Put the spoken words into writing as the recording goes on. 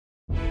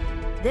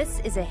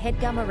This is a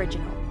HeadGum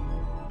original.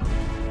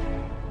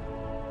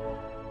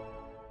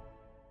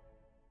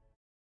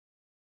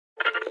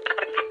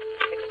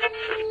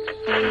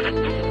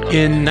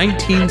 In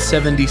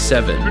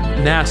 1977,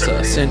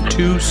 NASA sent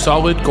 2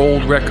 solid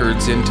gold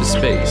records into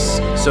space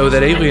so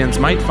that aliens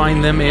might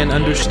find them and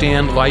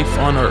understand life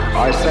on Earth.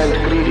 I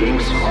send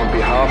greetings on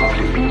behalf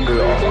of the people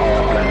of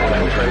our planet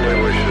and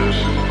friendly wishes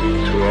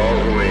to all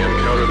who may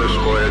encounter this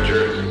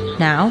Voyager.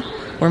 Now,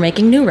 we're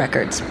making new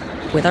records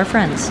with our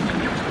friends.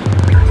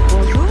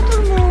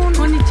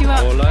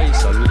 Hola y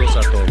saludos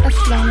a todos.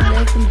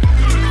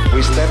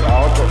 We step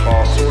out of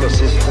our solar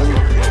system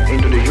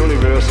into the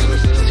universe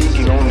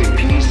seeking only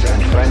peace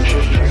and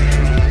friendship.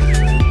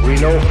 We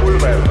know full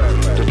well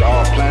that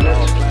our planet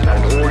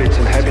and all its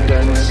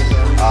inhabitants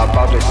are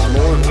but a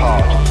small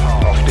part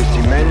of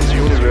this immense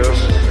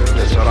universe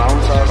that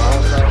surrounds us.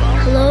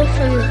 Hello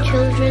from the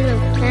children of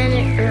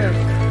planet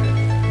Earth.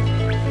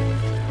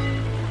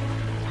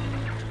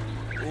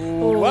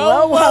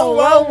 Whoa, whoa,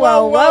 whoa,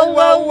 whoa, whoa,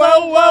 whoa, whoa,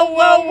 whoa,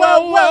 whoa,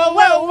 whoa, whoa,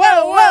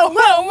 whoa,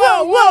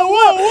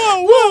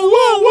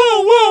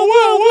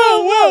 whoa,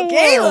 whoa, whoa,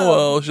 Caleb.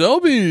 Well,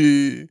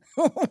 Shelby.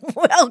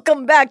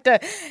 Welcome back to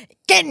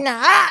Getting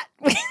Hot.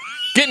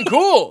 Getting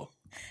cool.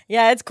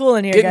 Yeah, it's cool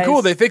in here, Getting guys.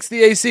 cool. They fixed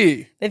the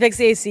AC. They fixed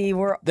the AC.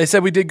 They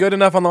said we did good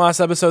enough on the last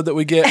episode that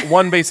we get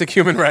one basic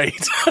human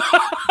right.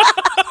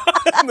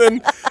 And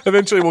then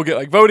eventually we'll get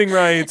like voting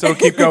rights. It'll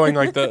keep going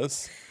like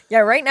this. Yeah,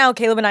 right now,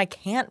 Caleb and I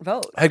can't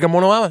vote. HeadGum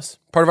won't allow us.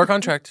 Part of our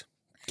contract.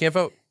 Can't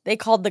vote. They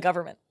called the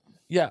government.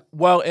 Yeah.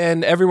 Well,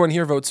 and everyone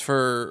here votes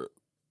for...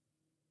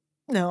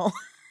 No.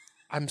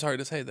 I'm sorry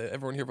to say that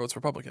everyone here votes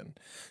Republican.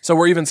 So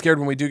we're even scared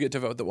when we do get to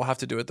vote that we'll have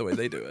to do it the way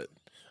they do it.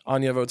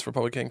 Anya votes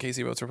Republican.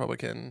 Casey votes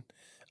Republican.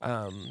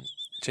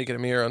 Jake and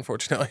Amir,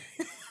 unfortunately.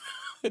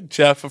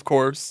 Jeff, of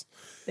course.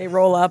 They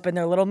roll up in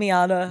their little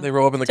Miata. They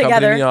roll up in the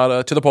together, company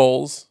Miata to the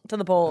polls. To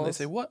the polls. And they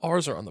say, what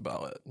R's are on the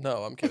ballot?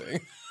 No, I'm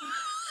kidding.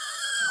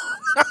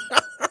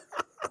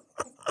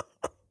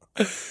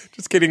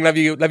 Just kidding. Love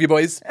you,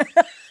 boys.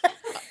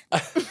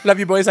 Love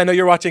you, boys. I know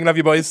you're watching. Love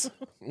you, boys.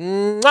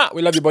 Mwah!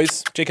 We love you,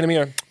 boys. Jake and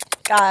Amir.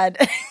 God.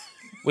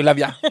 We love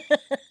ya.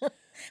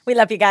 We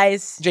love you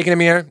guys. Jake and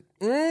Amir.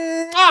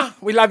 Mwah!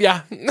 We love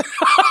ya.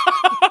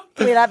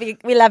 We love you.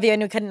 We love you,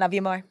 and we couldn't love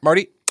you more.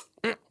 Marty.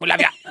 We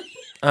love ya.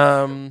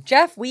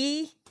 Jeff,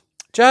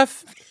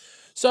 Jeff.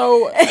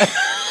 So.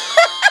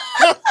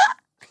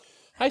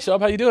 Hi, Shub.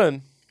 How you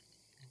doing?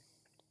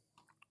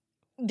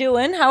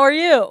 Doing? How are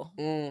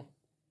you?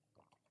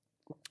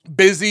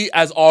 Busy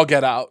as all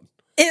get out.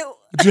 Ew.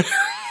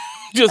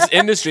 Just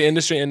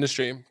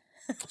industry.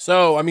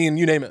 So, I mean,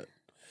 you name it.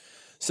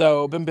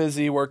 So, been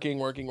busy working.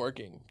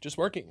 Just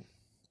working,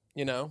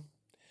 you know?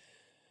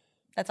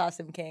 That's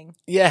awesome, King.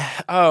 Yeah.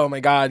 Oh my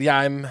God. Yeah,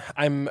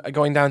 I'm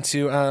going down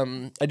to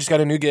I just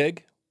got a new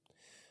gig.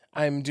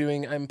 I'm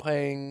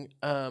playing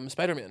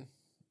Spider-Man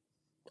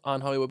on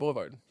Hollywood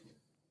Boulevard.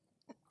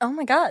 Oh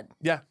my God.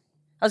 Yeah.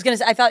 I was going to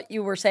say, I thought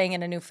you were saying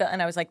in a new film, and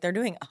I was like, they're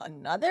doing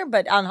another,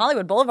 but on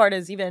Hollywood Boulevard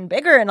is even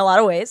bigger in a lot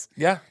of ways.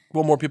 Yeah.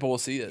 Well, more people will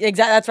see it.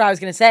 Exactly. That's what I was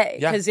going to say,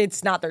 Yeah. because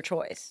it's not their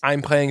choice.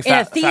 I'm playing in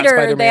fat a theater,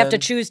 Spider-Man. they have to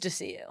choose to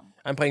see you.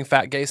 I'm playing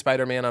fat gay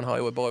Spider-Man on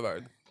Hollywood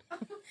Boulevard.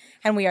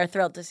 And we are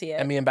thrilled to see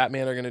it. And me and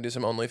Batman are going to do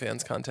some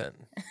OnlyFans content.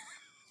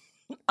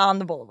 On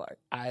the boulevard.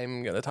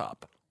 I'm going to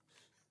top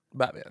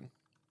Batman.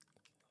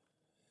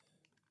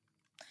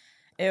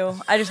 Ew.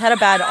 I just had a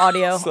bad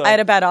audio. So- I had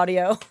a bad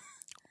audio.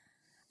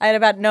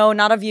 No,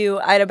 not of you.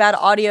 I had a bad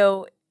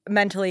audio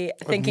mentally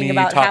thinking me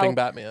about topping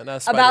Batman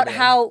as about Spider-Man.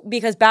 how,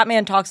 because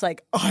Batman talks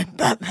like, I'm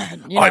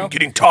Batman, you know? I'm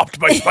getting topped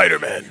by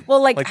Spider-Man.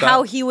 Well, like Like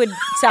how that. he would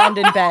sound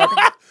in bed.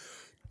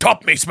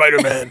 Top me,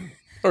 Spider-Man.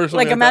 Or something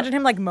Like imagine that.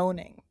 him like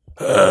moaning.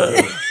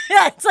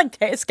 Yeah, it's like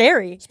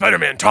scary.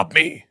 Spider-Man, top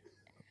me.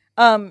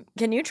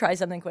 Can you try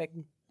something quick?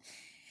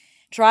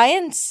 Try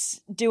and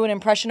do an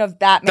impression of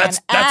Batman.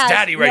 That's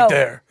Daddy right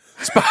there.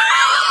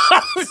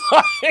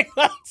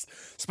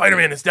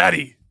 Spider-Man is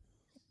Daddy.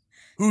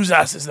 Whose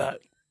ass is that?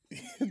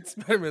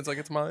 Spider-Man's like,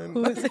 it's mine.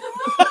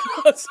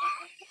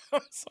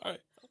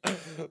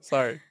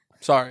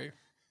 Sorry.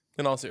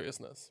 In all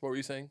seriousness, what were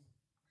you saying?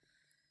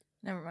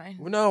 Never mind.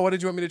 No, what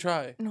did you want me to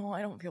try? No,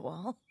 I don't feel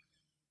well.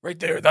 Right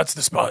there, that's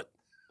the spot.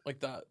 Like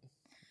that.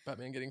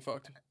 Batman getting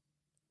fucked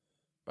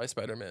by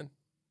Spider-Man.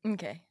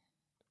 Okay.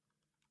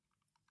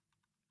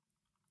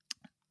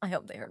 I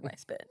hope they heard my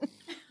spit.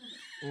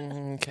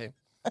 Okay.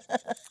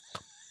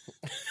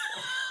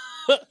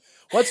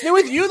 What's new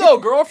with you though,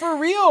 girl? For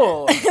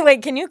real?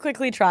 Wait, can you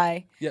quickly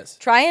try? Yes.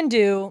 Try and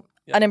do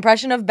an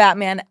impression of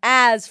Batman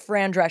as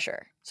Fran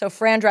Drescher. So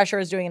Fran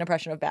Drescher is doing an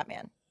impression of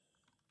Batman.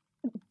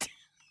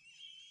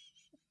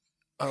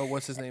 Oh,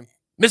 what's his name?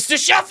 Mr.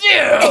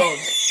 Sheffield!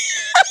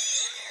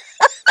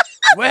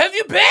 Where have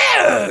you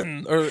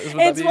been?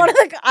 It's one of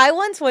the... I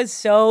once was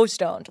so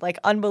stoned, like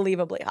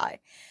unbelievably high.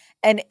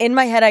 And in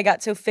my head, I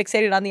got so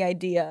fixated on the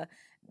idea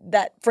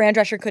that Fran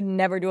Drescher could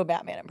never do a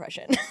Batman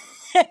impression.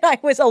 And I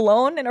was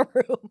alone in a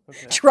room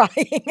trying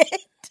it.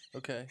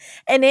 Okay.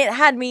 And it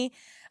had me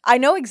I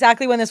know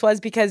exactly when this was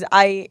because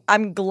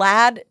I'm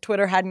glad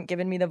Twitter hadn't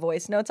given me the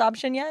voice notes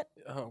option yet.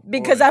 Oh,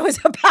 because boy. I was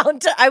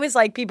about to, I was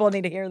like, people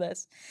need to hear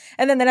this.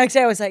 And then the next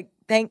day I was like,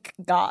 thank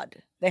God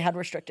they had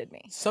restricted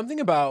me. Something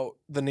about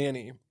the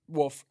nanny.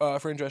 Well,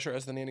 Fran Drescher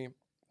as the nanny.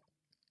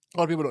 A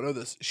lot of people don't know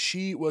this.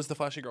 She was the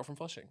flashy girl from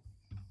Flushing.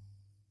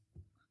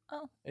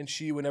 Oh. And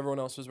she, when everyone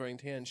else was wearing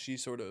tan, she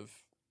sort of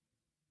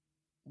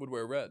would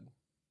wear red.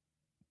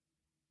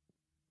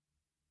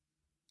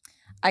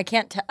 I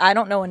can't, I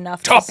don't know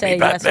enough Top to say me,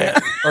 Batman.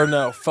 yes Or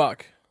no,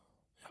 fuck.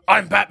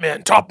 I'm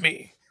Batman, top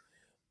me.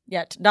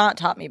 yet. Not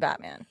top me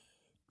Batman.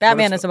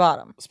 Batman is a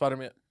bottom.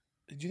 Spider-Man.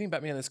 Do you think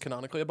Batman is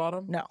canonically a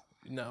bottom? No.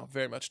 No,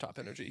 very much top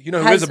energy. You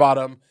know who is a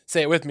bottom?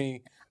 Say it with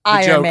me. The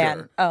Iron Joker.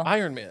 Man. Oh.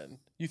 Iron Man.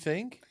 You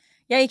think?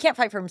 Yeah, he can't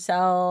fight for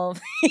himself.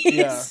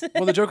 Yeah.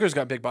 Well, the Joker's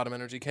got big bottom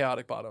energy.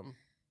 Chaotic bottom.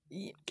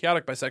 Yeah.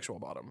 Chaotic bisexual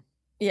bottom.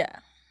 Yeah.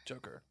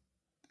 Joker.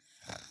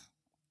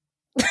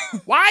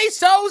 Why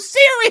so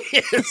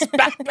serious,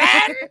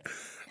 Batman?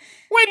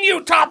 When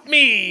you top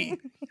me.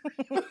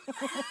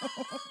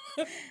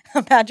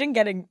 Imagine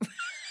getting.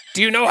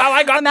 Do you know how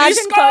I got Imagine,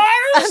 these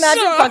scars?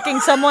 imagine fucking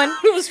someone.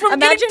 It was from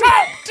imagine, getting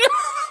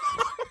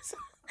topped.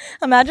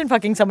 imagine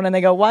fucking someone and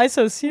they go, "Why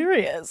so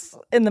serious?"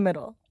 in the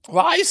middle.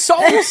 Why so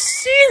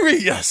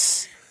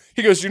serious?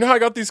 He goes, "Do you know how I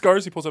got these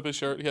scars?" He pulls up his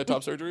shirt. He had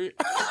top surgery.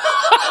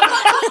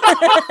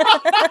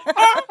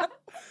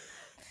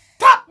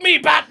 Top me,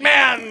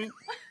 Batman!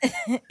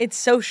 It's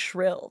so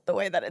shrill the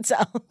way that it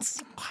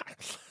sounds.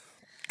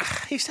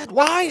 He said,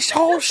 "Why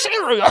so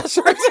serious?"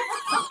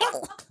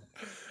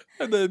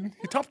 And then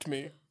he topped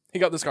me. He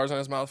got the scars on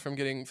his mouth from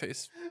getting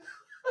face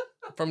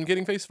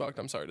fucked.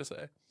 I'm sorry to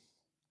say.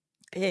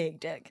 Big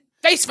dick.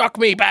 Face fuck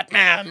me,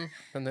 Batman.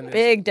 And then his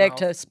Big dick mouth.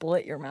 to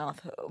split your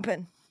mouth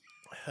open.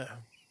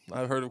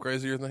 I've heard of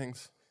crazier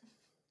things.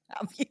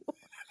 Have you?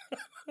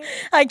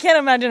 I can't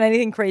imagine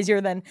anything crazier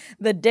than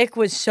the dick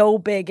was so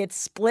big it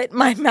split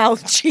my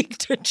mouth cheek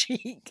to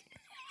cheek.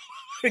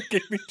 It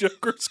gave me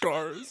Joker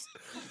scars.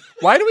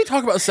 Why do we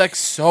talk about sex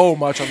so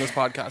much on this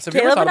podcast? Have you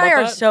ever Caleb thought and I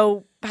about are that?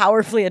 so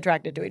powerfully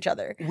attracted to each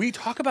other. We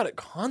talk about it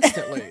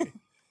constantly.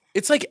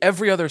 It's like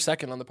every other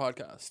second on the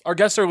podcast. Our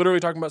guests are literally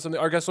talking about something.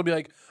 Our guests will be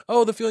like,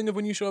 "Oh, the feeling of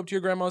when you show up to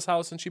your grandma's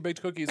house and she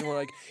baked cookies," and we're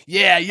like,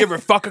 "Yeah, you ever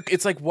fuck a?"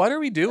 It's like, what are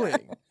we doing?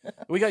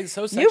 We got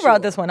so sexual. You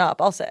brought this one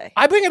up, I'll say.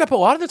 I bring it up a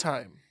lot of the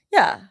time.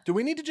 Yeah. Do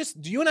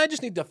you and I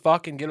just need to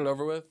fuck and get it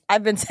over with?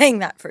 I've been saying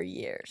that for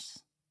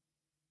years.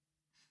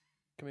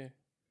 Come here.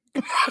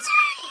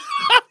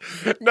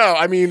 No,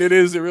 I mean, it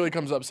really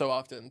comes up so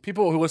often.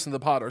 People who listen to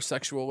the pod are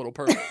sexual little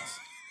perverts.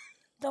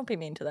 Don't be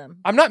mean to them.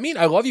 I'm not mean.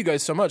 I love you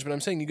guys so much, but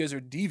I'm saying you guys are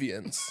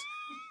deviants.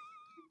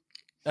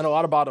 And a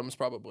lot of bottoms,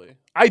 probably.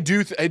 I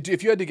do.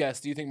 If you had to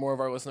guess, do you think more of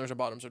our listeners are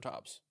bottoms or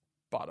tops?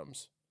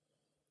 Bottoms.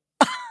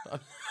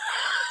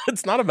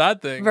 It's not a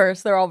bad thing.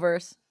 Verse. They're all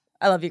verse.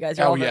 I love you guys.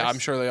 You're all yeah, verse. I'm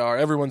sure they are.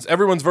 Everyone's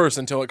verse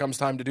until it comes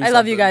time to do something. I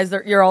love you guys.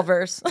 You're all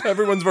verse.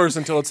 Everyone's verse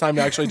until it's time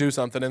to actually do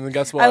something. And then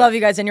guess what? I love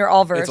you guys and you're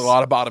all verse. It's a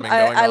lot of bottoming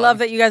going on. I love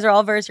that you guys are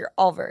all verse. You're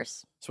all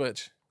verse.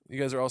 Switch. You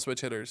guys are all switch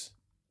hitters.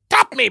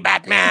 Top me,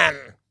 Batman!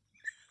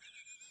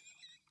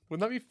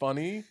 Wouldn't that be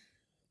funny?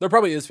 There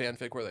probably is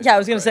fanfic where they. Yeah, I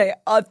was going to right?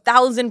 say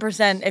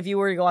 1,000% if you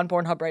were to go on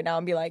Pornhub right now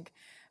and be like,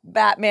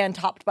 Batman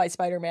topped by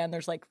Spider-Man,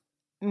 there's like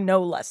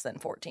no less than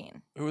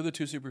 14. Who are the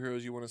two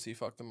superheroes you want to see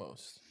fuck the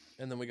most?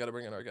 And then we got to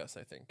bring in our guest,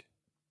 I think.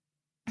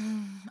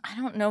 I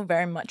don't know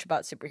very much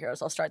about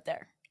superheroes. I'll start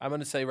there. I'm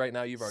going to say right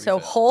now you've already So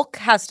failed. Hulk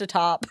has to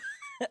top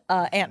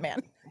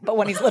Ant-Man, but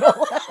when he's little.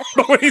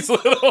 But when he's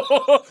little.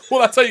 Well,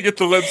 that's how you get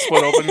the lip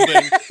split open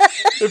thing.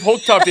 If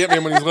Hulk topped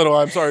Ant-Man when he's little,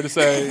 I'm sorry to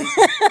say,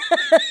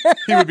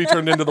 he would be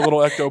turned into the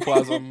little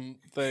ectoplasm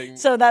thing.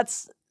 So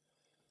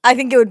I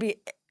think it would be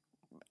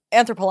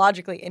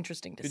anthropologically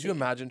interesting to see. Could you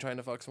imagine trying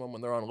to fuck someone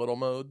when they're on little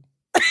mode?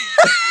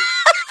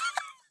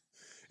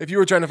 If you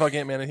were trying to fuck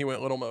Ant-Man and he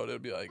went little mode, it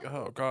would be like,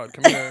 oh, God,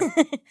 come here.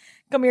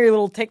 Come here, you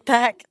little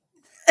tic-tac.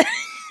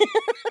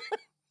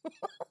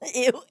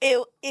 Ew,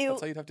 ew, ew.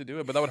 That's how you'd have to do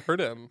it, but that would hurt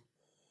him.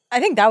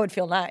 I think that would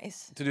feel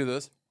nice. To do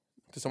this?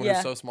 To someone Yeah.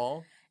 who's so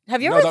small?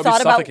 Have you No, ever that would be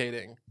thought about...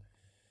 suffocating.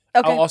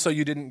 Okay. Oh, also,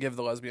 you didn't give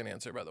the lesbian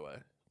answer, by the way.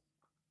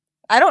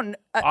 I don't...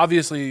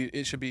 Obviously,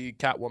 it should be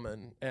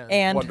Catwoman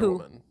and Wonder who?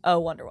 Woman. Oh,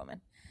 Wonder Woman.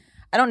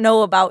 I don't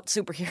know about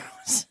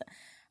superheroes.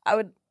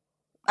 I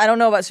don't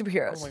know about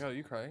superheroes. Oh my God, are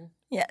you crying?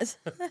 Yes.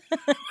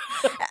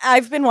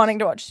 I've been wanting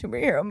to watch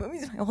superhero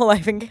movies my whole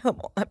life, and Caleb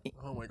won't let me.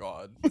 Oh my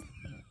God.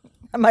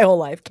 My whole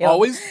life. Caleb,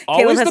 Always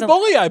Caleb the hasn't-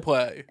 bully I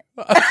play.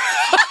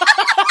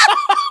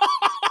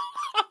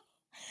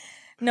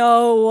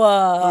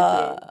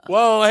 No.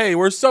 Well, hey,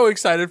 we're so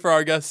excited for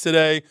our guest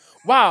today.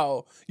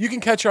 Wow. You can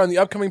catch her on the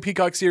upcoming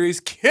Peacock series,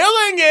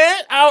 Killing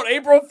It, out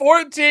April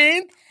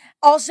 14th.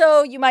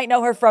 Also, you might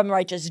know her from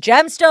Righteous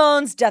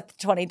Gemstones, Death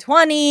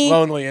 2020.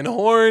 Lonely and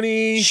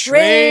Horny.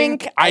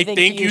 Shrink. I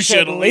think you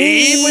should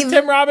leave with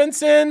Tim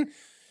Robinson.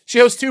 She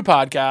hosts 2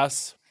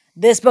 podcasts.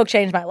 This book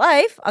changed my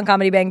life on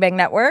Comedy Bang Bang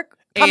Network.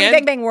 Comedy And-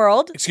 Bang Bang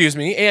World. Excuse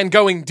me. And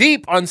Going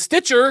Deep on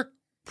Stitcher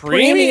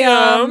Premium.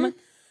 Premium.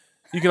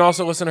 You can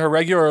also listen to her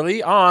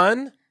regularly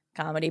on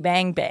Comedy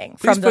Bang Bang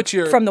Please from put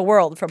your- from the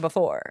world from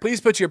before.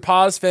 Please put your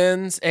paws,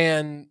 fins,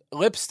 and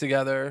lips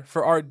together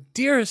for our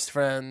dearest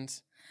friend,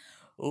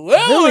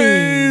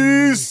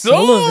 Lily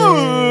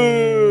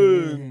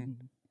Sullivan.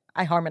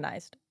 I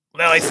harmonized.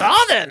 Lily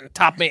Sullivan,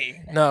 top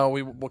me. No,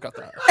 we'll cut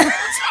that.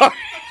 Sorry.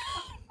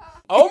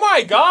 Oh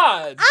my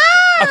God!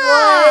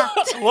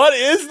 What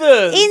is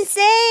this?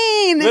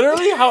 Insane.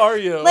 Literally, how are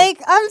you?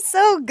 Like, I'm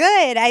so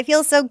good. I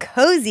feel so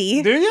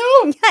cozy. Do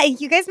you? Yeah,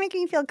 you guys make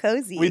me feel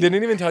cozy. We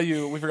didn't even tell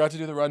you. We forgot to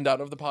do the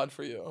rundown of the pod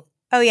for you.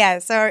 Oh, yeah.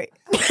 Sorry.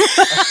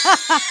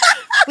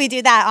 We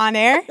do that on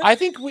air? I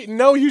think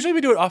usually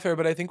we do it off air,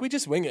 but I think we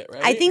just wing it,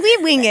 right? I think we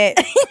wing it.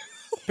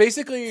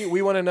 Basically,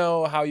 we want to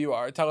know how you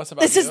are. Tell us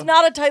about This you. is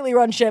not a tightly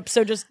run ship,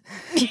 so just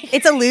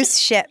It's a loose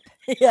ship.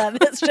 yeah,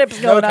 this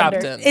ship's No going under.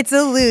 captain. It's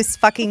a loose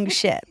fucking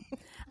ship.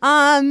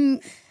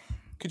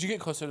 Could you get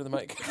closer to the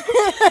mic?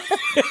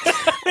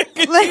 Could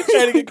you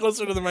try to get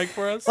closer to the mic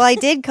for us? Well, I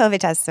did COVID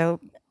test, so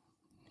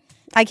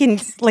I can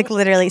like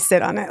literally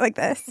sit on it like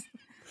this.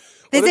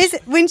 This is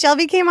when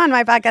Shelby came on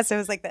my podcast. It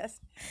was like this.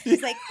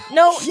 He's like,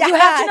 No, Yeah, you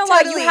have to know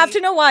why. totally. You have to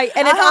know why,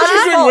 and it's She's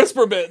Anya's doing fault.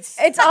 whisper bits.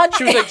 It's on.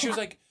 She was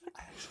like,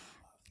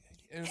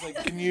 it was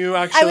like, can you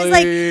actually? I was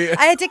like,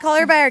 I had to call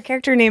her by her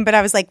character name, but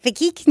I was like,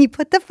 Vicky, can you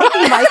put the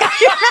fucking mic?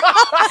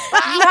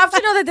 You have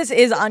to know that this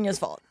is Anya's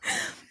fault.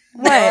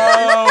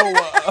 No.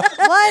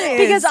 What is?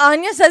 Because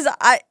Anya says,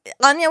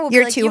 Anya will be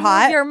You're like, too you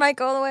hot." move your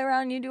mic all the way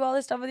around, you do all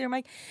this stuff with your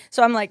mic.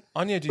 So I'm like,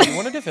 Anya, do you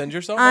want to defend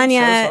yourself?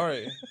 Anya. I'm so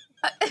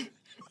sorry.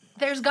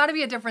 There's got to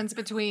be a difference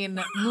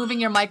between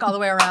moving your mic all the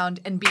way around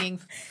and being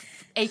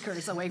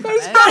acres away from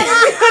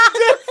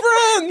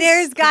it.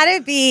 There's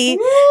gotta be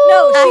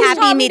no, a she's happy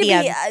taught me to be,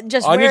 medium.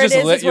 just Anya where just it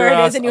is lit is where your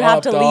it is, ass and you have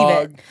up, to dog.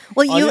 leave it.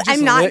 Well, Anya just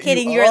I'm not lit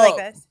kidding. you You were like up.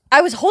 this.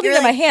 I was holding You're it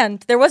in my like-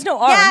 hand. There was no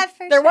arm. Yeah,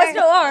 for there was sure.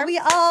 no arm. We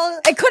all.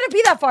 It couldn't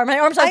be that far. My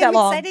arm's not I'm that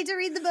long. excited to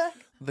read the book,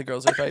 The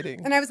girls are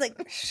fighting. and I was like,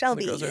 The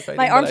Shelby. girls are fighting.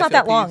 My but arm's I not feel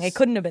that long. peace. It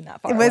couldn't have been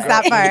that far. It was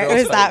that When far. girls It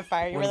was fight- that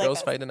far. You When were like girls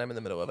this. fight and I'm in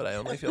the middle of it, I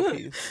only feel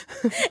peace.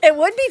 It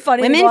would be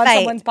funny Women to go on fight.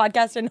 someone's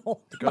podcast and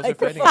hold The girls are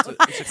microphone. fighting.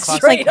 It's a classic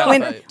Straight cat up.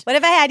 fight. What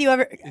if I had you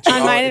over It's your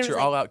on all, mine? it's your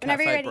all-out cat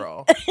whenever you're fight, ready.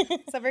 bro.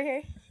 It's over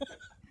here.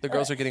 The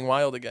girls are getting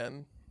wild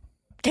again.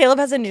 Caleb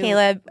has a new.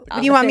 Caleb,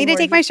 do you want me to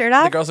take my shirt The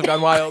off? girls have gone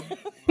wild.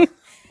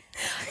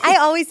 I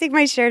always take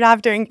my shirt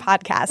off during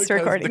podcast Because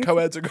recording. the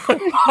co-eds are going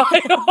wild.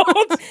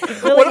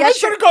 What if I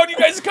should have called you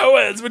guys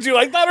co-eds? Would you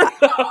like that or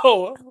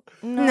no?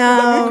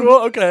 No, Cool.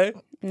 Okay.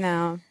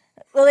 no.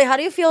 Lily, how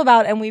do you feel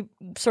about? And we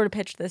sort of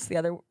pitched this the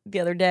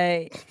other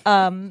day.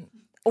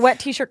 Wet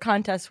t-shirt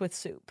contest with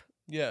soup.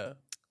 Yeah.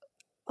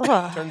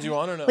 Ugh. Turns you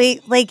on or no?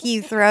 Wait, like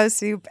you throw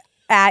soup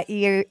at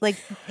you, like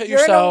Hit You're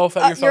in a- yourself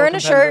at your fellow you're in a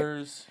shirt.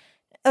 competitors.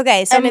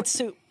 okay, so And it's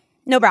soup.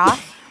 no bra.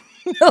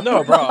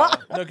 No, bro.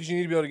 No, because you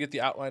need to be able to get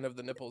the outline of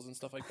the nipples and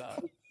stuff like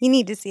that. You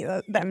need to see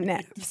them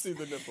nips. See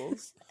the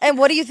nipples. And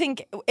what do you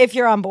think, if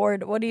you're on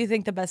board, what do you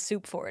think the best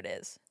soup for it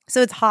is?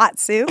 So it's hot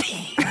soup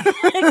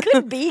It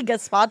could be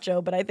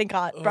gazpacho, but I think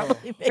hot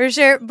probably. for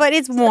sure, but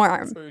it's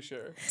warm. For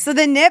sure. So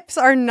the nips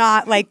are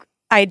not like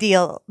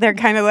ideal. They're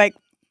kind of like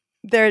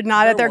they're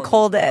not at their warm as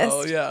coldest.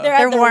 well, yeah. They're at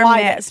They're their warm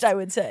widest, nips. I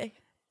would say.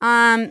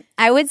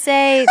 I would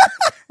say,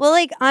 well,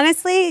 like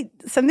honestly,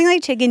 something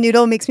like chicken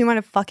noodle makes me want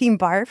to fucking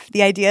barf.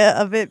 The idea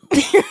of it,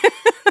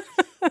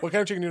 What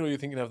kind of chicken noodle are you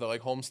thinking of? That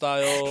like home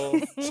style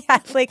yeah,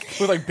 like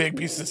with like big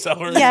pieces of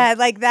celery? yeah,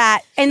 like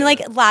that, and like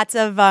lots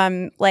of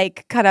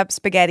like cut up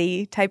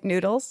spaghetti type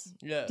noodles.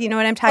 Yeah. Do you know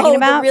what I'm talking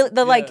about?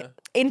 the like Yeah.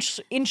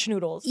 inch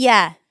noodles.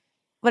 Yeah,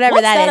 whatever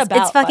What's that that is.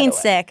 about, It's by fucking the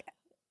way? sick.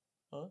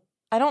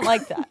 I don't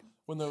like that.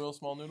 When they're real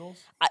small noodles?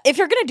 If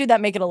you're gonna do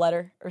that, make it a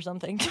letter or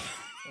something.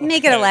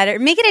 Make it a letter.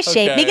 Make it a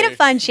shape. Make it Okay. a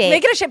fun shape.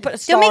 Make it a shape.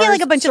 Put Don't make it like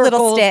stars, a bunch of little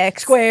circles,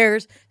 sticks.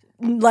 squares,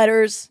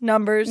 letters,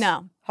 numbers.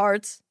 No.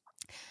 Hearts.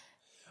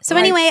 So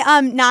anyway,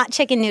 not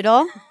chicken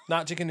noodle.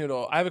 Not chicken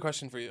noodle. I have a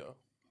question for you.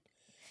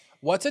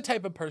 What's a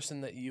type of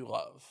person that you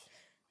love?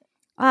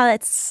 Oh,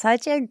 that's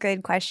such a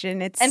good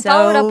question. It's And so...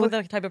 follow it up with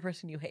the type of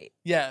person you hate.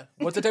 Yeah.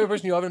 What's the type of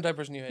person you love and the type of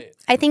person you hate?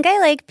 I think I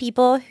like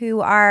people who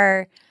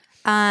are.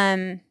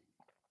 I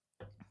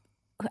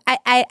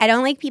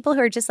don't like people who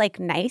are just like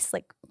nice,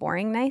 like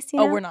boring nice. You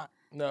know? Oh, we're not.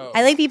 No.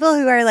 I like people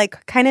who are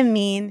like kind of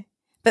mean,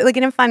 but like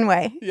in a fun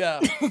way. Yeah.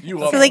 You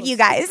love So like those. you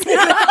guys.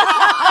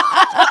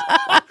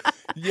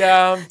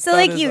 Yeah. So, that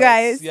like, is you us.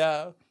 guys.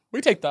 Yeah.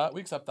 We take that. We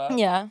accept that.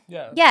 Yeah.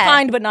 Yeah. Yeah,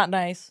 Kind but not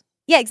nice.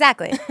 yeah,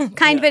 exactly.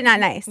 Kind Yeah. but not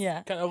nice.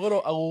 Yeah. Kind of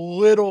a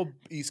little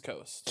East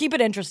Coast. Keep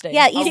it interesting.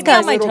 Yeah, Keep East me on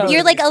Coast. my little bit toes.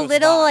 You're like a East Coast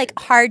little vibe. like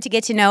hard to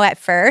get to know at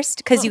first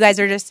because you guys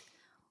are just.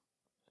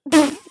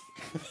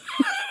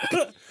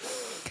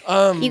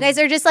 You guys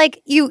are just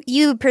like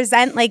you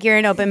present like you're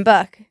an open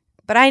book,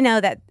 but I know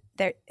that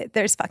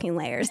there's fucking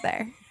layers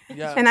there,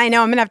 Yeah. and I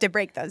know I'm gonna have to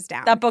break those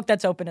down. That book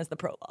that's open is the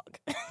prologue.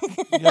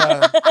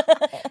 Yeah.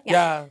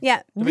 Yeah.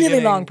 yeah, The Really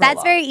beginning. long prologue.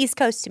 that's very East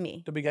Coast to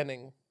me. The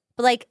beginning.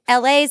 But like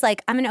LA's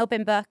like I'm an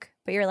open book,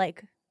 but you're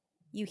like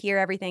you hear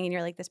everything and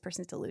you're like this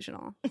person's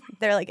delusional.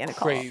 They're like in a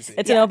cult. Crazy.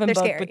 It's Yeah, an open they're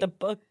book, scary. but the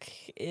book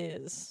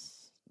is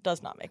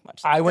does not make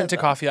much sense. I went to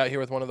does it? coffee out here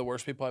with one of the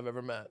worst people I've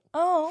ever met.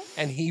 Oh.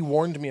 And he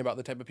warned me about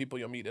the type of people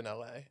you'll meet in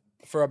LA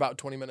for about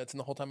 20 minutes. And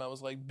the whole time I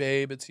was like,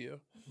 babe, it's you.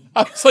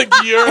 I was like,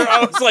 you're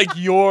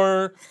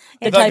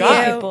The the type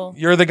guy. of people.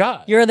 You're the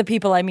guy. You're the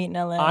people I meet in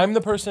LA. I'm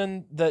the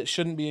person that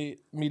shouldn't be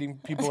meeting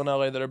people in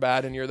LA that are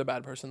bad, and you're the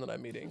bad person that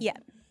I'm meeting. Yeah.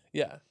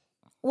 Yeah.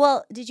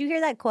 Well, did you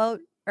hear that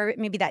quote? Or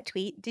maybe that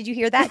tweet? Did you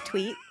hear that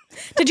tweet?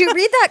 Did you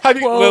read that Have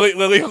you, quote?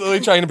 Lily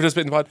trying to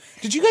participate in the pod.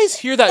 Did you guys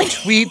hear that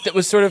tweet that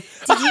was sort of...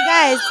 Did you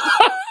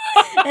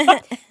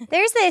guys...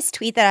 There's this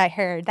tweet that I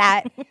heard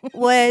that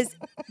was...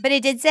 But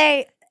it did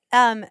say...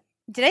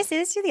 did I say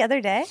this to you the other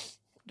day?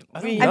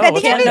 I don't I know. bet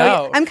Let's the find other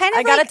out. I'm kind of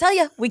I gotta tell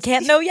you, we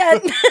can't know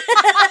yet.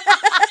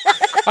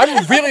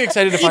 I'm really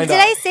excited to find Did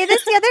out. I say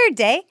this the other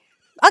day?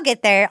 I'll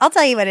get there. I'll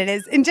tell you what it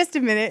is in just a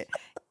minute.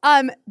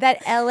 That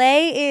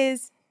LA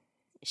is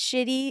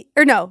shitty,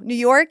 or no, New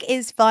York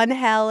is fun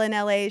hell and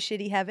LA is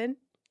shitty heaven.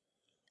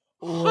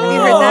 Have you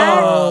heard that?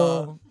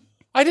 Oh.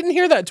 I didn't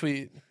hear that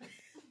tweet.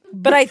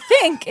 But I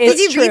think it's Did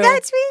you true. read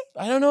that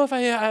tweet? I don't know if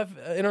I have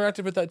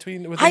interacted with that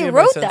tweet. With I any of my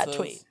wrote that senses.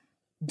 tweet.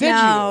 Did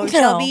No, you?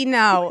 Shelby,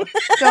 no.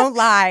 Don't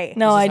lie.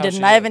 No, This is I how didn't.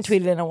 she I haven't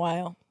is. tweeted in a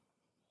while.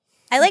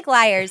 I like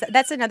liars.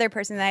 That's another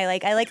person that I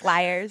like. I like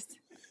liars.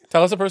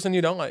 Tell us a person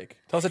you don't like.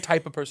 Tell us a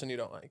type of person you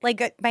don't like.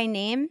 Like by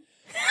name?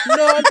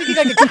 No, I'm thinking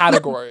like a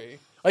category.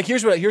 Like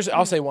here's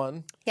I'll say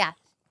one. Yeah.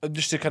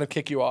 Just to kind of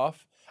kick you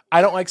off.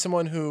 I don't like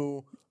someone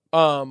who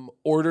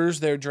orders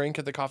their drink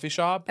at the coffee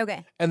shop.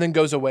 Okay. And then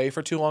goes away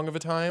for too long of a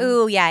time.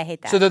 Ooh, yeah, I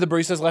hate that. So that the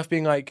barista's left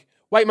being like,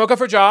 white mocha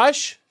for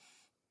Josh.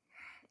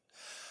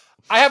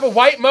 I have a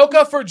white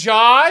mocha for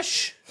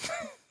Josh.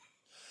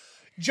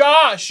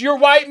 Josh, your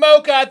white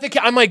mocha at the...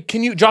 I'm like,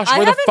 can you... Josh, I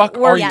where the haven't fuck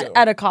are worked you?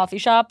 at a coffee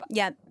shop.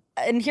 yeah,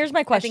 And here's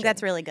my I question. think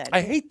that's really good.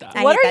 I hate that.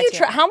 I What hate are that you?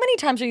 too. How many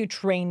times are you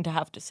trained to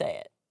have to say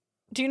it?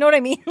 Do you know what I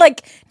mean?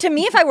 Like to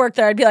me, if I worked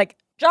there, I'd be like,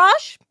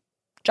 Josh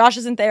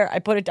isn't there. I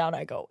put it down.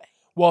 I go away.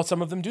 Well,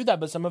 some of them do that,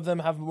 but some of them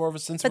have more of a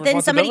sense But of then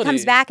responsibility. somebody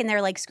comes back and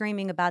they're like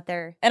screaming about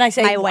their... And I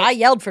say, My wife. I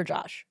yelled for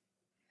Josh.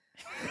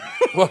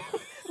 Well,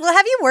 Well,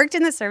 have you worked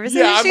in the service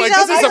Yeah, I'm industry? like,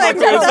 this is Shelby?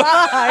 something Like, crazy.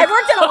 I've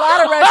worked at a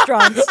lot of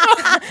restaurants.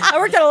 I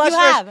worked at a lot of You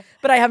restaurants, have.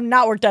 but I have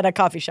not worked at a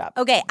coffee shop.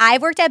 Okay,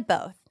 I've worked at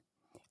both.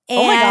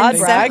 Oh my God, And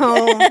brag.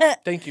 so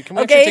thank you. Can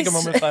we Okay, actually take a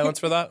moment of silence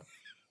for that?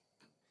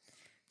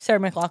 Sarah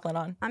McLachlan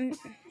on.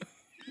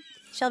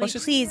 Shelby, Let's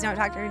just- please don't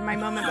talk during my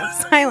moment of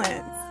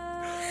silence.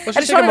 Let's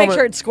I just take want a to make moment.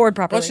 sure it's scored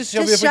properly. Let's just,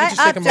 Shelby, Just if we could shut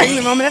just up take a during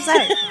the moment. moment of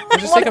silence.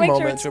 Let's just wanna take a make sure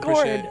moment it's to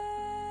appreciate. scored.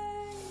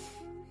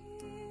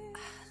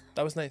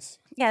 That was nice.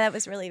 Yeah, that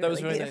was really, That was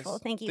really really beautiful.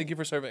 nice. Thank you. Thank you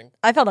for serving.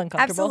 I felt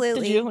uncomfortable.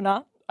 Absolutely. Did you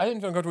not? I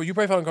didn't feel uncomfortable. You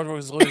probably felt uncomfortable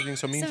because Lily was being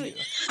so mean to you.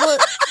 Well,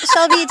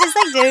 Shelby, it just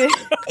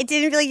like it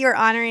didn't feel like you were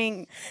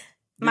honoring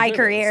my did.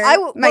 career. My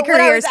my what I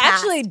career's was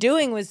actually past.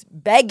 doing was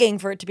begging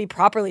for it to be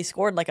properly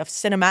scored like a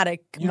cinematic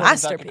You know that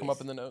masterpiece. could come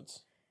up in the notes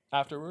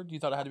afterward. You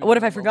thought it had to be. What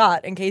if in I the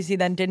forgot in case he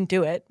then didn't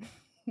do it?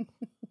 moment?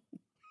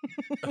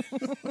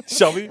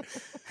 Shelby?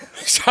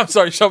 I'm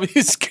sorry,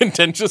 Shelby's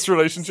contentious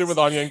relationship with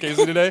Anya and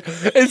Casey today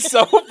is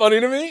so funny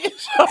to me.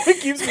 Shelby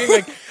keeps being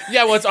like,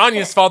 yeah, well, it's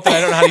Anya's fault that I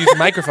don't know how to use a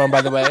microphone,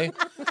 by the way.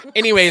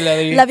 Anyway,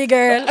 Lily. Love you,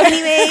 girl.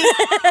 Anyway.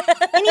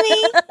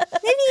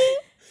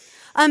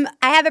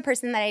 I have a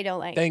person that I don't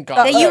like. Thank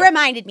God. That you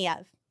reminded me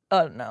of.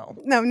 Oh no.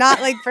 No,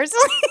 not like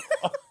personally.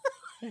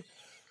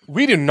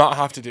 We do not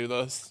have to do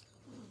this.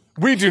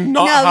 We do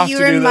not No, have you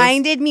to do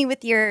reminded me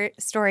with your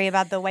story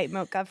about the white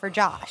mocha for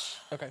Josh.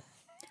 this. Okay.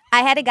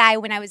 I had a guy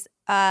when I was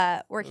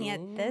working at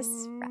this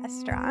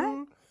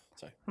restaurant.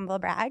 Sorry. Humble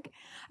brag.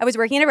 I was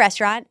working at a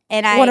restaurant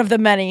and One of the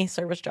many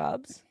service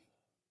jobs.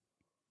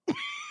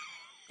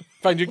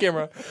 Find your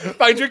camera.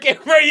 Find your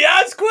camera.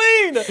 Yes,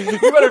 queen.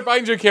 You better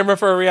find your camera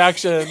for a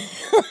reaction.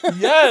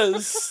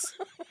 Yes.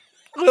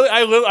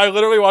 I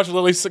literally watched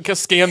Lily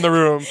scan the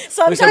room. Lily said,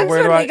 Sometimes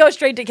 "Where when do we go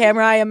straight to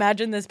camera, I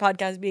imagine this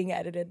podcast being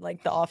edited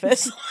like The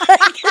Office.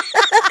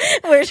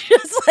 We're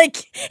just like,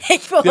 hey,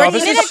 The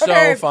Office is so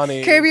curb,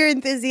 funny. Curb Your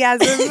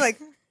Enthusiasm. Like,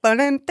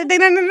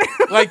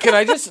 Like, can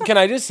I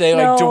just say,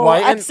 like, No,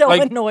 Dwight I'm and so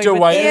like annoyed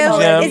Dwight with and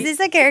this. Jim. Is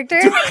this a character?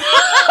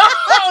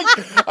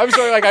 I'm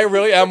sorry, like I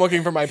really am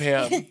looking for my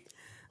Pam.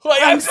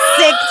 Like I'm Sick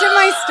to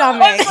my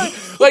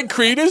stomach. like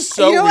Creed is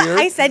so You know weird. what?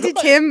 I said to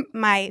Tim,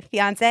 my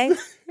fiance,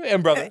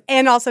 And brother.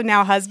 and also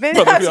now husband.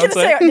 Brother I was going to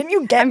say, fiance. didn't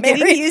you get I'm getting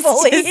married used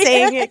fully? to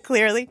saying it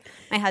clearly.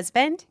 My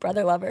husband,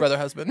 Brother lover. Brother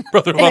husband.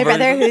 Brother and my lover.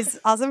 brother, who's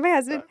also my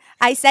husband.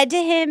 I said to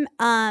him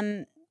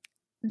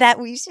that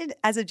we should,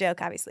 as a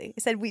joke, obviously,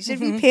 I said we should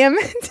be Pam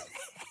and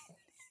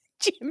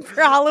Jim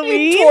for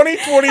Halloween.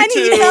 2022. And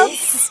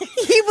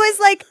he was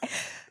like,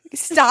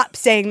 stop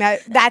saying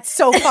that. That's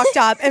so fucked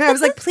up. And I was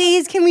like,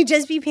 please, can we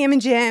just be Pam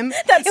and Jim?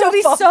 That's It so would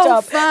be fucked so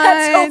up. fun.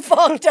 That's so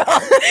fucked up.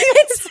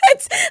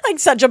 It's like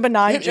such a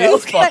benign It joke.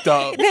 is fucked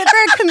up.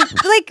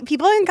 Like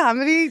people in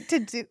comedy to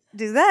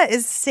do that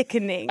is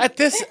sickening. At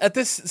this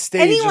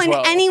stage as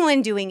well.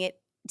 Anyone doing it,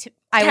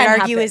 I would Can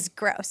argue, happen. is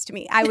gross to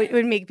me. It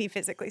would make me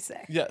physically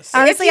sick. Yes.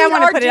 Honestly, if I you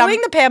want to are put it on. doing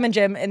the Pam and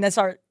Jim in this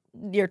art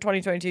year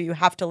 2022, you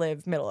have to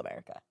live middle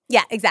America.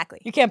 Yeah, exactly.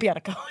 You can't be on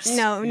a coast.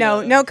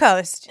 No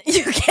coast.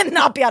 You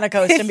cannot be on a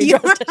coast and be You're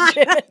dressed as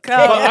shit. on a But coast.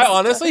 I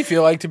honestly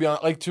feel like, to be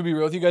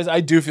real with you guys,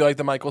 I do feel like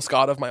the Michael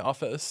Scott of my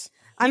office.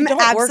 I'm don't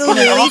work in an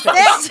absolutely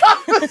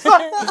office.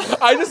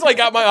 fit. I just like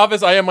at my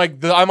office, I'm like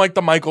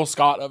the Michael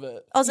Scott of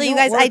it. Also, You you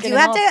don't guys, I work in do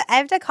an have to. I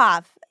have to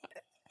cough.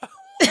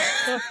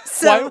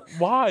 So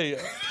Why?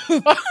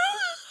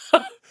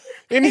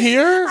 In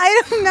here?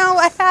 I don't know.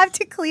 I have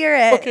to clear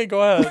it. Okay,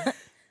 go ahead.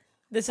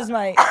 This is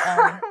my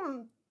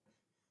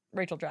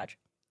Rachel Dratch.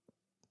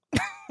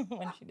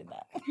 When she did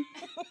that.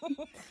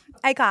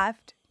 I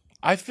coughed.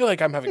 I feel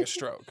like I'm having a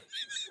stroke.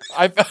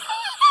 I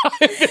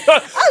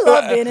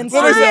love being in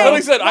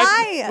Lily said,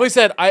 Why? Lily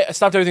said, I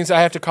stopped everything, said,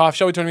 I have to cough.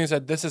 Shelby turned to me and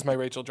said, this is my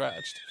Rachel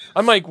Dratch.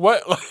 I'm like,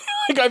 what?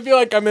 Like, I feel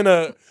like I'm in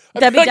a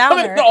Debbie I'm in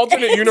Downer. an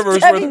alternate universe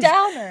It's Debbie where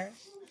Downer.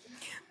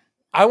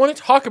 I want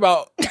to talk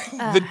about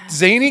the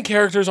zany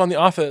characters on The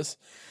Office,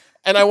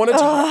 and I want to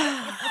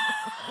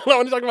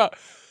talk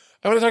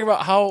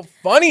about how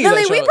funny Lily,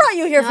 that show we is. brought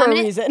you here No, for I'm a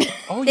gonna- reason.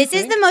 Oh, you This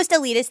is think? the most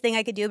elitist thing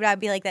I could do, but I'd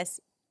be like this.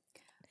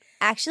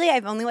 Actually,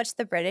 I've only watched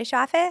the British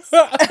Office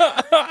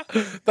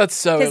That's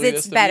so because elitist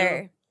it's of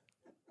better.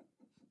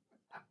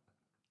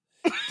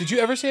 you. Did you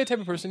ever say a type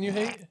of person you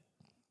hate?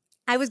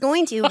 I was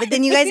going to, but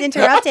then you guys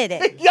interrupted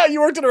it. Yeah, you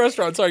worked in a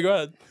restaurant. Sorry, go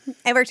ahead.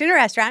 I worked in a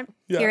restaurant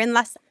Yeah. here in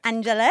Los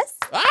Angeles.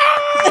 Ah!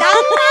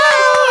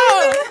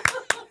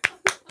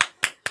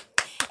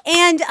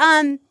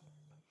 And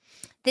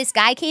this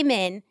guy came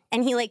in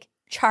and he like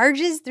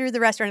charges through the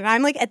restaurant and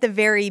I'm like at the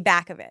very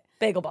back of it.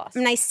 Bagel Boss.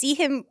 And I see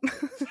him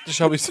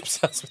Shelby's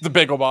obsessed with the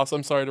Bagel Boss.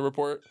 I'm sorry to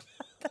report.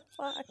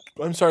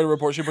 I'm sorry to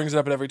report. She brings it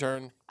up at every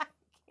turn.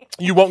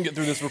 You won't get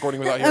through this recording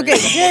without hearing Okay,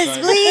 it. one more just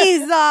time.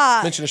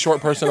 please Mention a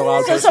short person, a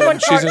loud So person. someone,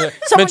 She's gonna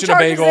someone mention a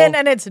charges bagel. in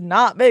and it's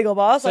not Bagel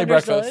Boss. Say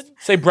Understood. breakfast.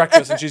 Say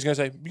breakfast, and she's gonna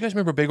say, "You guys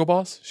remember Bagel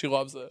Boss?" She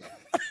loves it.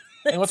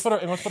 And let's put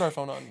our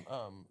phone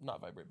on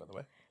not vibrate, by the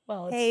way.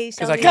 Well, it's Hey,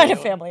 'Cause I Shelby. can't kind of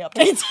do it. family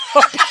updates.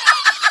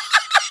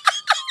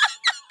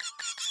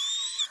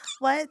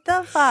 What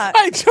the fuck?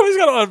 Joey's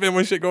got a lot of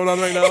family shit going on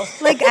right now.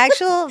 Like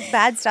actual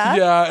bad stuff?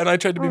 Yeah, and I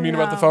tried to be Oh, mean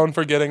about the no. phone,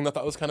 forgetting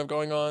that was kind of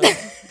going on.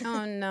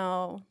 Oh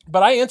no.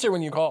 But I answer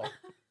when you call.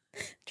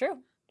 True.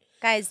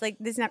 Guys, like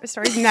this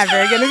story's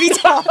never gonna be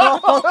told.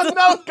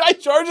 No, guy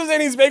charges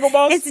in. He's Bagel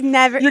Boss. It's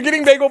never You're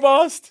getting Bagel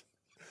Bossed.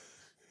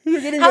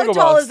 You're getting How Bagel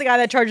tall Bossed. is the guy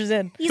that charges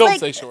in? he's Don't like,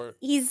 say short.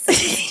 He's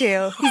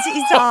 6'2".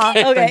 He's tall.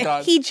 Okay, Okay. thank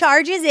God. He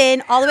charges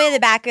in all the way to the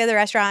back of the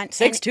restaurant.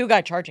 and, 6'2"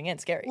 guy charging in.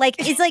 Scary. like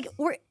it's like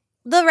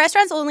the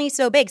restaurant's only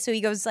so big, so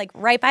he goes like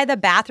right by the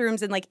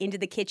bathrooms and like into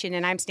the kitchen,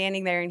 and I'm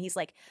standing there, and he's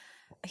like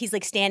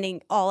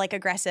standing all like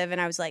aggressive,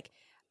 and I was like,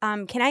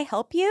 can I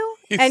help you?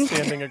 He's and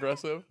standing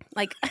aggressive.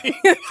 like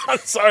I'm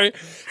sorry.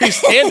 He's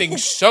standing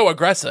so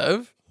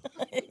aggressive.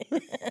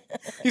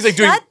 He's like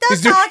doing. Shut the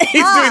He's doing. fuck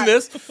He's up. doing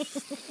this.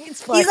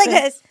 he's like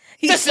this.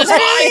 This is literally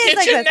my is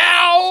like kitchen this.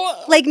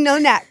 now. Like no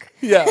neck.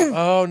 Yeah.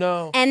 Oh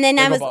no. And then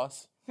I Bagel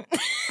was-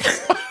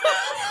 Boss.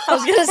 I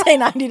was gonna say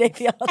 90 Day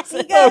Fiance.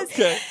 He goes,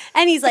 Okay.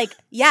 and he's like,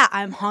 yeah,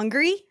 I'm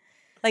hungry,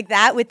 like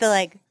that with the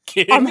like,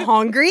 King. I'm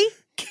hungry,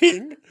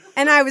 King.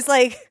 and I was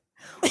like,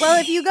 well,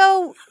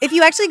 if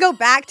you actually go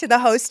back to the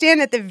host stand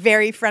at the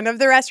very front of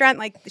the restaurant,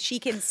 like she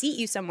can seat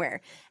you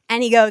somewhere.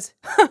 And he goes,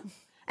 huh,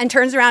 and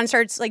turns around and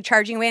starts like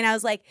charging away. And I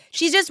was like,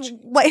 she's just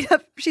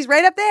she's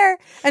right up there.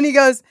 And he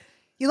goes,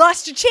 you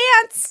lost your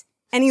chance.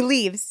 And he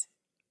leaves.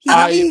 He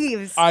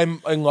leaves.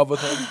 I'm in love with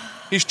him.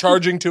 He's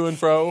charging to and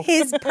fro.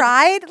 His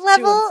pride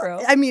level,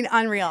 fro. I mean,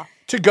 unreal.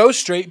 To go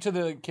straight to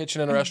the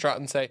kitchen in a restaurant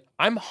and say,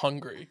 "I'm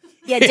hungry."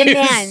 Yeah, is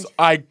demand.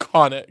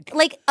 iconic.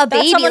 Like a That's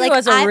baby, someone like who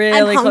has a I'm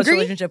really close hungry.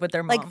 relationship with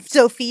their mom. Like,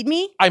 so feed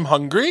me. I'm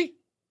hungry.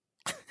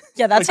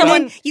 yeah, that's like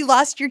someone. You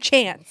lost your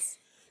chance.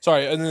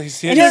 Sorry, and then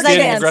he's And he's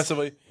standing like,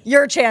 aggressively.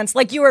 Your chance.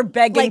 Like you were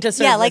begging Like, to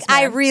serve. yeah, like this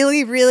I man.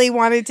 really, really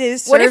wanted to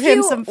serve What if him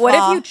you? some What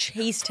pho. if you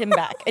chased him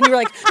back and you were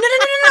like,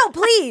 no,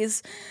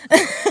 please,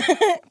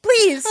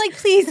 please, like,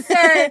 please,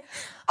 sir,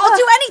 I'll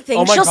do anything.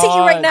 Oh my She'll see you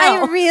right God.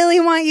 now. I really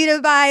want you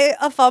to buy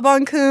a pho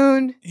bon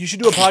coon. You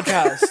should do a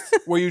podcast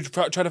where you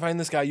try to find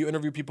this guy. You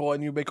interview people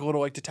and you make a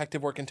little like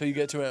detective work until you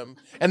get to him.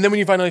 And then when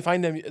you finally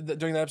find him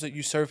during that episode,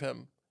 you serve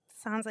him.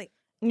 Sounds like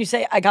And you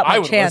say, I got my I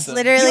would chance. listen.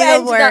 literally you the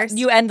end worst.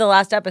 you end the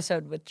last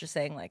episode with just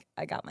saying like,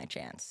 I got my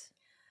chance.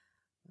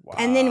 Wow.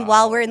 And then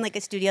while we're in like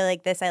a studio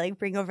like this, I like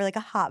bring over like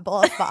a hot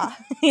bowl of pho.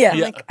 Yeah. I'm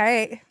like, all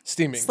right,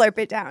 steaming, slurp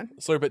it down.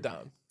 slurp it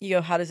down. You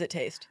go, how does it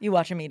taste? You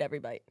watch him eat every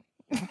bite.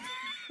 You get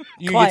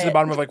to the Quiet.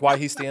 bottom of like why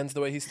he stands the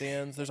way he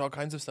stands. There's all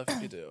kinds of stuff you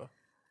could do.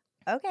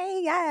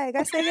 Okay, yeah, I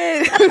guess I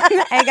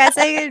could. I guess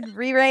I could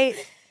rewrite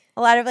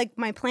a lot of like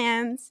my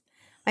plans,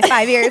 my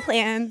 5-year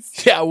plans.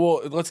 Yeah,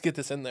 well, let's get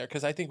this in there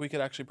because I think we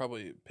could actually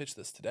probably pitch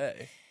this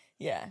today.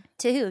 Yeah.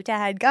 To who? To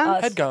Headgum?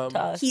 Us, Headgum. to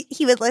us.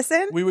 He would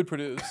listen. We would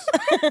produce.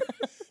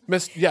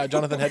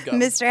 Jonathan Headgum.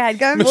 Mr.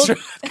 Headgum.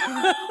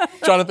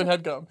 Mr. Jonathan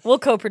Headgum. We'll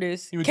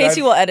co-produce. You would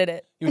Casey drive- will edit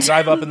it. You would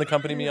drive up in the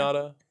company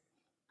Miata.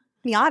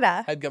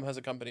 Miata. Headgum has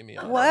a company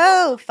Miata.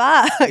 Whoa,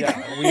 fuck.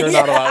 Yeah, we are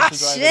not allowed to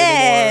drive it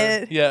anymore.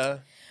 Shit. Yeah.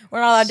 We're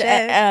not allowed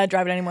Shit. to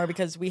drive it anymore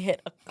because we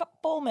hit a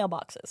couple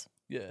mailboxes.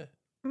 Yeah.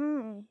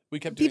 Mm. We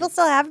kept People doing,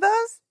 still have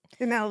those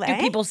in LA? Do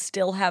people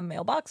still have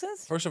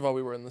mailboxes? First of all,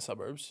 we were in the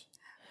suburbs.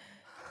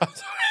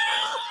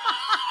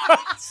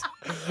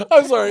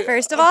 I'm sorry.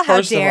 First of all,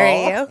 how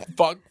dare you?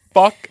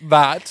 Fuck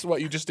that,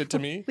 what you just did to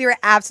me. We were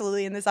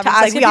absolutely in the suburbs,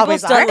 ask like if we people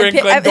always still- are. We were in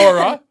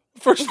Glendora.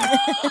 First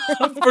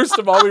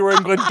of all, we were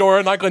in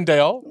Glendora, not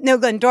Glendale. No,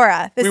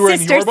 Glendora, the We were in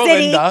sister Yorba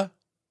city. Linda.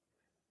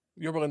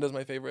 Yorba Linda's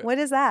my favorite. What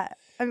is that?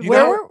 I mean, You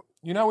where know,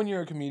 you know when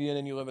you're a comedian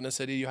and you live in a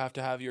city, you have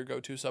to have your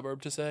go-to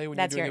suburb to say when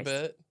That's you're doing yours.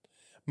 a bit?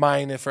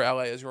 Mine for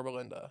LA is Yorba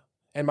Linda.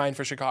 And mine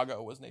for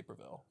Chicago was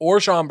Naperville. Or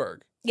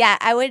Schaumburg. Yeah,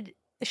 I would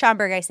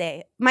Schaumburg. I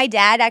say my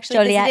dad actually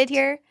Joliet. visited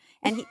here,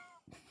 and he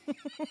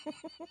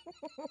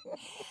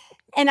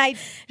and I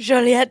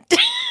Joliet.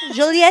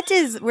 Joliet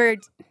is where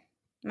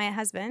my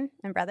husband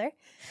and brother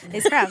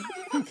is from.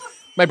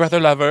 My brother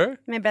lover.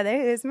 My brother,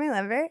 who is my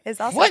lover,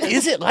 is also. What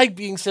is it like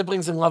being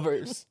siblings and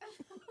lovers?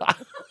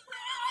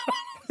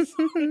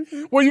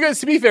 Well, you guys,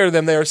 to be fair to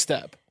them, they are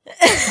step.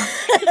 Where's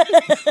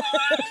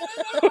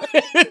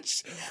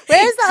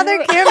the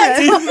other camera?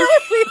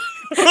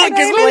 I'm Can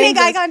gonna we- make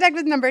eye contact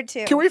with number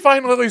 2. Can we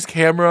find Lily's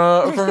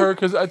camera for her?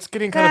 Because it's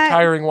getting kind of God.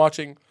 tiring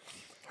watching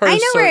her I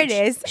know where it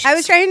search. is. I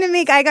was trying to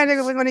make eye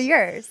contact with one of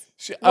yours.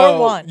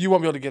 one. You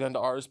won't be able to get into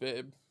ours,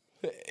 babe.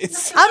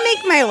 It's I'll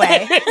make my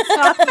way.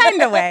 I'll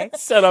find a way.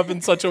 set up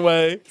in such a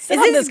way. Is on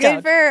this this good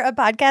couch. for a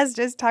podcast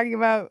just talking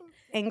about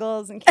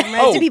angles and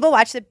cameras? Oh. Do people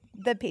watch the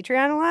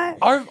Patreon a lot?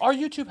 Our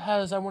YouTube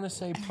has, I want to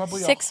say,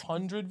 probably 600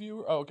 100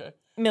 viewers. Oh, okay.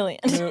 Million.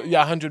 Yeah,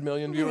 100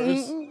 million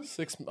viewers.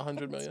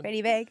 600 million.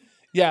 Pretty big.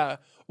 Yeah.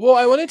 Well,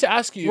 I wanted to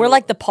ask you. We're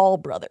like the Paul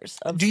brothers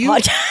of Do you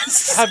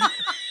podcasts. have?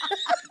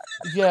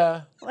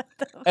 Yeah.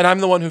 And I'm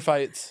the one who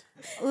fights.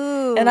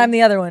 Ooh. And I'm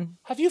the other one.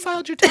 Have you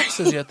filed your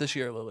taxes yet this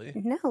year, Lily?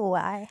 No,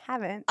 I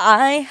haven't.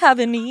 I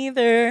haven't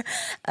either.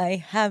 I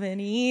haven't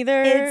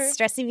either. It's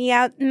stressing me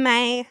out.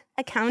 My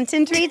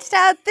accountant reached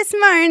out this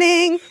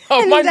morning.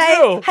 Oh, and mine I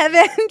too.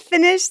 haven't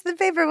finished the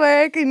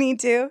paperwork. I need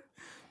to.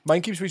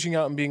 Mine keeps reaching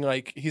out and being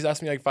like, he's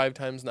asked me like 5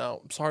 times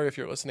now. Sorry if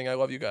you're listening. I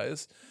love you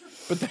guys.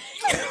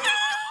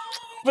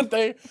 But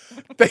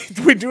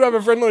we do have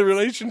a friendly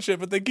relationship,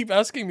 but they keep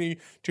asking me,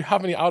 do you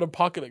have any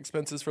out-of-pocket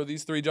expenses for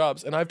these 3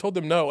 jobs? And I've told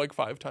them no like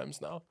 5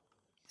 times now.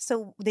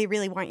 So they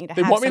really want you to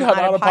They have want me some to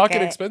have out-of-pocket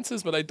out-of-pocket.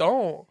 expenses, but I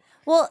don't.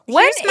 Well,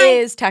 When here's my...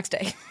 is tax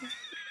day?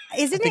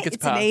 Isn't I think it? it's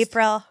It's in passed.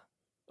 April.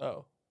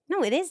 Oh,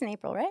 No, it is in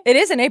April, right? It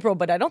is in April,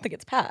 but I don't think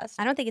it's passed.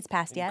 I don't think it's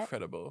passed yet.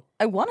 incredible.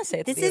 I want to say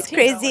it's This the is 18th.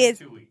 crazy.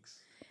 Is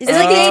it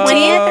like the Oh.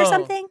 20th or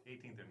something?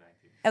 18th or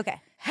 19th.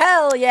 Okay.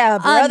 Hell yeah,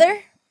 brother.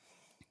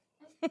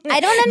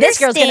 I don't understand. This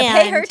girl's going to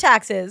pay her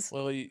taxes.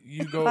 Lily,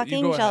 you go.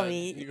 Fucking you go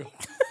Shelby. Ahead. You go.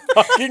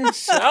 Fucking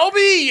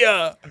Shelby.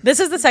 This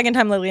is the second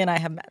time Lily and I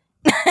have met.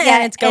 Yeah,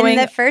 and it's going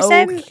and the first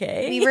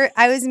okay. time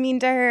I was mean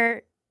to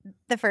her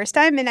the first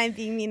time, and I'm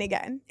being mean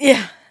again.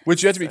 Yeah.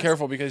 Which you have to be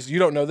careful because you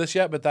don't know this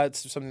yet, but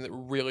that's something that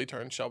really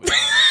turns Shelby on.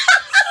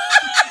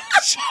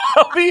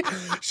 Shelby,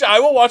 I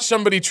will watch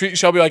somebody treat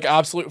Shelby like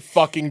absolute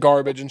fucking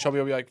garbage, and Shelby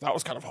will be like, "That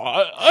was kind of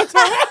hot."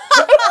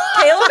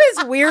 Caleb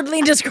is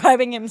weirdly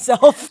describing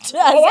himself as,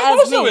 Oh, I'm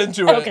as also me.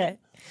 into it. Okay.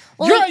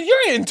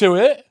 You're into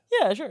it.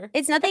 Yeah, sure.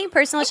 It's nothing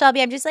personal,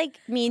 Shelby. I'm just like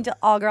mean to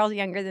all girls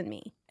younger than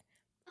me.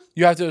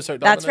 You have to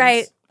assert That's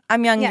dominance. right.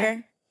 I'm younger. Yeah.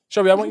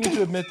 Shelby, I want you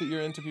to admit that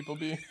you're into people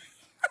being.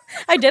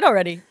 I did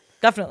already.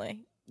 Definitely.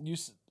 You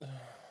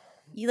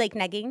like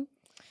negging?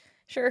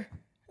 Sure.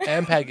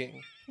 And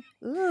pegging.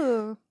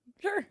 Ooh.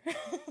 Sure.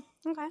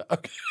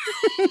 Okay.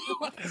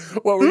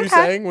 What were you Okay.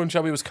 saying when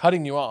Shelby was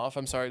cutting you off?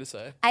 I'm sorry to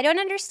say. I don't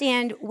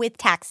understand with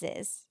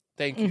taxes.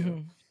 Thank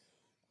you.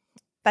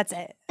 That's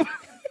it.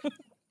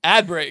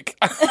 Ad break.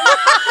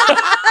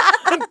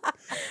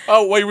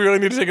 Oh, wait, we really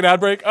need to take an ad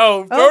break?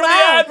 Oh, go to wow. the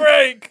ad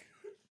break.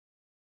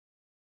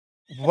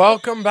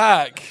 Welcome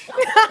back.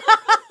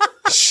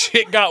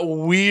 Shit got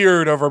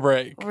weird over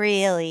break.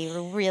 Really,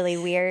 really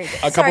weird. A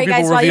couple Sorry,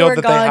 people guys, while you revealed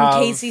were that gone, they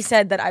have. Casey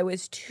said that I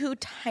was too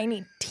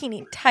tiny,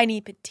 teeny,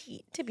 tiny,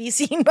 petite to be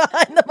seen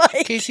behind the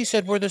mic. Casey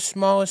said we're the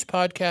smallest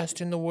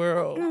podcast in the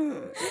world.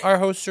 Our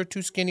hosts are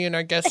too skinny and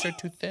our guests are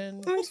too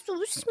thin. I'm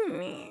so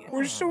small.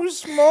 We're so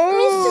small.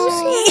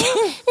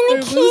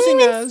 They're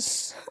losing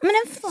us. I'm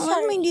gonna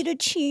fall when you do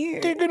cheer.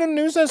 They're gonna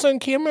lose us on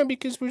camera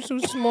because we're so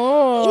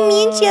small.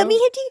 Me and Shelby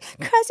have to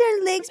cross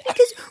our legs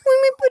because when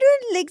we put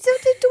our legs out,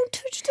 they don't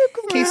touch the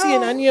ground. Casey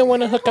and Anya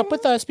want to hook up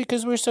with us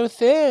because we're so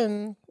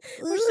thin.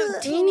 We're so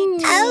teeny,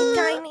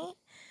 tiny.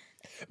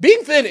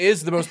 Being thin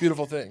is the most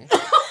beautiful thing.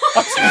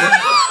 I'm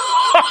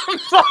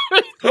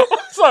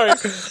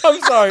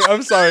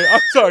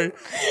sorry.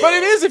 But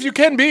it is if you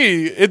can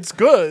be. It's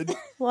good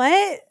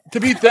What? to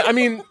be thin. I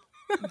mean,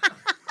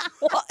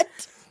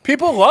 What?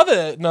 people love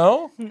it,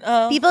 no?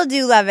 People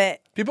do love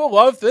it. People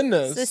love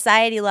thinness.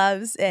 Society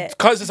loves it.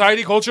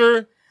 Society,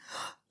 culture.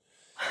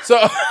 So,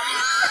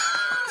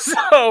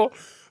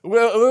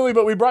 well, Lily,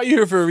 but we brought you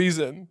here for a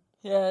reason.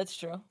 Yeah, it's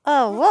true.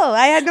 Oh, whoa!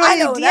 I had no I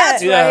idea. know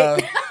that's Yeah.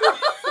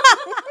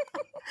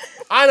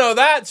 I know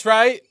that's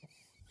right.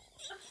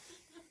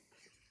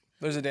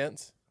 There's a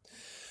dance.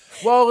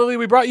 Well, Lily,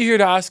 we brought you here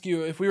to ask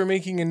you if we were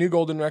making a new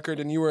golden record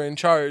and you were in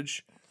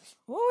charge.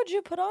 What would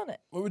you put on it?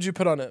 What would you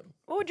put on it?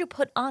 What would you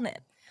put on it?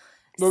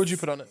 What would you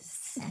put on it?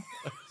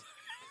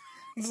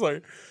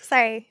 Sorry.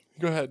 Sorry.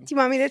 Go ahead. Do you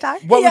want me to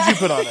talk? What would you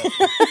put on it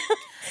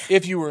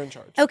if you were in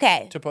charge?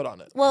 Okay. To put on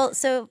it. Well,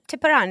 so to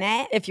put on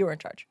it, If you were in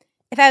charge.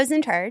 if I was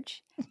in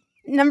charge,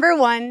 number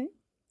one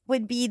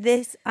would be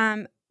this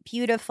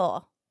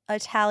beautiful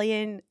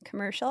Italian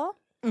commercial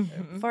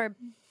for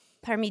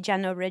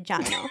Parmigiano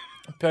Reggiano.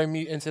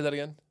 And say that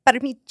again.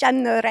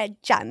 Parmigiano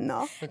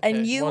Reggiano. Okay.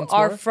 And you Once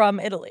are more? from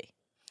Italy.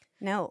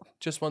 No.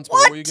 Just once more.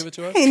 Will you give it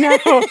to us?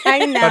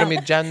 I know.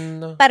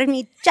 Parmigiano.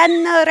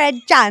 Parmigiano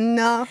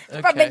Reggiano.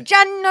 Okay.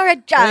 Parmigiano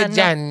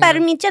Reggiano.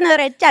 Parmigiano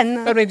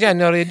Reggiano.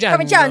 Parmigiano Reggiano.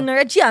 Parmigiano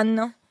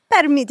Reggiano.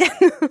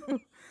 Parmigiano.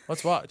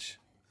 Let's watch.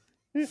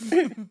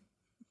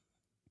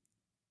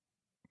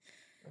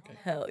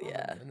 Hell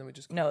yeah. And then we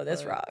just No,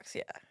 this rocks.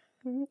 Yeah.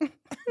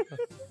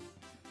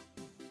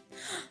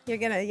 You're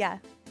gonna, yeah.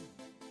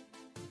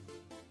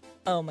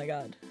 Oh my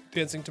god.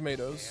 Dancing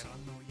tomatoes.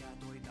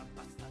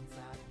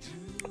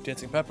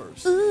 Dancing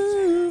peppers.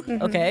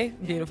 Okay,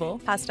 beautiful.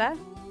 Pasta.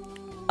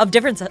 Of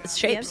different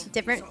shapes. Yep.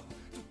 Different.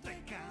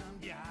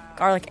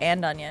 Garlic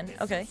and onion.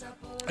 Okay.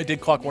 I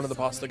did clock one of the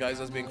pasta guys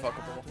as being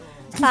fuckable.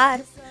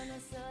 Pad.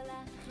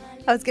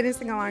 I was gonna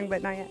sing along,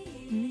 but not yet.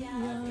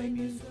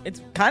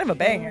 It's kind of a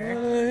banger.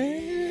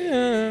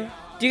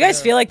 Do you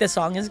guys feel like this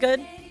song is good?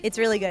 It's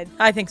really good.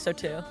 I think so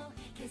too.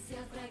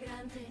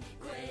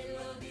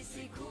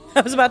 I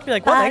was about to be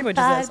like, what language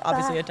is this?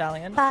 Obviously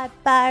Italian.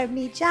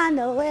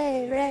 Parmigiano,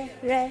 re,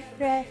 re,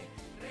 re.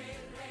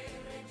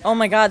 Oh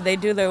my god, they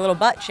do their little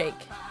butt shake.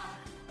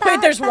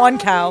 Wait, there's one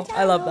cow.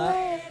 I love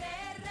that.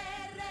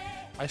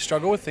 I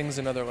struggle with things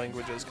in other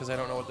languages because I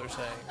don't know what they're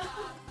saying.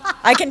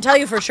 I can tell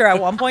you for sure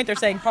at one point they're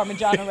saying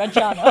Parmigiano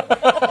Reggiano.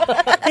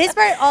 This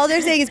part, all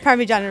they're saying is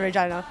Parmigiano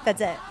Reggiano. That's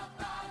it.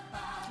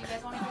 You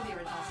guys want to hear the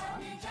original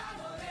song?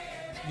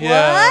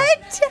 Yeah. What?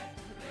 Let's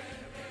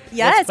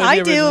Yes, play I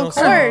the do, original of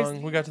course.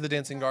 song. We got to the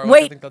dancing garlic. I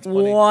Wait, think that's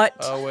funny. what?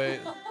 Oh, wait.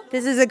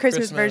 This is a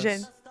Christmas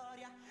version.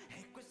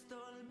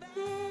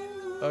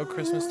 Oh,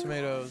 Christmas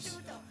tomatoes.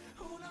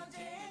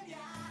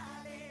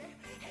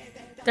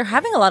 They're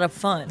having a lot of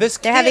fun. They're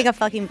having a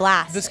fucking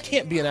blast. This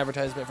can't be an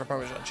advertisement for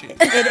Parmesan cheese.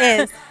 It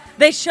is.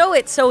 They show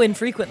it so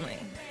infrequently.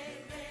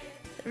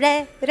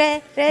 Re,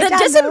 re,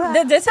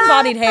 The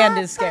disembodied hand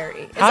is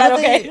scary. Is that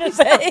okay to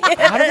say?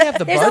 How do they have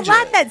the There's budget? a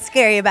lot that's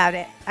scary about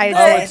it, I'd Oh,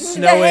 say. it's the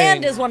snowing.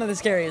 hand is one of the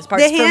scariest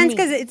parts. The for hands, me.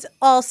 because it's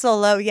all so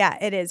low. Yeah,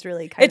 it is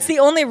really kind It's the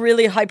only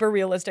really hyper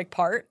realistic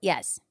part,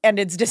 Yes. and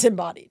it's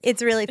disembodied.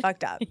 It's really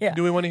fucked up. Yeah.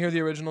 Do we want to hear the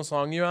original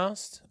song you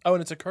asked? Oh,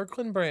 and it's a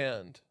Kirkland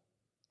brand.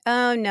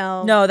 Oh,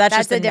 no. No, that's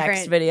just a the different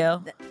next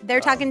video. They're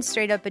talking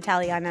straight up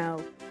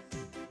Italiano.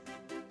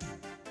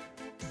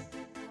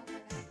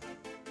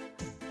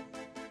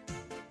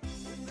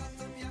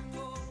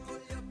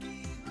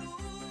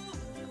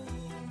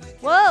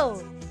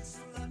 Whoa.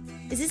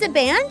 Is this a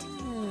band?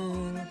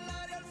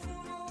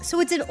 So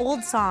it's an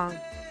old song.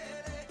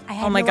 I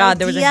had Oh my no god,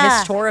 there was a idea.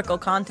 historical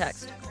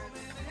context.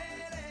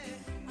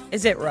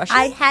 Is it Russian?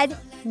 I had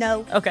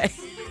no. Okay.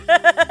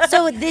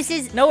 So this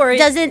is No worries.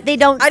 They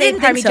don't I say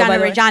didn't think so, by Parmigiano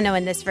the way. Reggiano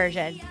in this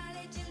version.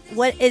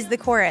 What is the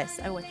chorus?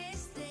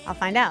 I'll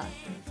find out.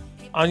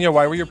 Anya,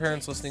 why were your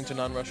parents listening to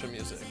non-Russian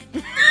music?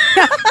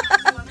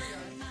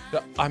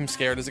 I'm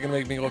scared. Is it going to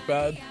make me look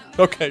bad?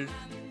 Okay.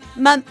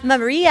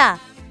 Maria.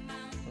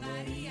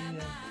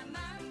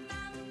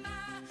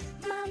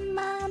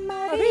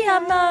 Maria,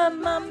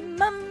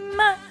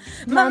 Mama.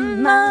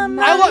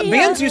 I love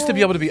bands used to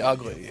be able to be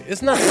ugly.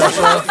 Isn't that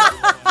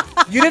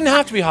special? You didn't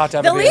have to be hot to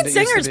have The a band. lead It used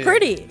to singer's be.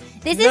 pretty.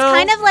 This is No.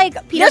 kind of like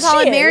Peter, Yes, Paul,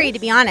 she and Mary, is. to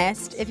be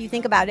honest, if you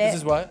think about it. This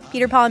is what?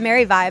 Peter, Paul, and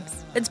Mary vibes.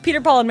 It's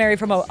Peter, Paul, and Mary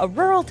from a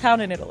rural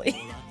town in Italy.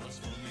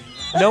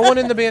 No one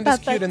in the band is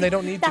cute, and they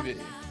don't need to be.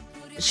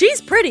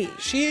 She's pretty.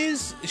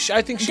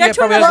 I think she Get to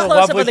probably another has a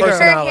close-up lovely of the girl. Her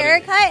personality.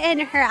 haircut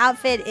and her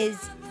outfit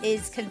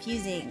is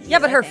confusing. Yeah,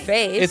 but I her think.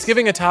 face. It's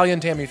giving Italian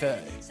Tammy Faye.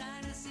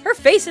 Her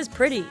face is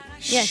pretty.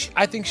 Yes.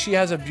 I think she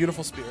has a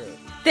beautiful spirit.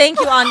 Thank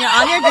you, Anya.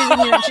 Anya agrees with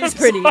me that she's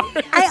pretty.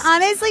 I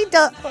honestly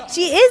don't.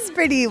 She is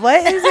pretty. What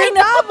is her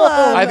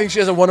problem? I think she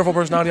has a wonderful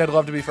personality. I'd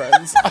love to be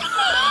friends.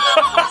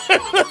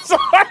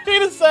 Sorry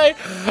to say,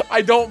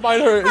 I don't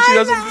mind her. She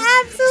doesn't.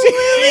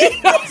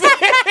 Absolutely.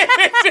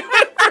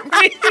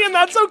 And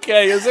that's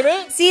okay, isn't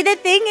it? See, the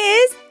thing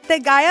is, the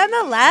guy on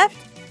the left.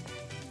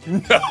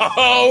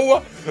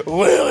 No,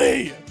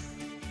 Lily,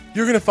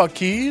 you're gonna fuck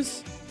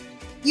Keys?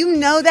 You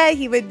know that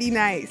he would be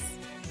nice.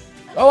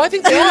 Oh, I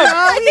think they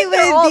are. He would be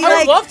I would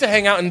like love to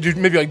hang out and do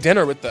maybe like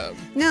dinner with them.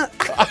 no.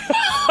 But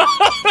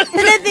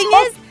the thing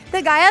is,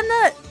 the guy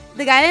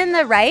on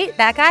the right,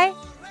 that guy.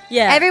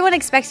 Yeah. Everyone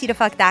expects you to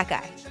fuck that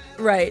guy.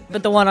 Right,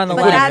 but the one on the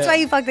But left. that's why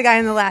you fuck the guy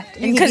on the left.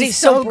 Because he's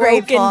so broken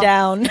grateful.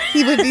 down.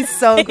 He would be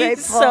so He's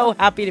grateful. so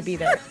happy to be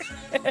there.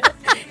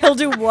 He'll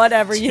do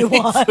whatever you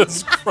want.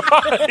 Jesus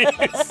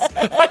Christ.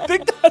 I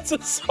think that's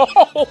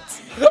assault.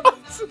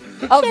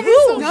 Of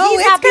who? No, He's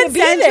it's happy to be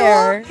consensual.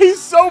 there.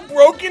 He's so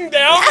broken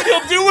down,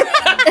 he'll do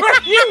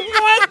whatever you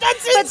want.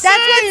 That's insane. But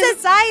that's what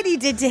society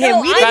did to him.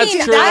 No, We That's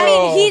didn't true.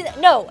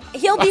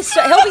 he'll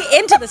be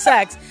into the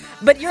sex,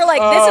 but you're like,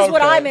 this is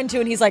what okay. I'm into,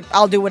 and he's like,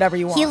 I'll do whatever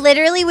you want. He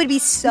literally would be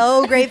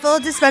so grateful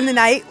to spend the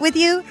night with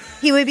you.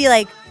 He would be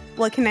like,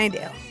 what can I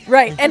do?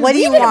 right. And What do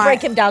we you didn't want?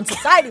 break him down.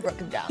 Society broke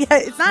him down. Yeah,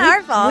 it's not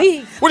our fault.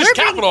 We're just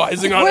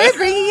capitalizing on We're it.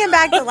 bringing him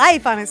back to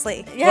life,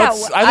 honestly. Yeah,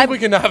 I think we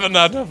can have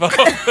enough of them.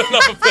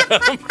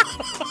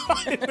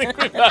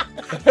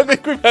 I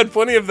think we've had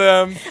plenty of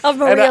them.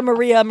 of And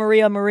Maria.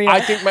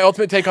 I think my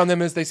ultimate take on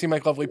them is they seem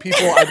like lovely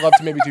people. I'd love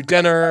to maybe do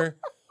dinner,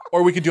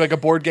 or we could do like a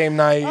board game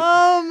night.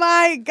 Oh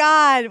my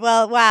God.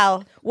 Well,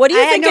 wow. What do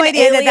you I think had no an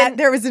idea that alien-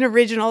 there was an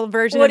original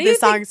version What of do you this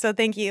song, think- so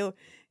thank you,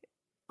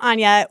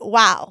 Anya.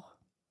 Wow.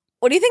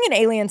 What do you think an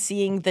alien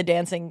seeing the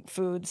dancing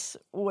foods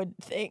would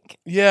think?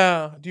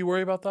 Yeah. Do you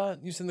worry about that?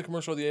 You've seen the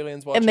commercial of the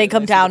aliens watching And they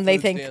come down, they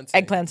think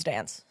dancing. eggplants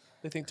dance.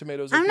 They think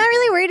tomatoes are I'm not people.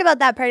 really worried about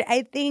that part.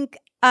 I think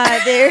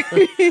they're.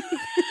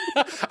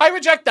 I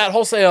reject that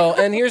wholesale,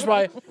 and here's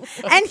why.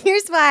 And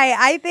here's why.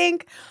 I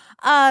think,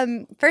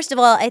 first of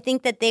all, I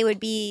think that they would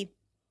be.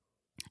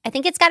 I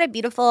think it's got a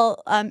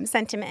beautiful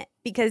sentiment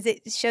because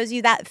it shows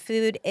you that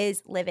food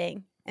is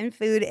living and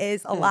food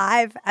is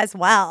alive as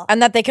well.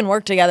 And that they can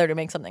work together to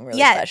make something really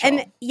special.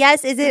 And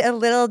yes, is it a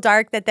little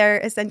dark that they're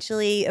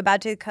essentially about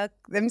to cook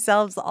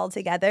themselves all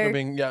They're together?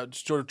 being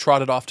sort of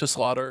trotted off to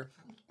slaughter.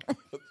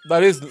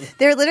 That is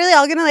They're literally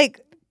all gonna like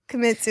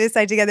commit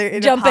suicide together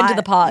in jump a pot. into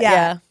the pot.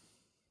 Yeah.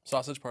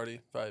 sausage party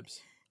vibes.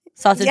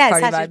 Sausage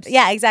party vibes.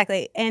 Yeah,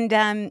 exactly. And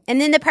then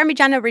the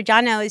Parmigiano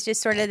Reggiano is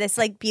just sort of this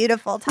like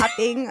beautiful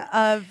topping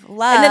of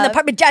love. And then the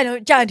Parmigiano.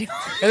 And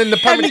then the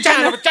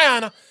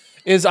Parmigiano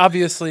is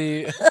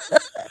obviously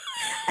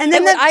and then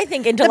And what I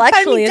think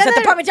intellectually is that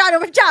the Parmigiano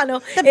Reggiano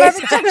the is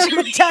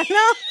Parmigiano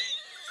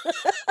Reggiano.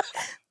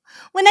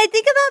 When I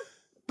think about,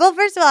 well,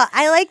 first of all,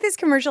 I like this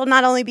commercial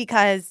not only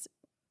because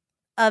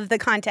of the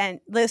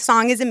content. The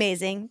song is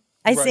amazing.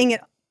 I sing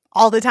it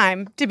all the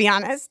time, to be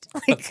honest.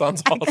 that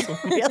sounds awesome.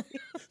 Really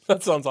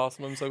That sounds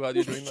awesome. I'm so glad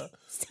you're doing that.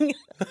 sing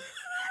it.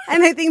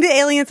 And I think the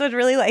aliens would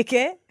really like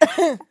it.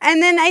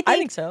 And then I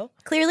think so.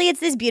 clearly it's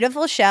this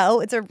beautiful show.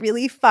 It's a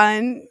really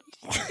fun.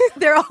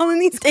 They're all in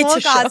these cool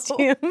a show.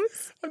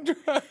 costumes.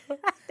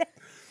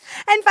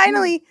 And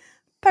finally,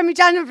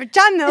 Parmigiano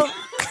Reggiano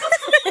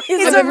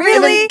is a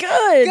really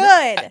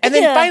good. And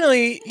then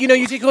finally, you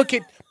take a look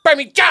at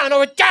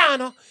Parmigiano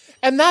Reggiano,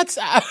 and that's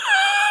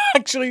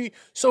actually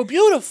so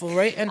beautiful,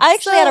 right? And I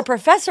actually had a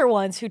professor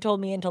once who told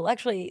me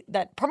intellectually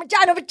that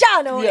Parmigiano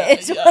Reggiano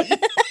is.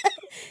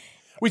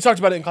 we talked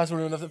about it in class when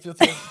we were doing the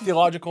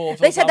theological.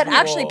 They said that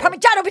actually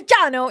Parmigiano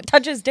Reggiano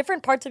touches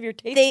different parts of your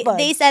taste buds.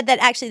 They said that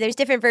actually there's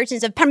different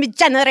versions of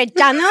Parmigiano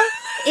Reggiano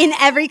in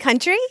every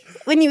country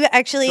when you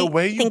actually the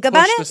way you think push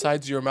about the it.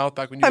 sides of your mouth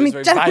back when you do it is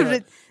very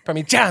violent.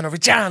 Parmigiano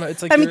Reggiano.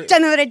 It's like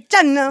Parmigiano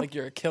Reggiano. like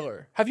you're a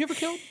killer. Have you ever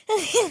killed?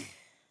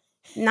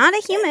 Not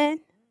a human.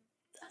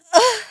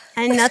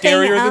 And nothing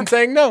Scarier else. than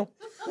saying no.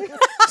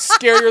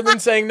 Scarier than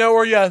saying no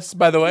or yes,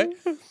 by the way.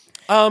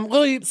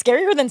 Lily,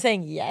 Scarier than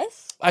saying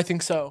yes? I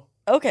think so.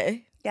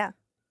 Okay. Yeah.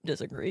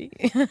 Disagree.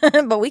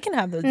 But we can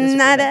have those disagreements.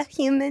 Not a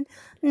human.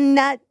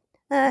 Not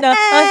an Not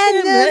a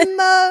human.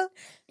 animal.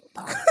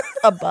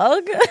 A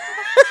bug?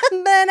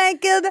 But I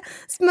killed a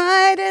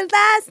spider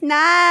last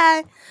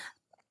night.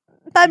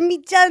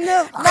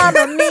 Parmigiano.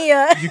 Mamma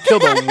mia. You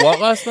killed a what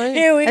last night?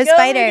 Here we A go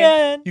spider.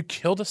 again. You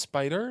killed a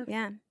spider?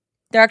 Yeah.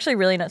 They're actually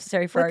really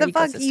necessary for What our the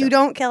fuck? ecosystem. You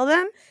don't kill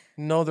them?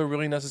 No, they're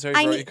really necessary for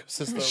our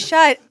ecosystem.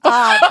 Shut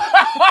up.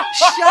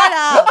 Shut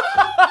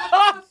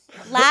up.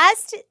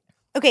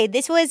 Okay,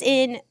 this was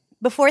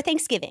before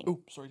Thanksgiving.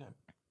 Ooh, story time.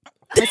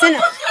 Listen.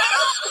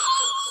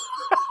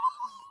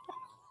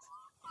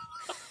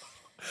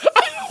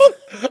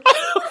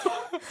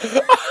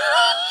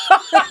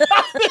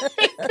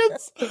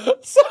 It's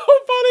so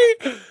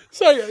funny.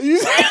 Sorry.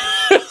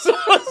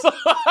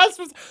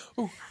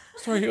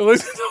 Sorry.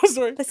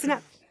 Sorry. Listen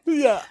up.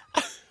 Yeah.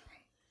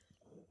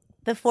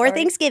 Before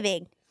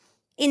Thanksgiving,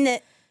 in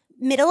the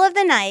middle of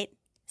the night,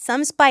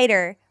 some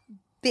spider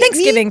bit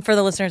Thanksgiving, me. for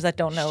the listeners that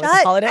don't know, is a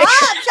Shut holiday. up,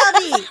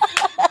 Shelby.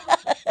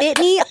 Bit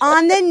me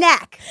on the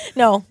neck.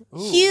 No.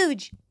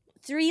 Huge.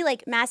 3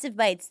 like massive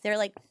bites. They're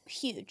like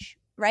huge,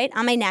 right?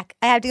 On my neck.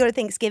 I have to go to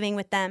Thanksgiving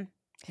with them.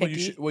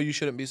 Well, you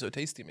shouldn't be so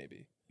tasty,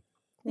 maybe.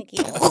 Thank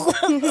you.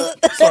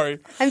 Sorry.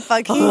 I'm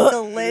fucking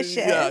delicious.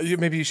 Yeah,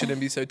 maybe you shouldn't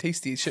be so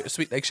tasty,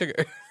 sweet like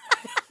sugar.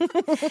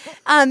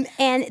 And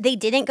they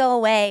didn't go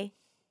away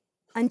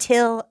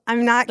until,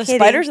 I'm not The kidding.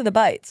 spiders or the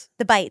bites?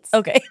 The bites.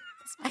 Okay.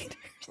 The spiders.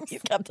 You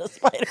kept the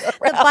spider The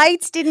around.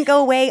 bites didn't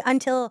go away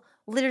until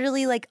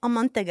literally like a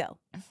month ago.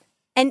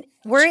 And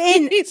we're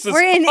in Jesus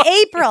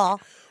April.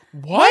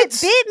 What?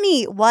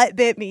 What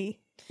bit me?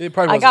 It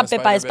probably I wasn't got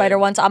bit by a spider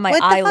babe. once on my What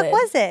the eyelid. fuck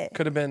was it?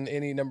 Could have been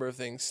any number of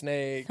things.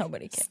 Snake.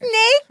 Nobody cares.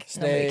 Snake?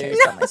 Nobody Snake. cares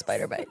about my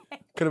spider bite.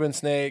 Could have been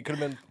snake. Could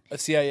have been a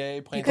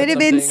CIA. Could have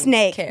been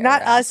snake, Care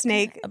not a ask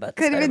snake. About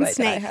the Could have spider been bite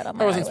that I snake. had on my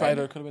That wasn't eyelid.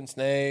 spider. Could have been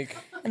snake.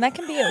 And that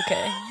can be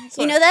okay.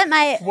 You know that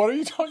my What are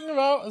you talking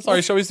about?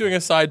 Sorry, Shelby's doing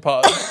a side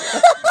pod,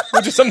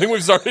 which is something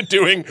we've started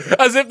doing.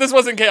 As if this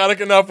wasn't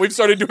chaotic enough, we've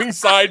started doing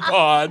side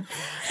pod.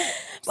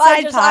 Well,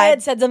 I Side had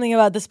pod. said something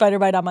about the spider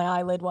bite on my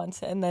eyelid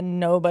once, and then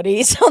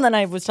nobody. So then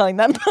I was telling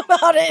them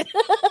about it.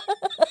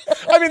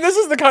 I mean, this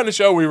is the kind of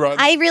show we run.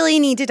 I really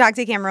need to talk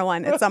to camera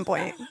one at some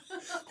point.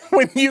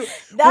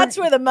 That's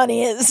where the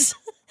money is.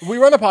 We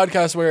run a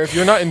podcast where if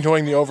you're not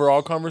enjoying the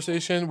overall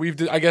conversation,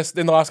 I guess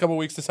in the last couple of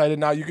weeks decided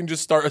now you can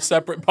just start a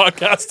separate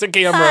podcast to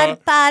camera.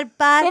 Pod,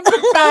 So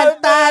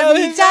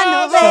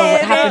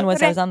What happened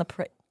was I was on the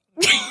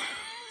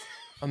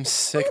I'm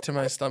sick to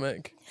my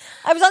stomach.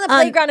 I was on the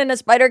playground and a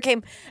spider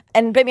came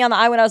and bit me on the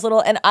eye when I was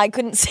little, and I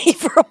couldn't see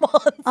for a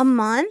month. A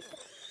month?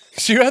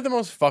 She had the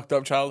most fucked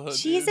up childhood.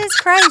 dude. Jesus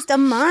Christ, a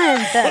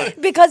month.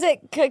 Because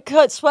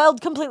it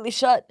swelled completely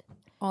shut.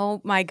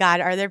 Oh my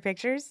God, are there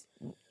pictures?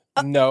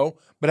 No,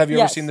 but have you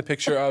ever Yes. seen the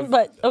picture of?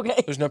 But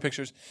okay. There's no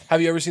pictures.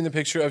 Have you ever seen the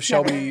picture of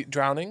Shelby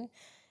drowning?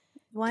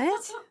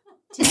 What?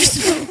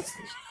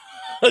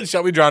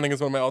 Shelby drowning is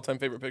one of my all-time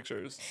favorite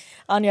pictures.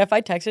 Anya, if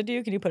I texted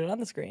you, can you put it on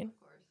the screen?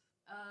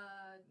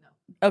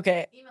 No.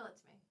 Okay. Email it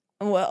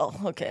to me. Well,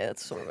 okay,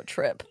 that's sort of a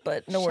trip,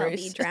 but no Shelby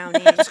worries.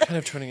 drowning. It's kind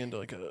of turning into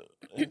like an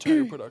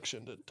entire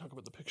production to talk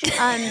about the picture.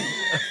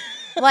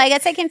 Well, I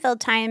guess I can fill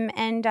time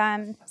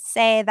and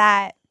say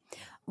that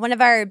one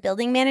of our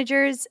building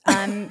managers,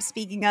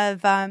 speaking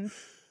of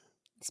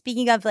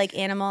like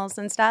animals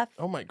and stuff,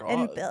 Oh my god!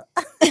 and Bill,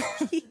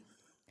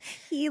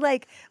 he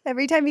like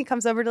every time he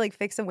comes over to like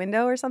fix a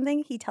window or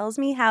something, he tells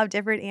me how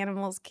different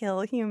animals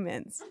kill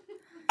humans.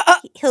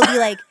 He'll be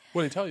like,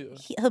 What did he tell you?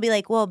 he'll be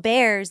like, well,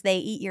 bears, they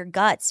eat your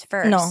guts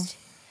first. No.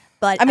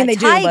 But I mean, a they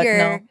do, but tiger,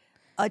 no.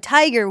 a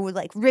tiger would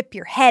like rip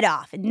your head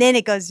off and then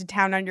it goes to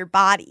town on your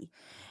body.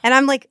 And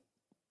I'm like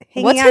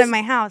hanging What's out his in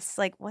my house,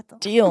 like, what the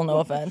Deal, no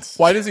offense.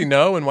 Why does he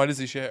know and why does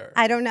he share?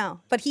 I don't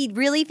know. But he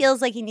really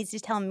feels like he needs to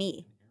tell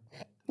me.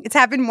 It's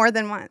happened more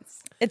than once.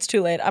 It's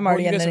too late. I'm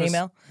already Well, you in guys an have a-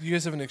 email. You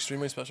guys have an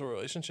extremely special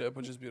relationship,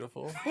 which is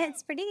beautiful.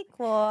 It's pretty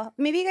cool.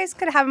 Maybe you guys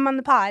could have him on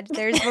the pod.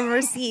 There's a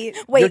receipt.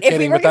 Wait, You're if we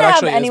kidding, were but that going to have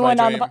actually is my anyone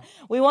on the dream. pod,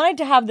 we wanted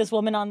to have this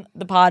woman on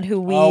the pod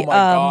who we. Oh my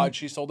god,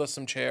 she sold us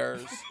some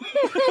chairs.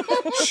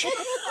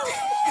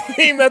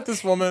 We met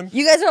this woman.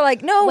 You guys are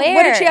like, no, what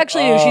Where? did she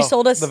actually do? She Oh,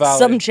 sold us the Valley.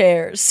 some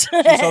chairs.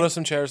 She sold us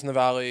some chairs in the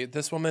valley.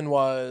 This woman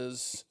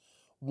was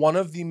one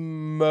of the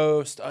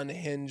most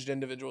unhinged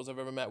individuals I've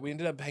ever met. We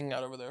ended up hanging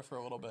out over there for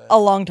a little bit. A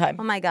long time.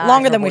 Oh my God.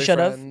 Longer Her than we should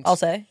have, boyfriend. I'll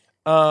say.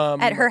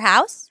 At her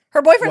house?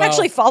 Her boyfriend Well-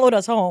 actually followed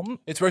us home.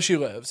 It's where she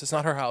lives. It's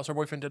not her house. Her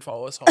boyfriend did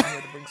follow us home. He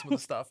had to bring some of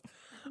the stuff.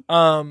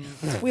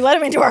 We let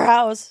him into our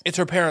house. It's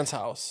her parents'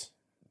 house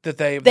that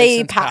they've They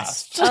since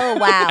passed. Oh,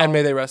 wow. And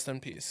may they rest in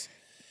peace.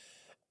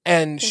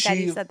 And Thank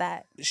God you said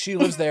that. she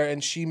lives there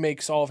and she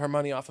makes all of her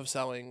money off of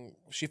selling.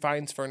 She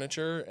finds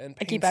furniture and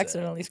I keep paints it.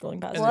 accidentally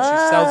scrolling past And it.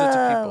 then she sells it to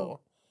Whoa.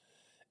 people.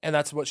 And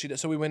that's what she does.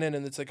 So we went in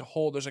and it's like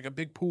there's like a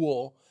big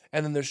pool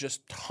and then there's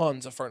just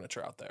tons of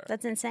furniture out there.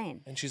 That's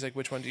insane. And she's like,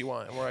 which one do you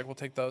want? And we're like, we'll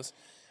take those.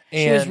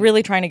 She was And-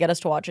 really trying to get us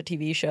to watch a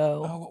TV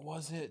show. Oh, what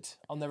was it?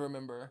 I'll never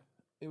remember.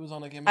 It was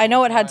on like Amazon I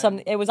know it had Prime.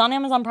 some. It was on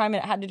Amazon Prime,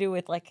 and it had to do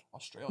with like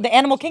Australia. the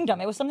Animal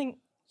Kingdom. It was something.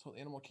 So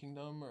Animal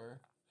Kingdom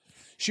or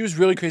she was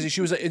really crazy.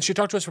 She was and she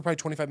talked to us for probably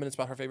 25 minutes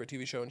about her favorite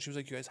TV show and she was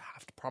like, you guys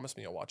have to promise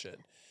me you'll watch it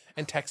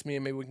and text me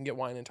and maybe we can get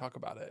wine and talk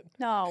about it.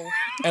 No.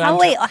 And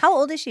How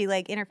old is she?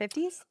 Like in her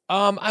 50s?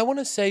 I want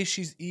to say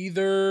she's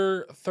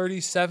either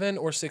 37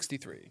 or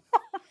 63.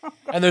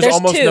 And there's There's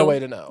almost two. no way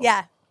to know.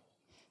 Yeah.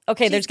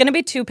 Okay, there's going to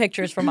be two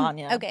pictures from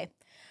Anya. Okay.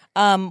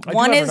 I do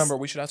One have her is number.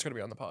 We should ask her to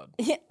be on the pod.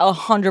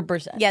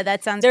 100%. Yeah,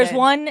 that sounds There's good.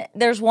 one.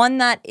 There's one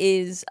that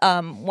is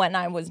when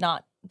I was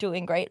not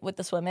doing great with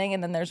the swimming,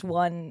 and then there's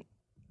one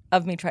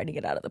of me trying to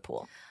get out of the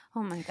pool.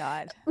 Oh my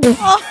God.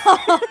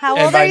 How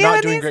And old by are you not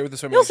in doing these? great with the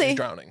swimming, You'll she's see.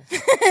 drowning.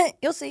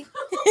 You'll see.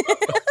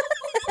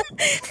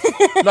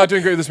 Not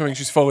doing great with the swimming,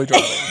 she's fully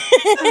drowning.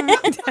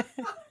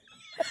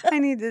 I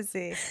need to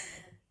see.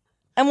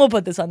 And we'll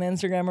put this on the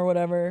Instagram or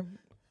whatever.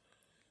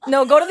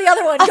 No, go to the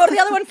other one. Go to the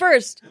other one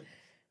first.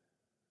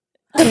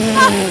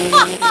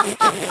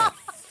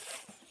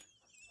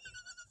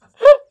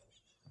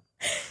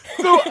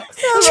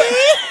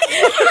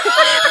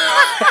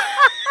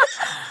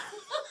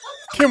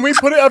 Can we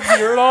put it up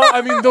here at all?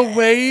 I mean, the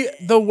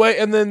way,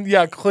 and then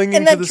clinging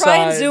And to then the try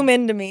side. and zoom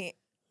into me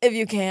if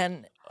you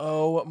can.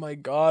 Oh my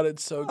god,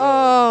 it's so good.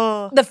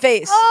 Oh. The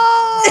face.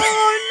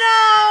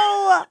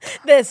 Oh no.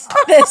 This.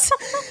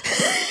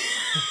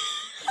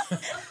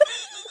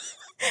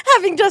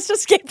 Having just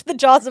escaped the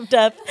jaws of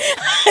death,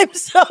 I'm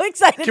so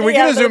excited. Can we to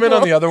get get a zoom in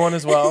on the other? other one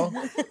as well?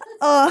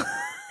 Oh.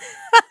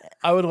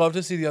 I would love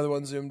to see the other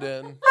one zoomed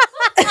in.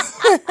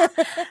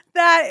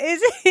 That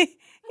is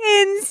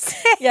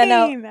insane. Yeah,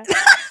 no.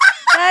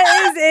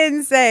 That is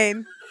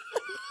insane.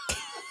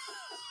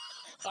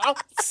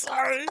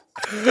 Sorry.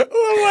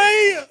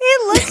 Wait.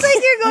 It looks like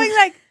you're going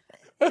like.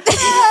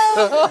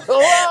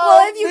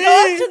 Well, if you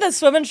go up to the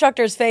swim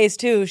instructor's face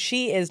too,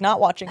 she is not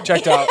watching.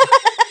 Checked out.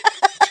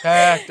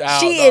 Checked out.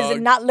 She dog.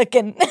 is not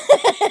looking.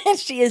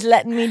 She is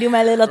letting me do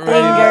my little thing,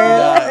 Ready to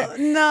girl. die.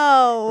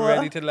 No.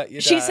 Ready to let you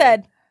die. She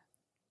said,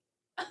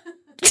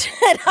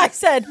 and I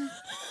said,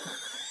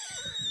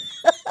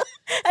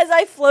 as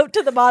I float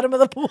to the bottom of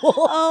the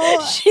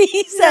pool,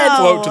 she said, no.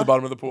 float to the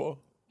bottom of the pool.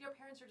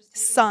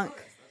 Sunk.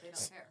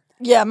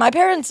 yeah, my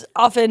parents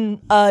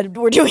often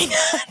were doing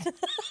that.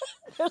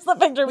 There's the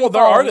picture of me Well,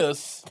 they're falling.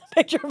 artists.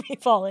 Picture of me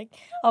falling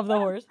off the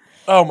horse.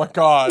 Oh my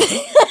God.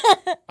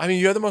 I mean,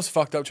 you had the most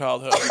fucked up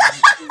childhood.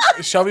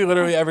 Shelby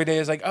literally every day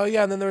is like, oh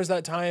yeah, and then there was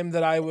that time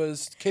that I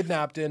was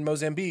kidnapped in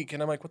Mozambique.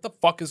 And I'm like, what the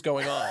fuck is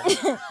going on?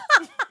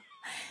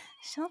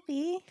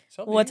 Shelby.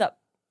 Shelby. What's up?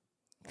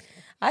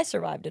 I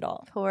survived it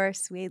all. Poor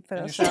sweet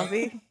little And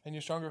Shelby. And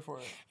you're stronger for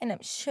it. And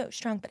I'm so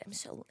strong, but I'm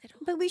so little.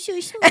 But we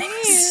should.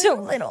 So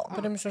little.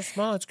 But I'm so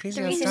small. It's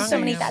crazy The how reason strong so I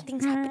many am. bad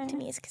things happen to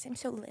me is because I'm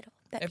so little.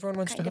 That Everyone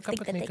wants to kind of hook up think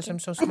with that me they because can- I'm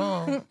so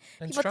small and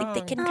People strong.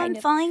 think they can I'm kind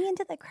of. falling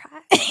into the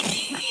crack.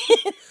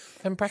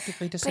 I'm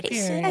practically Pretty soon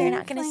disappearing. you're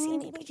not going to see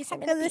me because I'm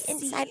going to be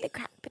inside the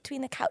crack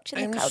between the couch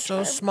and I'm the couch. so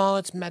arm. small,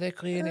 it's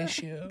medically an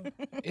issue.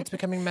 It's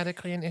becoming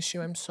medically an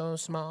issue. I'm so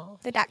small.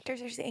 The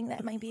doctors are saying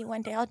that maybe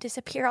one day I'll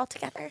disappear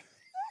altogether.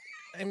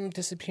 I'm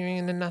disappearing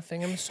into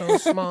nothing. I'm so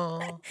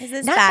small. Is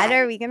this Not bad? bad.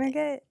 Are we gonna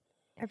get?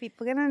 Are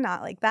people gonna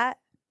not like that?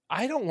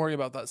 I don't worry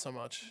about that so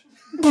much.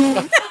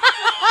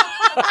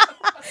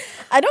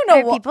 I don't know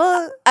Are what.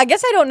 people? I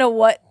guess I don't know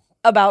what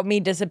about me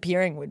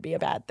disappearing would be a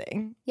bad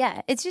thing.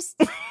 Yeah, it's just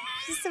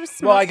so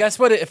small. Well, I guess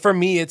for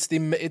me, it's the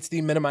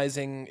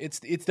minimizing. It's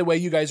the way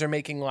you guys are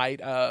making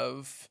light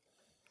of.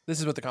 This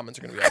is what the comments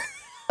are going to be. Like.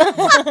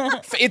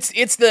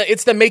 it's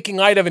the making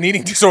light of an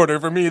eating disorder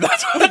for me.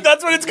 That's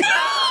what it's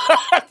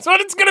that's what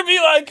it's gonna be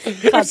like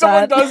if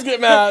someone that. does get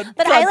mad.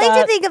 But I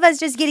like to think of us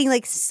just getting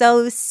like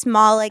so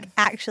small, like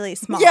actually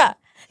small. Yeah,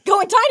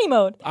 going tiny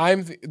mode.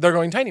 They're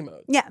going tiny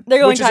mode. Yeah. They're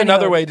going Which is tiny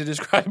another mode. way to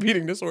describe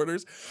eating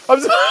disorders. I've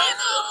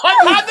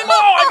had them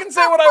all. I can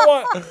say what I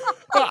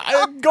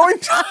want. Going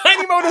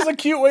tiny mode is a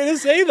cute way to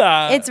say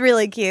that. It's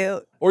really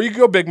cute. Or you could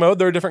go big mode.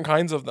 There are different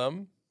kinds of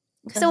them.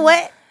 So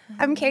what?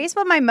 I'm curious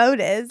what my mode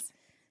is.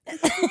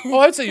 Oh,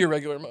 I'd say your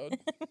regular mode.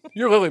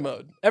 Your Lily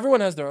mode.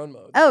 Everyone has their own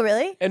mode. Oh,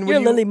 really? And Your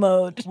when you, Lily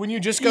mode. when you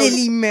just go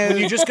Lily mode.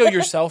 when you just go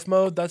yourself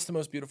mode, that's the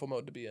most beautiful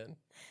mode to be in.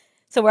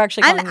 So we're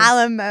actually I'm calling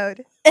Alan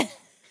mode.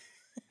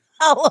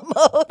 Allah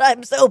mode.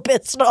 I'm so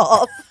pissed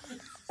off.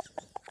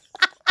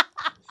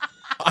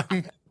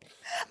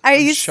 Are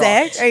you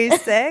shocked. sick? Are you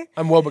sick?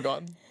 I'm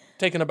woebegone.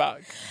 Taken aback.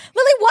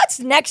 Lily, what's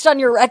next on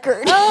your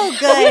record? Oh,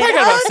 good. I got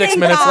about 6 thank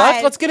minutes God.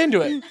 left. Let's get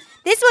into it.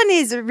 This one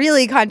is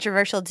really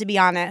controversial, to be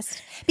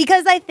honest,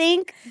 because I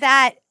think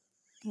that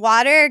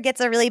water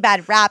gets a really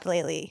bad rap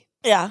lately.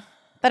 Yeah.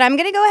 But I'm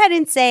going to go ahead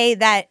and say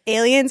that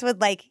aliens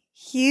would like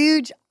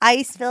huge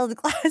ice-filled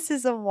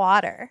glasses of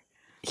water.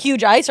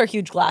 Huge ice or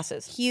huge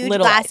glasses? Huge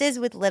Little glasses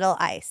with little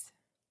ice.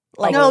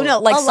 Like, Oh, No,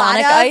 like a lot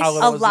Sonic of, ice? How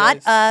little A is the lot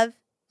ice? of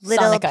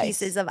little Sonic ice.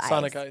 pieces of ice.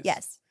 Sonic ice.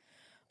 Yes.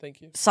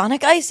 Thank you.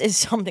 Sonic ice is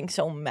something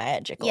so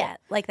magical. Yeah,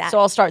 like that. So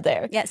I'll start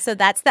there. Yeah, so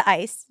that's the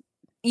ice.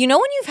 You know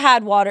when you've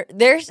had water,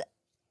 there's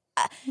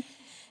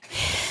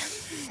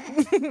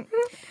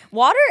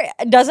water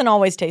doesn't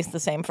always taste the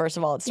same. First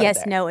of all, it's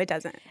Yes, no, it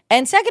doesn't.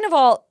 and second of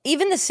all,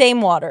 even the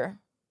same water,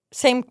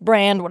 same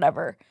brand,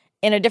 whatever,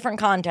 in a different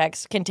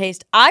context can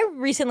taste. I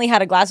recently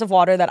had a glass of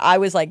water that I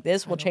was like,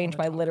 this will change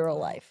my literal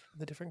life.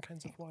 The different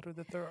kinds of water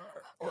that there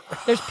are.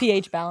 There's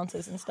pH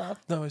balances and stuff.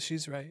 No,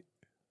 she's right.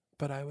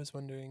 But I was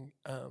wondering,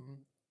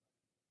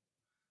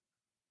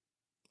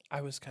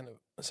 I was kind of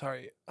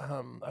sorry.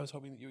 I was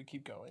hoping that you would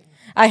keep going.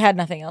 I had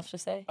nothing else to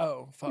say.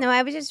 Oh, fuck. No,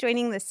 I was just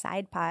joining the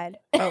side pod.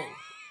 Oh,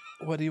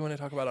 what do you want to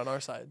talk about on our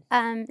side?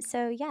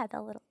 So yeah,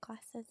 the little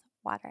glasses of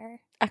water.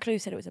 Actually, you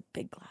said it was a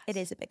big glass. It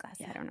is a big glass.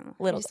 I don't know.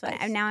 Little I just wanna-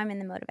 glass. now I'm in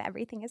the mode of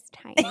everything is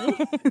tiny.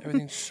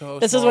 Everything's so.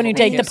 This is small, when you but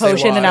we take the can't say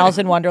potion in why. Alice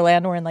in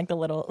Wonderland. We're in like the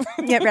little.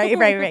 Yeah,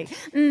 right.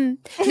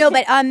 No,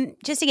 but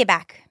just to get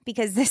back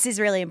because this is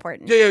really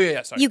important.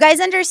 Yeah. Sorry. You guys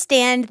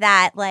understand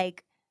that,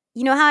 like,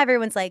 you know how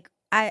everyone's like,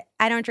 I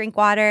don't drink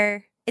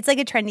water. It's like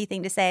a trendy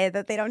thing to say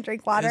that they don't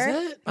drink water.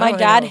 Is it? My Oh,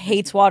 dad yeah.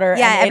 hates water.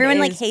 Yeah, and it everyone,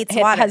 like, is- hates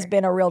it water. has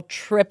been a real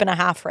trip and a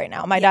half right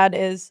now. My dad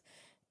is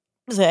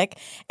sick,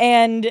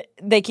 and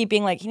they keep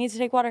being like, he needs to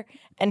take water,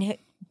 and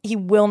he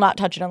will not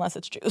touch it unless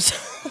it's juice.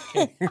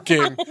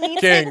 King.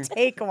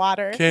 Take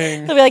water.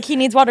 King. They'll be like, he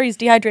needs water, he's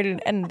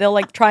dehydrated, and they'll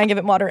like try and give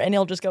him water, and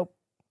he'll just go,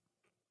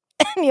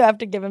 and you have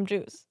to give him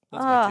juice.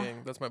 That's my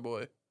king. That's my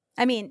boy.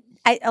 I mean,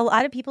 a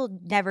lot of people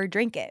never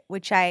drink it,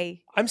 which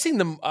I'm seeing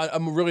them a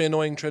really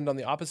annoying trend on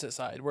the opposite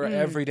side, where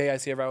every day I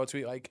see a viral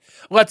tweet like,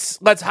 "Let's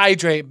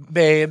hydrate,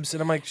 babes,"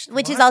 and I'm like,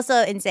 which is what?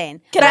 also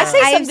insane. Can I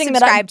say I something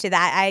that I- subscribe to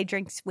that? I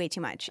drink way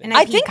too much, and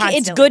I pee think it's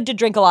constantly. good to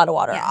drink a lot of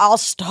water. Yeah. I'll I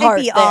start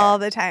pee there. all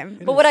the time.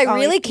 But what I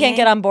Always really can't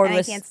get peeing, on board and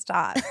with- I can't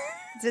stop.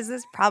 There's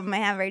this problem I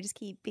have where I just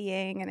keep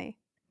peeing, and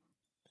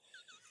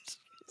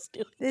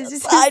This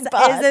is side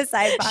pod. a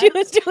side pod. She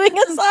was doing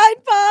a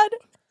side pod.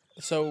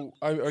 So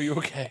are you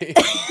okay?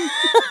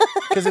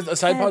 Because a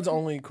side pod's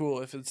only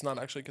cool if it's not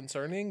actually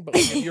concerning. But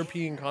like, if you're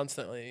peeing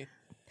constantly,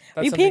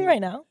 Are you peeing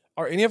right now?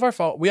 Are any of our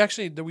fault? We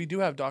do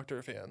have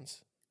doctor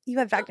fans. You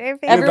have Dr. Fans?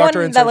 Doctor Everyone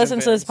and that surgeon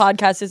listens to this fans.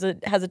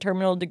 podcast has a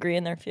terminal degree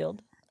in their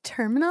field.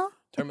 Terminal?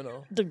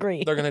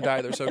 Degree. They're gonna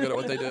die. They're so good at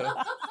what they do.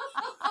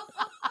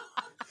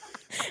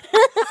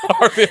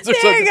 Our fans are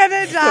They're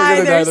gonna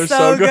die. They're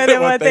so good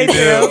at what they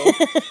do.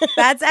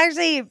 That's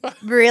actually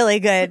really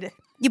good.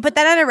 You put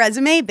that on a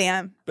resume,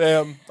 bam.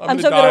 Bam. I'm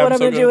so good at what I'm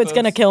gonna do. It's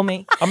gonna kill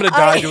me. I'm gonna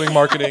die doing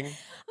marketing.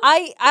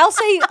 I'll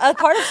say a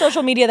part of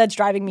social media that's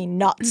driving me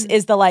nuts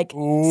is the stop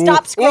Ooh,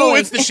 scrolling.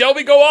 it's the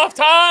Shelby go off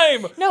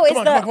time. No,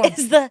 it's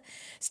it's the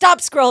stop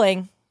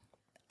scrolling.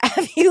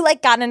 Have you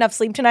gotten enough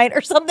sleep tonight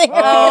or something?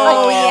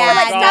 Oh,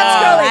 yeah. Stop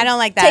scrolling. I don't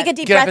like that. Take a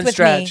deep Get up breath and with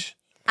stretch.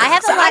 me. I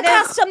have I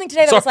passed something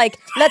today that was like,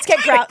 let's get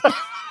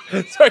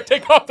grounded. Sorry,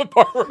 take off the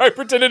part where I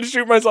pretended to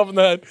shoot myself in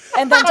the head.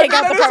 And then take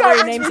out the part where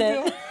he names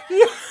it.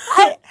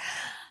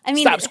 I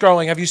mean, Stop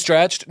scrolling. Have you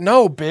stretched?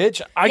 No,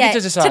 bitch. I get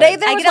to decide. Today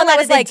there was get a one that lot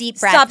was of the like, deep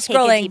breath. stop Take a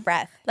scrolling. deep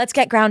breath. Let's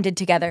get grounded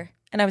together.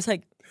 And I was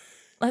like,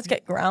 let's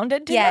get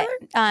grounded yeah.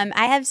 together?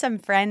 I have some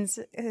friends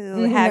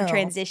who have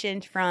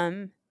transitioned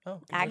from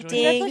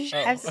acting.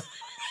 Oh.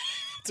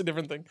 It's a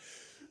different thing.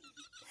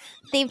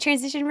 They've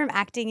transitioned from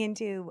acting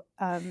into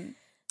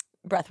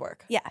Breath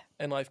work. yeah,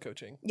 And life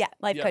coaching.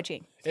 life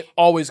coaching. It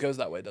always goes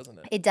that way, doesn't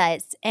it? It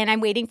does. And I'm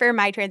waiting for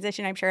my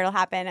transition. I'm sure it'll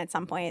happen at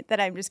some point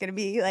that I'm just going to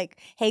be like,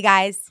 hey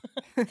guys,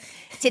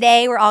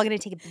 today we're all going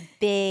to take a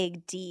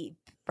big, deep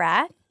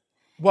breath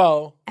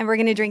Well, and we're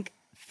going to drink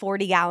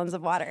 40 gallons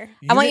of water.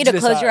 I want you get to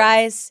close your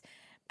decide. eyes,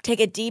 take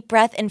a deep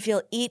breath, and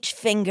feel each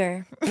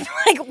finger.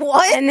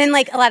 What? And then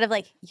a lot of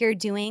you're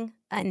doing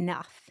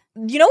enough.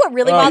 You know what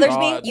really Oh, bothers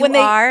God. me? You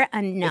are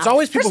enough. It's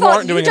always people First who of all,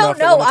 aren't doing you don't enough.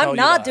 that know. wanna tell I'm you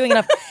not that. doing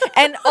enough.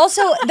 And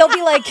also, they'll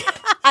be like,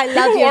 I love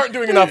People who you. aren't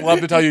doing enough love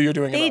to tell you you're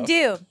doing They enough.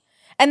 do.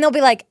 And they'll be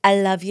like, I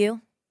love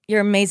you.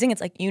 You're amazing. It's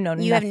like, you know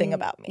You nothing have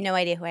about me. no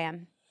idea who I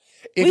am.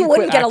 If We you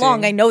wouldn't quit get along.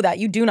 acting- I know that.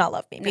 You do not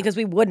love me because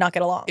we would not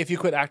get along. If you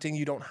quit acting,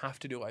 you don't have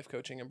to do life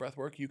coaching and breath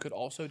work. You could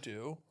also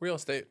do real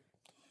estate.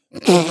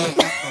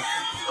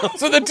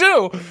 So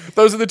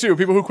those are the two.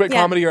 People who quit Yeah.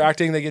 comedy or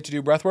acting, they get to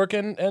do breath work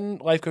and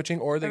life coaching,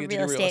 or they Or get to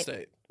do real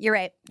estate. You're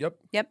right. Yep.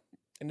 Yep.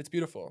 And it's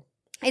beautiful.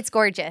 It's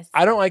gorgeous.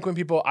 I don't like when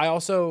people. I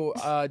also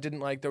didn't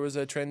like. There was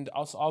a trend.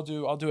 I'll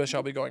do a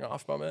Shelby going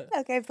off moment.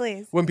 Okay,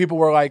 please. When people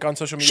were like on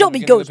social media.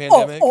 Shelby at the beginning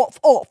goes of the pandemic,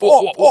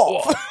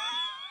 off.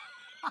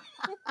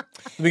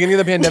 The beginning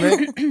of the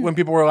pandemic, when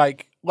people were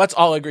like, "Let's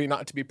all agree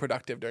not to be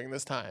productive during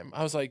this time,"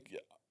 I was like,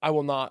 "I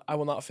will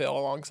not fail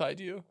alongside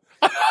you."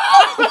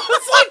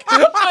 It's like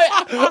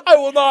I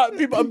will not.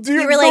 People,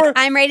 You were like,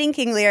 I'm writing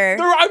King Lear.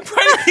 I'm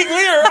writing King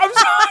Lear. I'm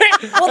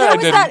sorry. Well, I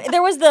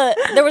there was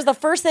didn't. there was the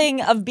first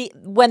thing of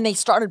when they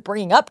started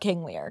bringing up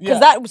King Lear because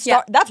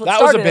Yeah. that's what That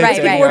was a started big it. Right,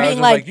 thing. People right, were right. being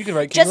I was like, you can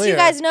write King just so Lear. you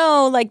guys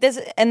know, like this,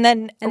 and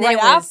then then right it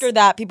was- after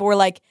that, people were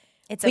like,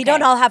 It's we okay.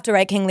 don't all have to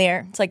write King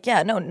Lear. It's like,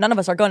 yeah, no, none of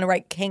us are going to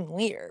write King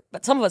Lear,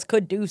 but some of us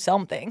could do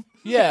something.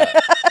 Yeah,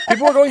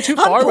 people were going too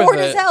far I'm with bored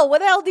it. as hell. What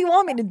the hell do you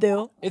want me to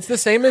do? It's the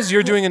same as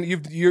you're doing, and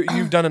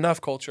you've done enough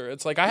culture.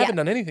 It's like I haven't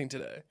done anything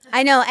today.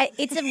 I know.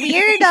 It's a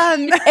weird.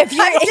 If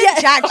you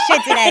did jack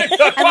shit today,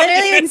 I've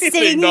literally been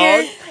sitting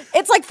here.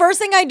 It's like first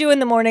thing I do in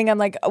the morning, I'm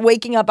like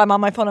waking up, I'm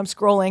on my phone, I'm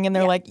scrolling, and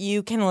they're like,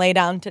 you can lay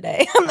down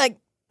today. I'm like,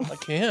 I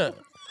can't.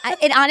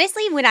 And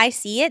honestly, when I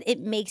see it, it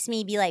makes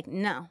me be like,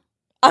 no.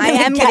 I'm I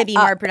gonna am get going to be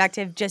up. more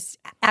productive just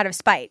out of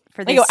spite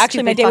for I this. go,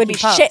 actually, my stupid day would be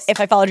fucking shit post."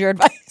 if I followed your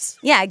advice.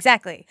 Yeah,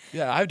 exactly.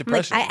 Yeah, I have Like,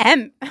 depression. I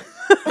am.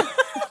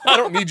 I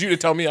don't need you to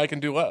tell me I can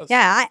do less.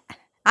 Yeah,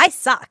 I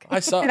suck.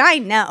 I suck. And I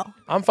know.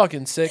 I'm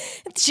fucking sick.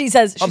 She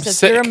says, I'm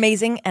sick. you're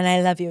amazing and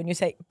I love you. And you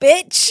say,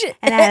 bitch.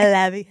 And I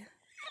love you.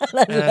 I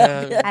love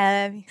you.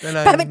 I love you.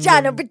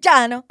 Parmigiano,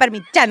 Parmigiano.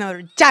 Parmigiano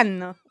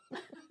Reggiano.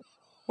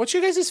 What's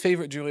your guys'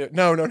 favorite Julia?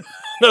 No,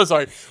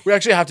 sorry. We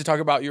actually have to talk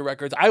about your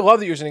records. I love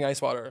that you're singing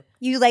Ice Water.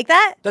 You like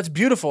that? That's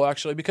beautiful,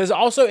 actually, because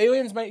also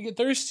aliens might get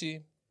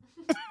thirsty.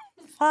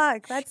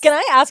 Fuck. That's. Can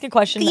I ask a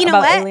question You know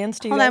about what? aliens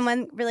to you Hold guys? on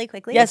one really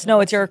quickly. Yes, no,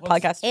 it's your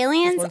podcast.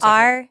 Aliens Just 1 second.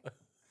 are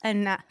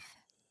enough.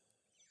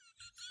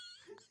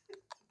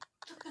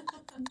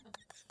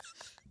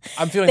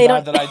 I'm feeling They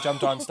bad don't- that I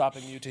jumped on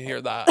stopping you to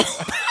hear that.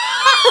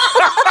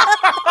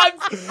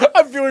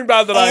 I'm feeling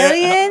bad that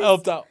Aliens? I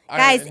helped out.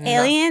 Guys,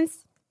 aliens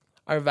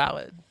are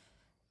valid.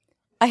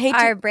 I hate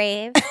are to,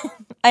 brave.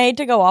 I hate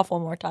to go off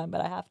one more time,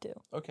 but I have to.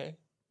 Okay.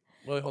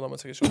 Lily, hold on one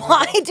second.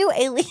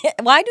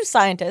 Why do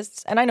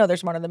scientists, and I know they're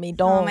smarter than me,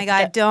 don't. Oh my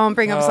God, don't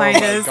bring up Oh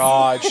scientists. my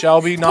God,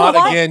 Shelby, not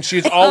Why- again.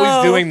 She's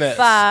always doing this.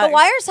 fuck. But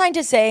why are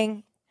scientists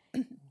saying,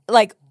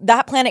 like,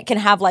 that planet can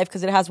have life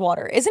because it has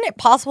water? Isn't it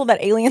possible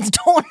that aliens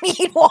don't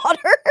need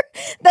water?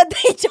 That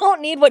they don't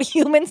need what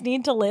humans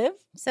need to live?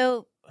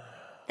 So,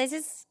 this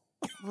is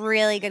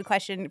really good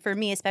question for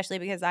me, especially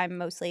because I'm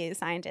mostly a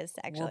scientist,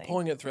 We're actually.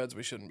 pulling at threads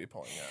we shouldn't be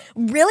pulling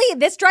at. Really?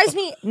 This drives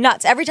me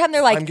nuts. Every time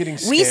they're like, I'm getting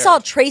we scared. saw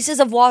traces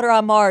of water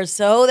on Mars,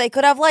 so they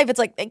could have life. It's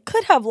like, they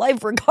could have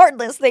life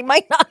regardless. They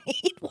might not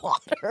need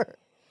water.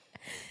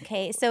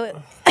 Okay, so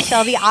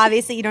Shelby,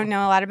 obviously you don't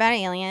know a lot about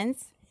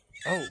aliens.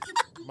 Oh,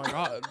 my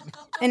God.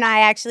 And I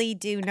actually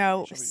do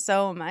know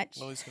so much.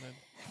 Lily's gonna...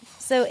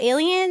 So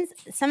aliens,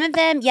 some of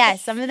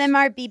them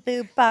are beep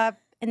boop bop,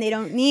 and they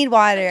don't need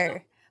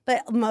water.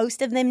 But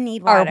most of them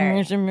need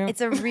water. It's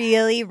a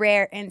really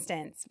rare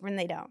instance when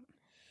they don't.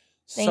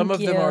 Some of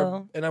them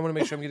are, and I want to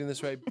make sure I'm getting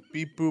this right,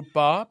 beep boop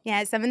bop.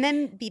 Yeah, some of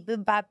them beep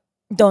boop bop.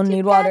 Don't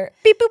need water.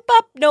 Beep boop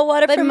bop, no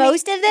water But for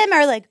most me. of them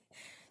are like,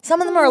 Some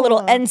of them are a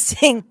little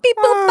NSYNC. Beep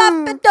boop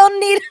bop, but don't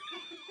need.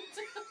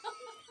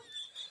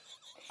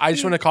 I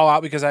just want to call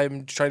out because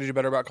I'm trying to do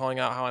better about calling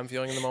out how I'm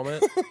feeling in the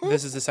moment.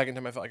 This is the second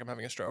time I feel like I'm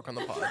having a stroke on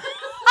the pod.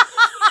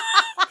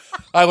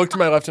 I look to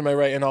my left and my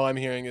right, and all I'm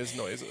hearing is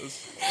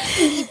noises.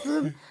 Beep,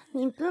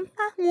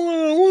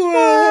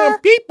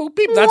 boop,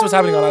 beep. That's what's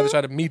happening on either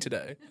side of me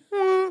today.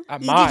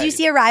 Did you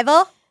see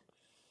Arrival?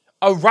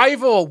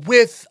 Arrival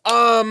with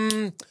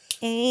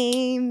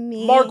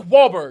Amy. Mark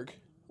Wahlberg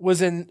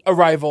was in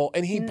Arrival,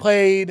 and he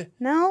played.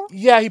 No.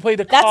 Yeah, he played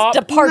a cop.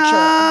 That's Departure.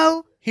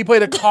 No. He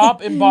played a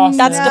cop in Boston.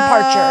 That's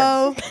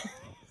Departure.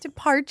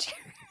 Departure.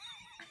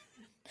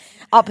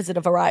 Opposite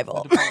of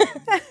Arrival.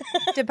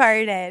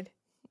 Departed.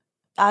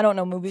 I don't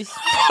know movies.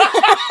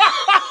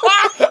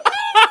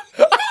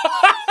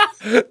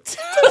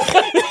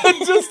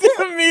 Just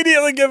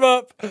immediately give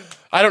up.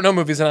 I don't know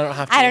movies, and I don't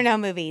have to. I don't know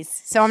movies,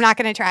 so I'm not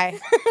going to try.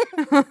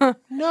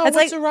 No, That's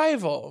what's like-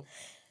 Arrival?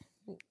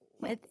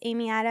 With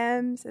Amy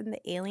Adams and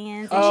the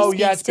aliens. And Oh, she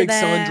yeah, speaks it's to big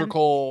them.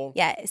 cylindrical.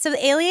 Yeah, so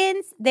the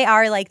aliens, they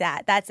are like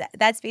that.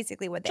 That's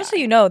basically what they Just are.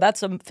 so you know,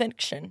 that's a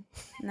fiction.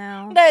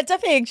 No. That's a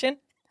fiction.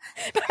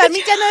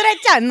 Parmigiano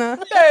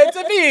Reggiano. It's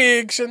a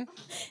fiction.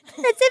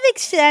 It's a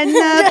fiction.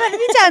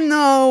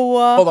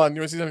 Parmigiano. Hold on,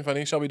 you want to see something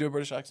funny? Shall we do a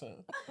British accent?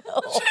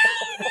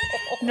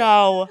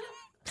 No.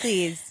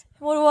 Please.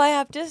 What do I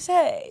have to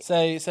say?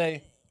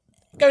 Say,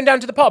 going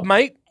down to the pub,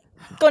 mate.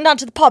 Going down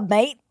to the pub,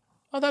 mate.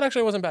 Oh, that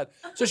actually wasn't bad.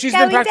 So she's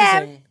Going been down.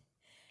 practicing.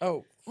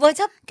 Oh, What's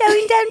up?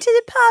 Going down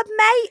to the pub,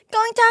 mate.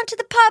 Going down to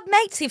the pub,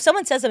 mate. See, if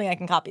someone says something, I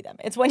can copy them.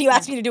 It's when you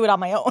ask me to do it on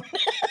my own.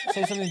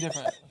 say something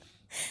different.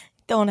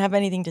 Don't have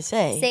anything to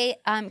say. Say,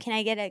 can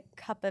I get a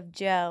cup of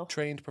Joe?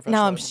 Trained professional.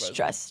 Now I'm improviser.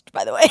 stressed,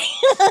 by the way.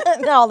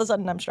 Now all of a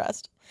sudden I'm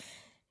stressed.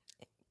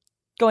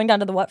 Going down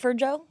to the Watford,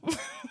 Joe?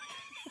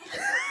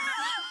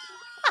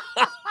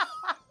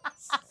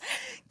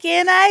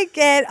 Can I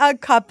get a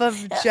cup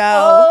of Joe?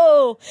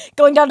 Oh,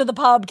 going down to the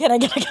pub. Can I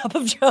get a cup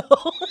of Joe?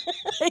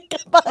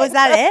 Was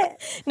that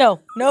it? No.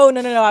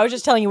 I was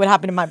just telling you what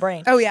happened in my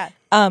brain. Oh, yeah.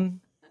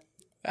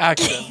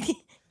 Action.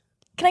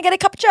 Can I get a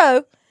cup of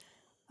Joe?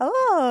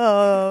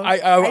 Oh.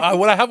 I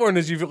what I have learned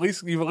is you've at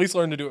least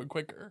learned to do it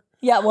quicker.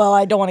 Yeah, well,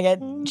 I don't want to get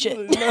shit.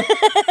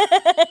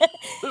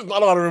 There's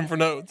not a lot of room for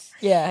notes.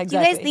 Yeah, Do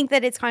exactly. you guys think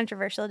that it's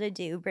controversial to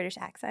do British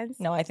accents?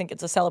 No, I think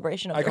it's a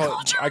celebration of their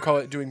culture. I call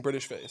it doing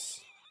British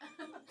face.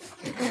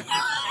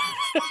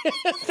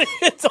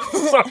 It's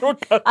also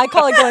I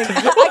call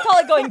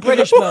it going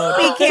British mode.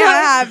 We can't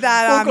have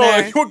that on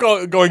there. we'll call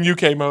it going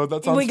UK mode.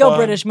 That sounds We go fun.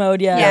 British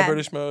mode, yeah. Yeah,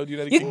 British mode.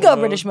 United You can Kingdom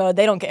go British mode.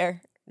 They don't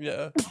care.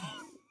 Yeah.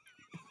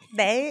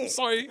 They.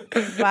 Sorry.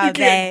 Wow,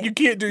 you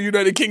can't do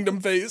United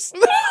Kingdom face.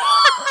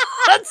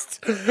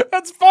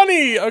 that's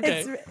funny.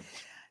 Okay.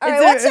 All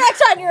right, what's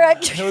next on your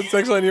record? What's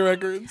next on your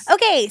records?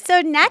 Okay,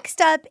 so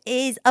next up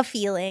is a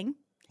feeling.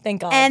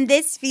 Thank God. And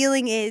this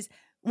feeling is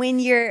when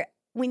you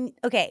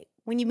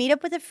meet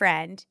up with a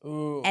friend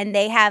Ooh. and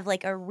they have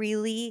like a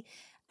really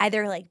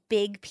either like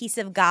big piece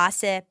of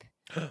gossip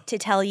to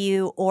tell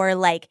you or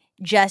like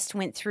just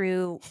went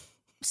through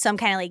some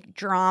kind of like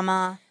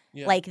drama,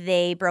 like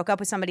they broke up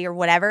with somebody or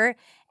whatever,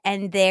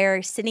 and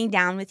they're sitting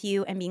down with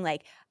you and being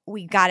like,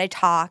 we gotta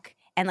talk,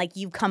 and like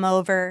you come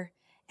over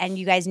and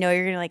you guys know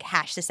you're gonna like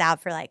hash this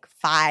out for like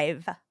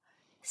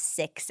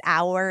 5-6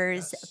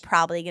 hours,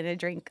 probably gonna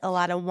drink a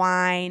lot of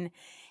wine.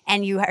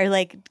 And you are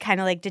like kind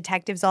of like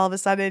detectives all of a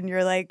sudden.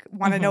 You're like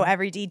want to know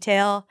every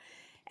detail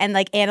and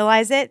like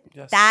analyze it.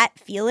 Yes. That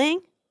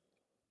feeling,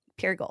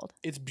 pure gold.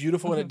 It's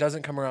beautiful and it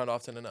doesn't come around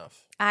often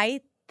enough.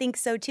 I think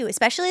so too,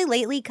 especially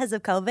lately because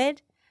of COVID.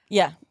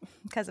 yeah.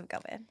 Because of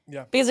COVID.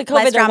 Yeah. Because of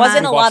Less COVID, there drama.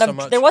 wasn't a We've lot lost of so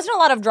much. there wasn't a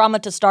lot of drama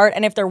to start,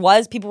 and if there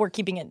was, people were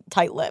keeping it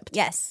tight-lipped.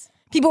 Yes.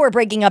 People were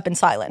breaking up in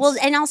silence. Well,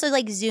 and also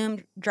like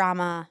Zoom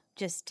drama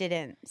just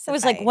didn't. it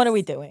was like, suffice. what are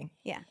we doing?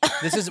 Yeah.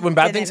 This is when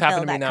bad Didn't things happen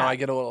fill to me that now. cup. I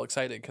get a little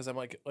excited because I'm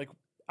like,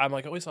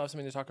 oh, we still have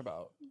something to talk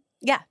about.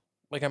 Yeah.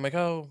 Like I'm like,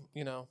 oh,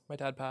 my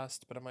dad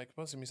passed, but I'm like,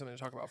 well, it's gonna be something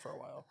to talk about for a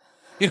while.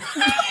 You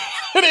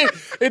know,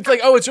 it's like,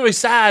 oh, it's really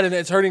sad and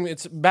it's hurting.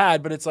 It's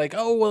bad, but it's like,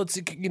 oh, well, it's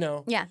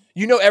Yeah.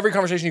 every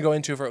conversation you go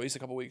into for at least a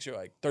couple weeks, you're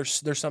like,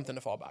 there's something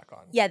to fall back on,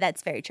 Yeah,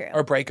 that's very true.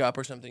 or break up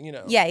or something,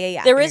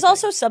 Yeah. There is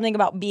also something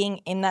about being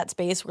in that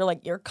space where,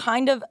 like, you're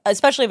kind of,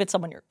 especially if it's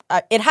someone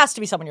it has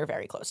to be someone you're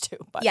very close to.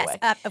 By Yes, the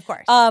way, of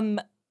course.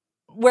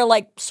 where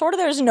like sort of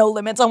there's no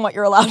limits on what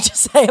you're allowed to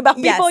say about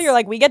people. Yes. You're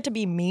like, we get to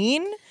be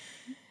mean,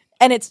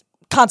 and it's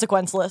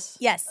consequenceless.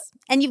 Yes.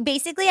 And you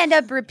basically end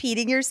up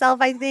repeating yourself,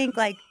 I think.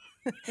 Like,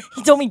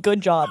 He told me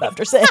good job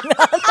after saying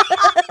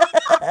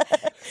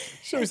that.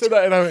 So we said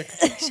that, and I'm like,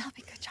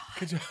 Shelby, good job.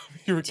 good job.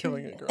 You were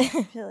killing it,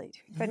 girl. Really,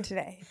 but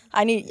today.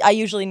 I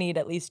usually need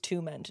at least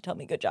 2 men to tell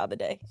me good job a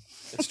day.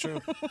 It's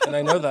true. And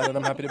I know that, and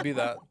I'm happy to be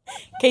that.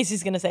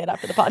 Casey's gonna say it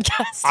after the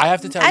podcast. I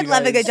have to tell you I'd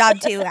love a guys- good job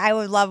too. I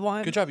would love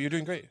one. Good job. You're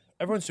doing great.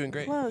 Everyone's doing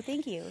great. Whoa,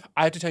 thank you.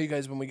 I have to tell you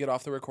guys when we get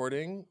off the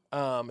recording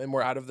and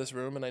we're out of this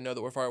room and I know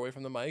that we're far away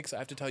from the mics, I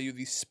have to tell you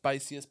the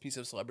spiciest piece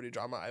of celebrity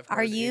drama I've heard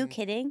Are you in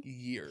kidding?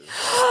 years.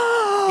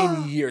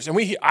 In years. And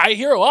I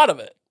hear a lot of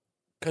it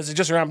because it's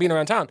just being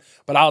around town.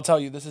 But I'll tell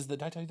you,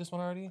 did I tell you this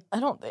one already? I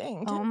don't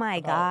think. Oh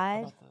my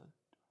God.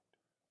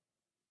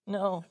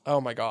 No. Oh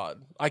my God.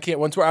 I can't,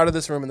 once we're out of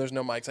this room and there's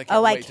no mics, I can't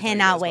Oh, wait I to tell you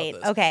cannot guys wait.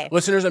 about this. Okay.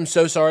 Listeners, I'm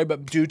so sorry,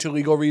 but due to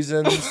legal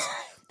reasons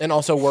and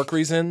also work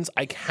reasons,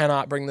 I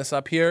cannot bring this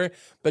up here.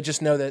 But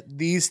just know that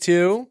these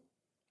two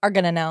Are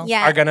gonna know.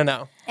 Yeah. are going to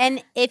know.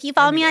 And if you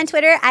follow me on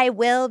Twitter, I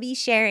will be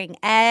sharing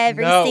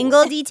every No.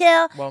 single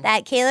detail Well-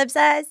 that Caleb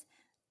says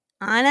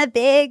on a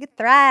big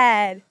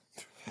thread.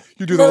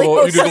 You do the Lily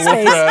little hosts a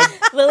thread.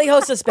 space. Lily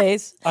hosts a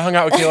space. I hung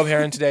out with Caleb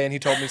Heron today, and he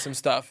told me some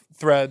stuff.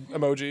 Thread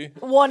emoji.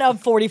 1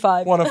 of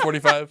 45. 1 of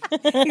 45.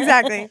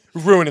 Exactly.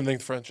 Ruining the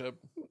friendship.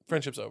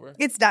 Friendship's over.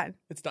 It's done.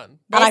 It's done.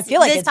 And I feel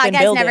like this it's been podcast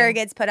building. never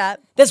gets put up.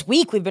 This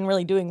week we've been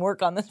really doing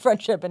work on this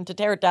friendship and to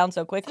tear it down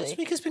so This quickly.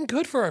 week has been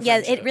good for our Yeah,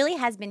 friendship. it really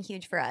has been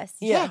huge for us.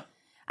 Yeah.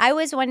 I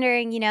was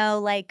wondering,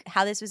 like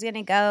how this was going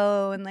to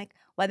go and like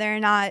whether or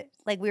not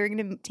like we were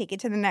going to take it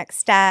to the next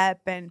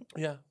step. And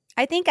Yeah.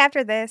 I think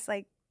after this,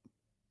 like,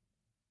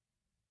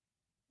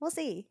 we'll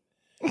see.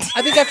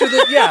 I think after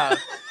the, yeah.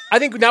 I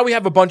think now we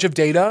have a bunch of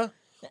data.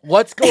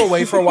 Let's go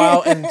away for a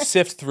while and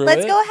sift through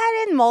Let's it. go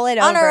ahead and mull it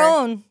On over. our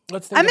own.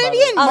 Let's think I'm going to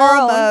about be in On our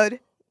mull own.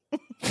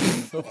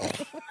 mode.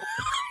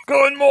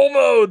 Go in mole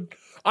mode.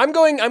 I'm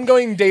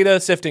going data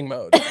sifting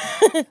mode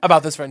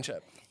about this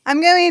friendship.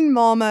 I'm going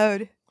mull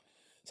mode.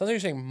 Sounds like you're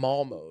saying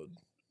mall mode.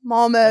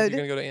 Mall Like mode. you're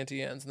going to go to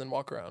Auntie Anne's and then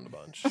walk around a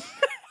bunch.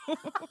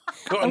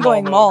 I'm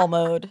going mall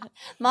mode.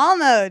 Mall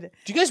mode.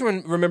 Do you guys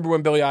remember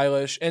when Billie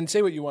Eilish, and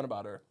say what you want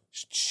about her,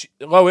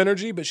 low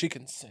energy, but she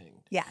can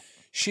sing. Yeah.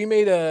 She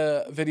made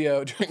a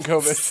video during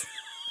COVID.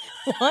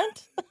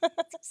 What?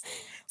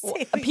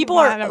 Say what People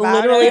you are want about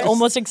literally her.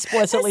 almost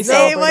explicitly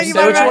Say what you Say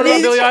want what you about want about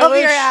me. Billie Shelby,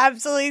 Eilish? You're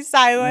absolutely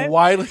silent.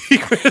 Widely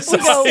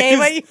criticized. Say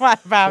what you want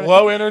about me.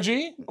 Low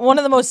energy, One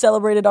of the most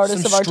celebrated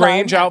artists some of our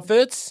strange time.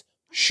 outfits.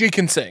 She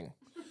can sing.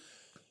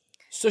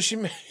 So she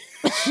made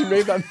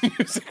that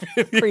music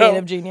video.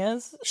 Creative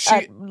genius. She-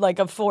 At like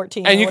a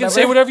 14. And or you can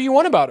say whatever you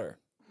want about her.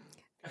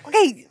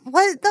 Okay,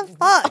 what the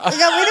fuck? Like, we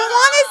don't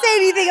want to say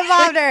anything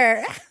about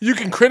her. You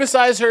can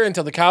criticize her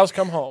until the cows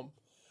come home,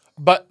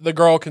 but the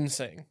girl can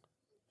sing.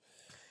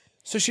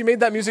 So she made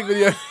that music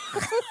video.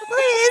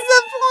 What is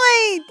the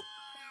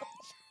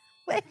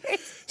point?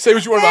 Say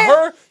what you want about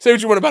her. Say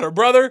what you want about her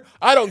brother.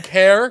 I don't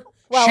care.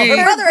 Well, she, her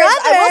brother is,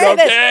 I will say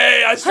this.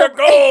 okay, I struck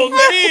gold,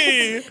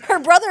 baby. Her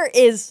brother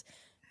is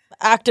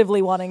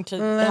actively wanting to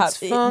have.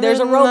 There's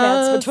a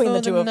romance between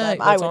the two of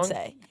them, I would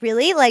say.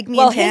 Really? Like me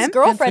Well, and him? his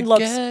girlfriend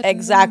looks forget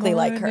exactly in the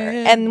like her.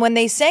 morning. And when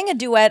they sang a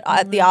duet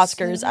at the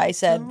Oscars, I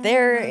said,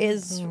 there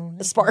is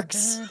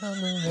sparks.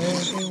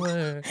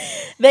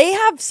 They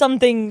have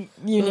something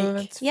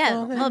unique.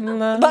 Yeah.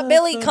 Well, But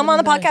Billy, come on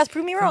the podcast,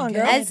 prove me wrong,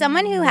 girl. as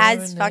someone who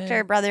has fucked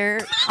her brother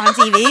on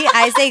TV,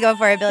 I say go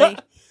for it, Billy.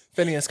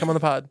 Phineas, come on the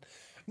pod.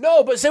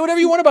 No, but say whatever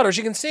you want about her.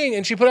 She can sing,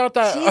 and she put out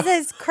that.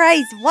 Jesus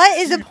Christ, what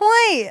is the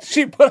point?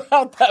 She put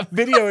out that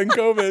video in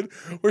COVID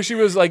where she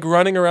was like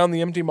running around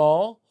the empty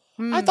mall.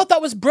 I thought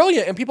that was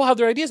brilliant, and people have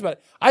their ideas about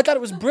it. I thought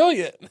it was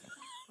brilliant.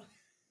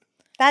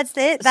 That's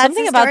it. That's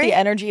Something the about story? the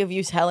energy of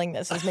you telling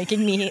this is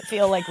making me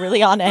feel like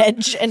really on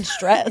edge and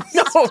stressed.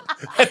 No,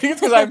 I think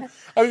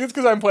it's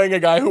because I'm playing a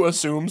guy who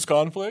assumes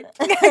conflict.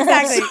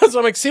 Exactly. So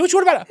I'm like, say what you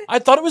want about it. I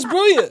thought it was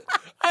brilliant.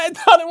 I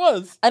thought it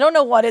was. I don't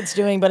know what it's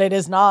doing, but it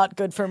is not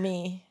good for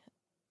me.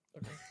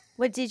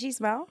 What did you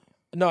smell?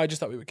 No, I just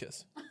thought we would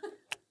kiss.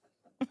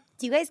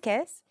 Do you guys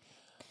kiss?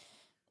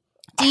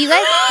 Do you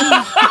guys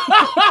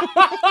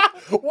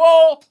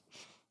Whoa.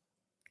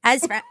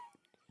 as friends?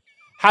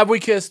 Have we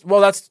kissed?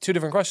 Well, that's two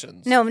different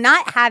questions. No,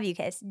 not have you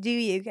kissed. Do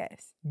you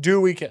kiss?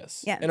 Do we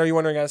kiss? Yeah. And are you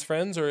wondering as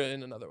friends or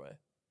in another way?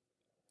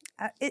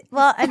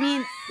 Well, I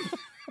mean,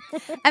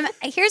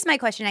 here's my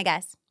question, I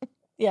guess.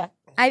 Yeah.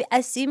 I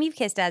assume you've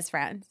kissed as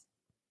friends,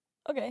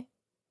 Okay.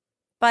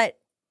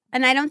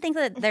 and I don't think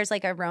that there's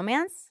like a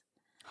romance.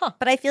 Huh.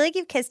 But I feel like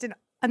you've kissed in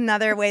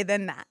another way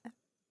than that.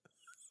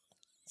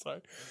 Sorry.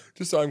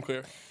 Just so I'm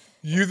clear.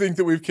 You think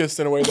that we've kissed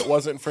in a way that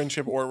wasn't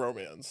friendship or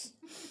romance?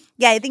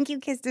 Yeah, I think you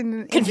kissed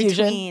in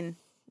Confusion. between.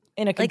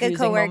 In a Like a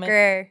confusing moment.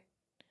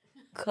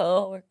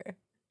 coworker.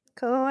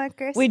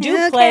 Coworker. We do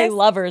Okay. play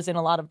lovers in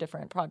a lot of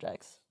different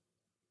projects.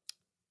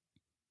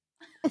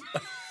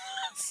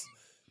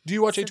 Do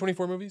you watch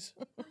A24 movies?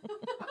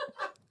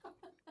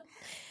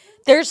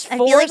 There's I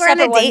four feel like we're on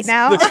separate a date ones.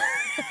 now.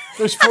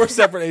 There's 4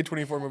 separate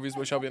A24 movies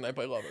where Shelby and I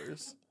play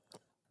lovers.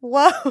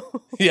 Whoa.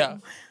 Yeah.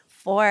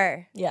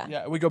 4. Yeah.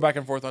 Yeah, we go back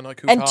and forth on like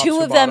who And tops, 2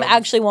 who of them bottoms.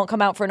 actually won't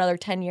come out for another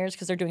 10 years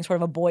because they're doing sort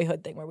of a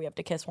boyhood thing where we have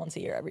to kiss once a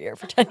year every year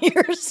for 10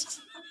 years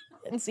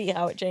and see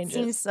how it changes.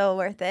 Seems so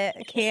worth it.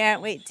 I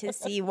can't wait to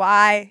see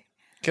why.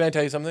 Can I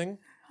tell you something?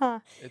 Huh.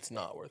 It's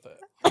not worth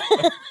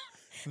it.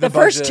 the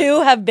first budget-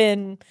 2 have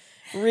been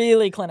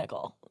really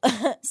clinical.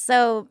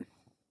 So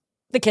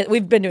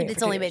We've been doing it it's for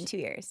 2 only years. been 2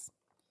 years.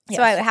 Yes.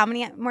 So how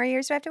many more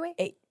years do I have to wait?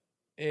 8.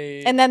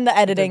 A- And then the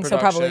editing, then so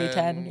probably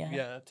production, 10. Yeah.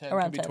 Yeah, 10.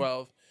 Around Could be 10.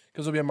 12.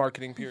 Because it'll be a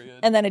marketing period.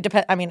 And then it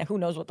depends. I mean, who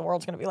knows what the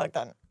world's going to be like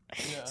then.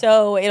 Yeah.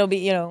 So it'll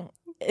be,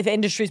 if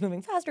industry's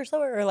moving faster,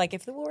 slower, or like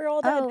if we're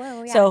all dead.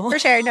 Oh, yeah. So for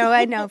sure. No,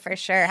 I know for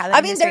sure. How the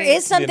I mean, there industry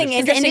is something The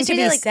industry- interesting to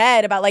be industry, like-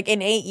 said about like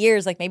in 8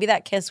 years, like maybe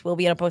that kiss will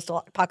be in a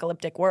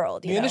post-apocalyptic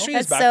world. You The know? industry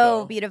That's is back, so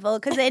though. beautiful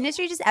because the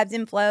industry just ebbs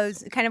and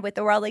flows kind of with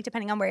the world, like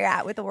depending on where you're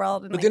at with the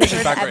world. And, But like, the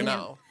industry's sort of back right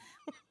ebbing now.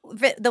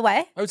 The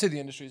what? I would say the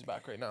industry's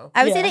back right now.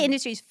 I would say Yeah. the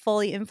industry's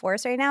fully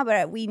enforced right now,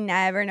 but we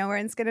never know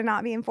when it's going to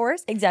not be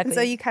enforced. Exactly. And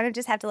so you kind of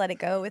just have to let it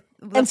go with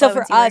the And so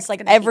flow for see where us, it's like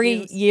gonna take every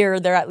you. year,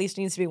 there at least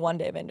needs to be one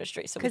day of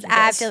industry. So Because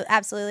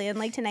absolutely, and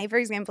like tonight, for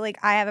example, like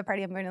I have a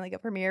party. I'm going to like a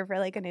premiere for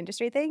like an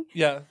industry thing.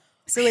 Yeah.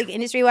 So like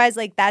industry wise,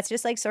 like that's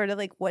just like sort of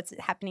like what's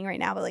happening right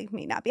now, but like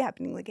may not be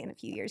happening like in a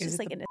few years. Is Just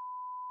it like in a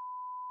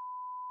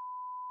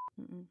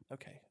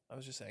Okay. I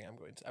was just saying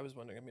I was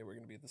wondering if maybe we're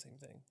going to be at the same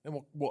thing. And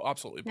we'll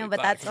absolutely No, bleep but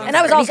that, that 'cause sounds And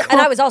I was pretty also cool.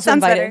 and I was also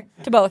Sounds invited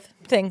to both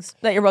things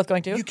that you're both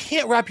going to. You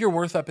can't wrap your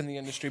worth up in the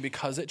industry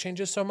because it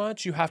changes so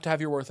much. You have to have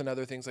your worth in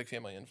other things like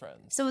family and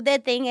friends. So the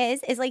thing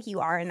is like you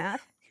are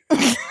enough.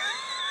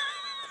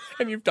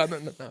 And you've done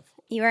it enough.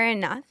 You are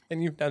enough.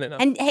 And you've done enough.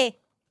 And hey,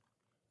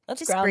 Let's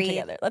just ground breathe.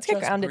 together. Let's get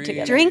Just grounded breathe.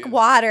 together. drink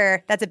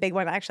water. That's a big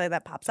one actually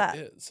that pops up.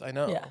 It is. I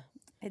know. Yeah.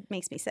 It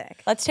makes me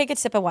sick. Let's take a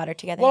sip of water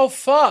together. Well,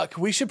 fuck.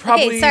 We should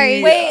probably.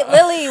 sorry. Wait,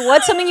 Lily,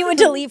 what's something you would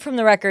delete from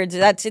the records?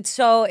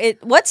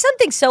 What's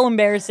something so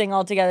embarrassing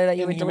altogether that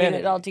you In would delete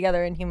humanity. it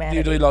altogether in humanity?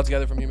 You delete it all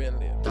together from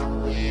humanity.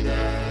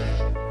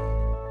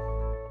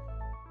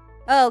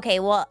 Oh, okay.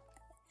 Well,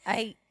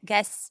 I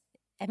guess.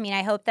 I mean,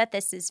 I hope that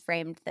this is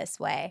framed this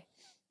way.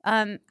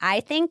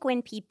 I think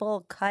when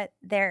people cut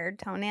their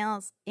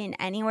toenails in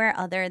anywhere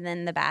other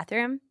than the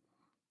bathroom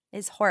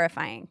is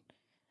horrifying.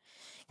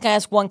 Can I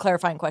ask one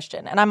clarifying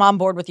question? And I'm on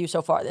board with you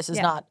so far. This is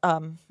Yeah.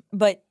 not,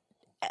 but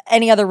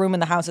any other room in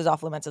the house is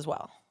off limits as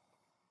well.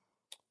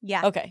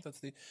 Yeah. Okay. That's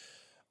the.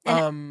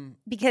 And-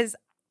 Because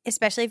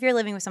especially if you're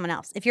living with someone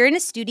else. If you're in a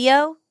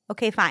studio,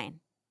 okay, fine.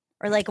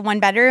 Or like a one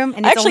bedroom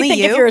and I it's actually only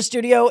think you. if you're a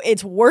studio,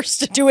 it's worse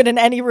to do it in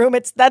any room.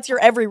 That's your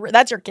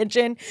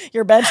kitchen,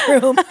 your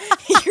bedroom,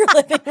 your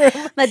living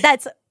room. but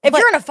that's If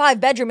you're in a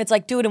 5-bedroom, it's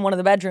like do it in one of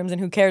the bedrooms and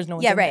who cares? No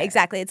one's yeah, in right, there.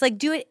 exactly. It's like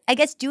do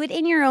it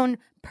in your own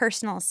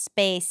personal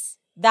space.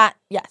 That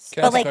yes.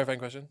 Can I ask like- a clarifying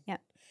question? Yeah.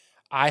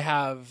 I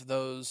have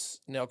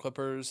those nail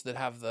clippers that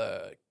have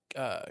the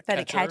it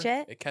catcher. catch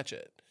it? It catch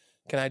it.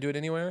 Can I do it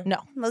anywhere? No.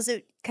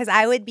 Because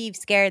I would be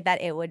scared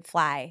that it would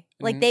fly.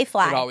 Like they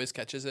fly. It always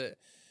catches it.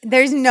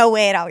 There's no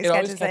way it always It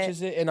catches always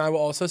catches it. And I will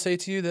also say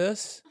to you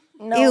this.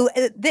 No. Ew,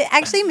 that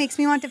actually makes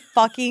me want to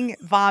fucking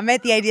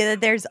vomit. The idea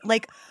that there's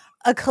like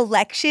a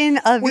collection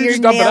of Well, you your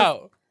just dump it nails.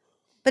 out.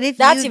 But if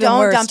That's you even don't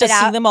worse. dump Just it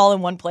see out, them all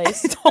in one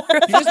place. You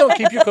just don't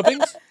keep your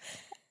clippings?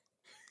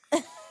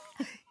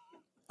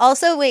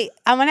 also wait,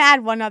 I want to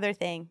add one other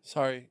thing.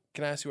 Sorry.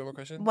 Can I ask you one more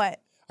question?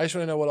 What? I just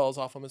want to know what all is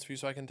off limits for you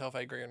so I can tell if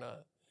I agree or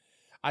not.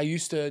 I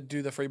used to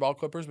do the free ball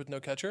clippers with no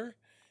catcher,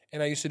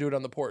 and I used to do it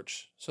on the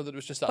porch so that it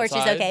was just outside.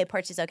 Porch is okay.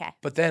 Porch is okay.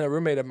 But then a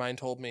roommate of mine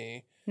told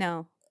me,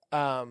 No.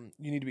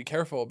 you need to be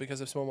careful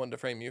because if someone wanted to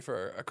frame you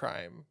for a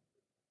crime,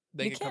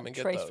 they you could can't come and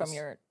get trace those. from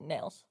your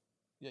nails.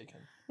 Yeah, you can.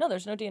 No,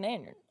 there's no DNA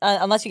in your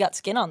unless you got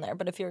skin on there.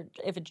 But if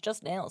it's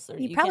just nails,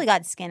 You probably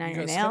can't- got skin on You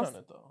your got nails. skin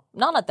on it though.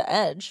 not at the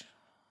edge.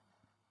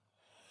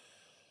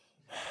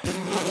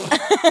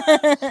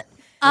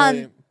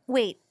 Really?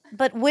 Wait,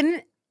 but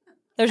wouldn't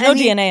There's I no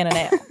mean- DNA in a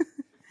nail.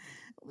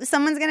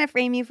 someone's gonna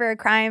frame you for a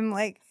crime?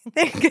 Like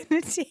they're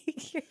gonna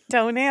take your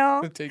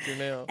toenail Take your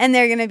nail. and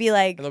they're gonna be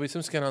like, And there'll be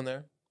some skin on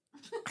there.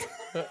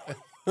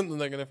 And then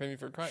they're gonna frame you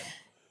for a crime.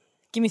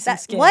 Give me some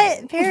that, skin.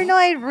 "What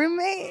paranoid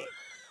roommate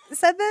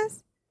said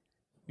this?"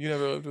 You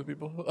never lived with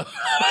people.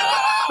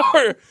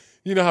 Or,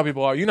 you know how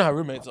people are. You know how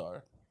roommates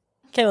are.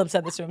 Caleb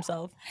said this to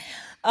himself.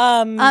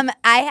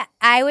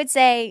 I would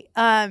say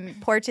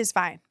porch is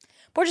fine.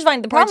 Porch is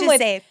fine. The Porch problem is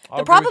with safe. I'll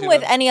the agree problem with you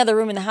with there. any other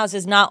room in the house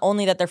is not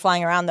only that they're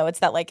flying around though. It's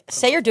that like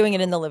say you're doing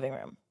it in the living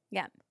room.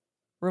 Yeah,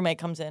 Roommate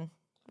comes in,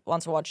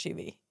 wants to watch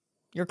TV.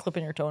 You're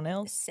clipping your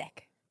toenails.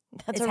 sick.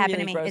 That's It's a happened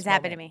really to me. gross It's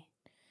happened to moment.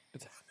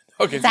 me.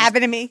 Okay. It's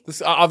happened to me.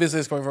 This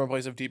obviously is coming from a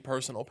place of deep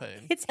personal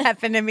pain. It's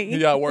happened to me.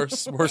 Yeah,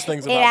 worse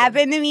things have It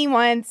happened to me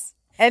once,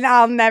 and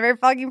I'll never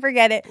fucking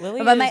forget it.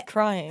 Lily But is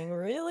crying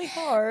really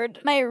hard.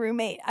 my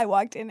roommate, I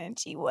walked in and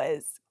she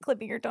was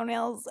clipping her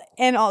toenails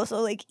and also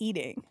like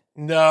eating.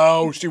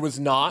 No, she was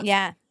not.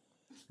 Yeah,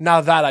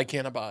 Now that I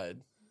can't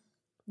abide.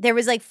 there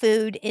was like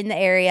food in the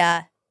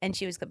area, and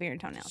she was clipping her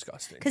toenails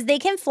Disgusting. because they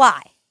can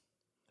fly.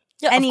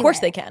 Yeah, of course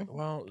they can.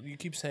 Well, you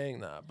keep saying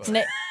that, but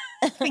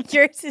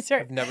Yours is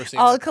I've never seen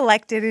all that.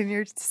 collected in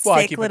your sick Well,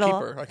 I keep little.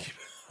 a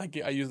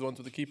keeper. I use the ones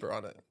with the keeper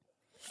on it.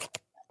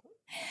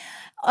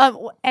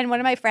 And one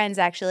of my friends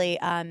actually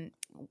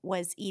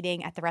was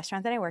eating at the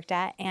restaurant that I worked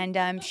at,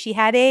 and she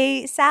had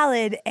a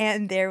salad,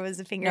 and there was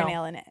a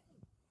fingernail in it.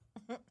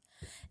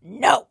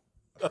 No.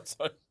 That's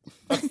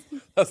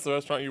the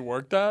restaurant you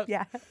worked at?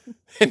 Yeah.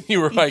 And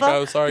you were like,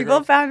 oh, sorry, People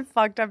girl. found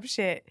fucked up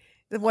shit.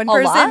 The one A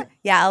person, lot?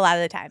 yeah, a lot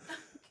of the time.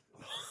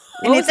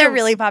 And it's a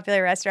really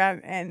popular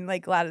restaurant, and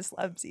like a lot of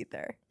slubs eat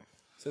there.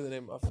 Say the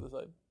name off to the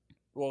side.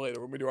 Well,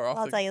 later when we do our off.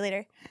 I'll tell you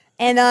later.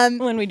 And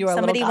When we do our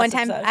somebody little one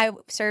gossip time side. I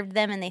served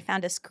them, and they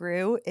found a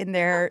screw in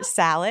their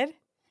salad,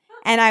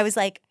 and I was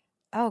like,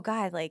 "Oh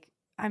God, like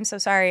I'm so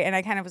sorry." And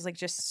I kind of was like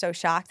just so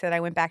shocked that I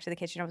went back to the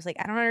kitchen. I was like,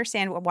 "I don't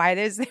understand why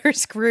there's a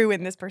screw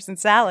in this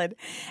person's salad,"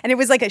 and it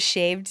was like a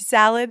shaved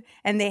salad,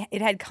 and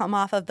it had come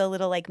off of the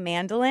little like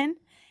mandolin.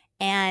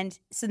 And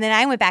so then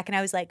I went back and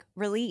I was like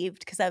relieved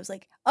because I was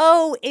like,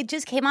 oh, it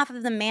just came off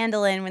of the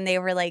mandolin when they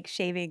were like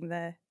shaving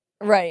the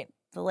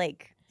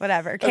like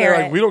whatever And they're carrot.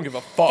 like, we don't give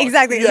a fuck.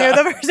 Exactly. Yeah. And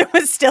the person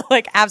was still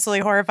like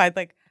absolutely horrified.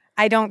 Like,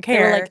 I don't They were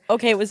care. like,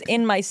 okay, it was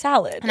in my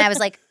salad. And I was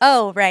like,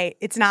 oh, right.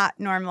 It's not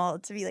normal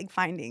to be like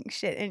finding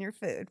shit in your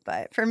food.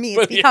 But for me,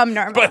 it's But become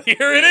normal. But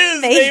here it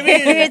is, Baby,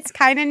 baby. it's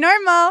kind of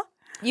normal.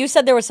 You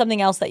said there was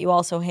something else that you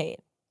also hate.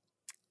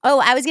 Oh,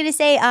 I was going to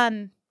say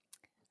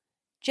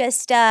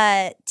just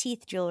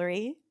teeth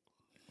jewelry.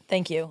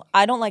 Thank you.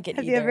 I don't like it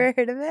Have either. you ever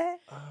heard of it?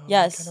 Oh,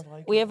 Yes. I kind of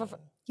like We it. have a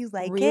You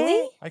like Really?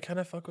 it? I kind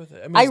of fuck with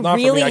it. I mean, I it's not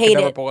really for me. I hate can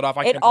never it. pull it off.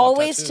 I It can pull off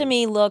always to tattoos.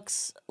 me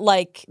looks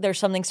like there's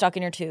something stuck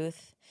in your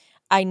tooth.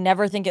 I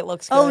never think it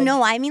looks good. Oh,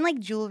 no. I mean like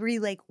jewelry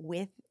like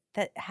with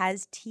that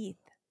has teeth.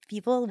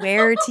 People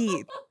wear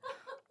teeth.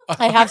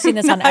 I have seen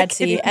this on Not Etsy,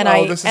 kidding. and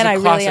Oh, this is I a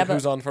really classic have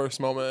Who's on First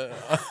moment.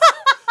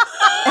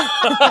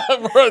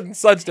 We're in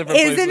such different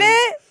places. Isn't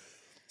it?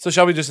 So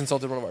Shelby just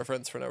insulted one of our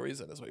friends for no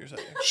reason, is what you're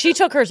saying. She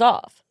took hers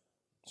off.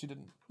 She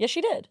didn't. Yes,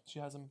 she did. She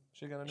has him.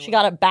 She got a new She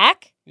one. got it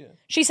back. Yeah.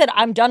 She said,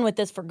 "I'm done with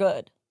this for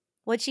good."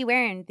 What's she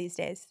wearing these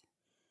days?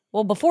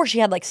 Well, before she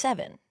had like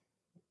 7,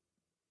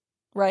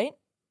 right?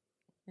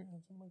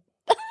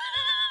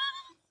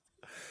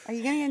 Are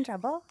you going to get in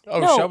trouble? Oh,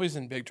 No. Shelby's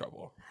in big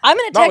trouble. I'm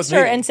gonna Not text with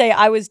her me. and say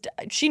I was.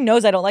 She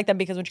knows I don't like them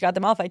because when she got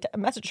them off, I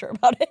messaged her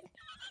about it.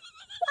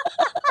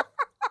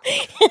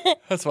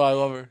 That's why I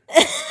love her.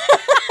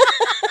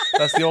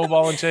 That's the old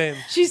ball and chain.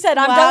 She said,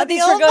 "I'm Wow, done with these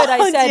the for old good."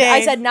 I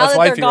Jane. said, now That's that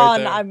they're wifey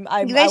right gone, there.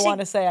 I You guys want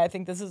to say I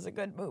think this is a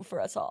good move for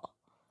us all.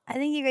 I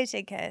think you guys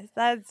should kiss.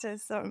 That's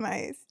just so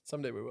nice.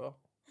 Someday we will.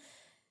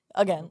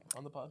 Again,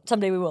 On the pod.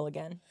 someday we will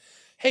again.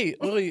 Hey,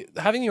 Lily,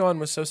 having you on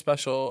was so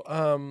special.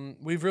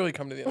 We've really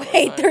come to the end of our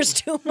Wait, time. there's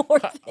 2 more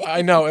things.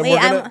 I know, and Wait,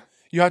 we're gonna. I'm-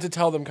 You have to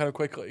tell them kind of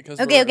quickly because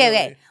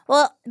Okay.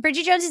 Well,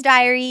 Bridget Jones's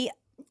Diary,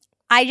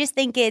 I just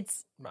think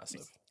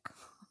massive.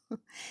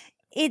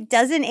 it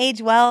doesn't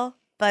age well,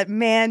 but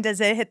man,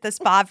 does it hit the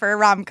spot for a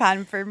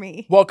rom-com for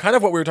me. Well, kind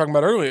of what we were talking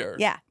about earlier.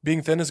 Yeah.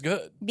 Being thin is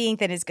good, Being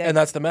thin is good. and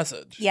that's the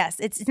message. Yes,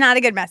 it's not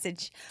a good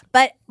message.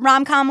 But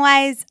rom-com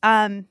wise,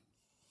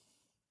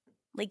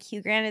 like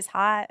Hugh Grant is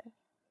hot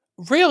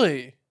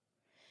Really?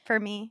 for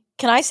me.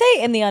 Can I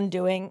say in The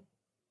Undoing?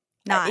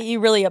 Not. You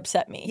really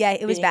upset me. Yeah,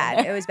 it was being in bad.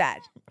 there. It was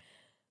bad.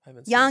 I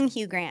haven't seen Young it.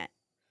 Hugh Grant,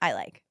 I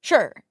like.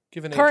 Sure.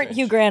 Give an age Current range.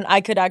 Hugh Grant, I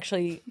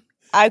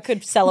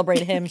could celebrate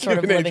him sort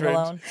of Give an age living range.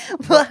 alone.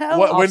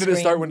 Well, When did it off-screen.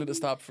 start? When did it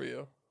stop for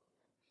you?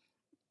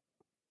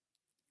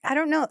 I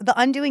don't know. The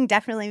Undoing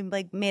definitely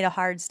like made a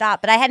hard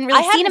stop, but I hadn't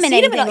really seen him in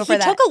anything before He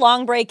that. took a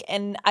long break,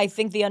 and I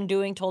think The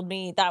Undoing told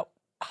me that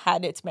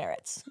had its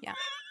merits. Yeah.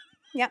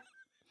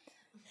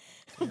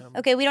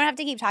 Okay, we don't have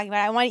to keep talking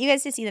about it. I want you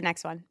guys to see the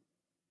next one.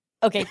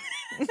 Okay.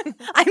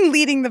 I'm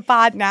leading the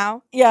pod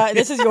now. Yeah,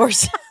 this is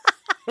yours.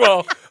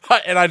 Well,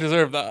 and I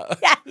deserve that.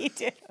 Yeah, you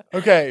do.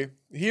 Okay,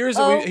 here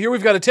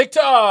we've got a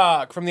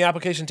TikTok from the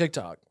application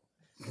TikTok.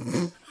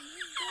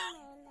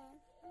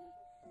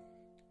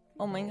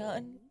 Oh my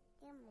God.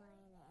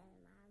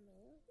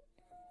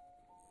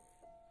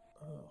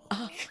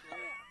 I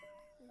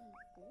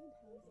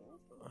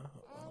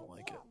don't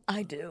like it.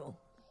 I do.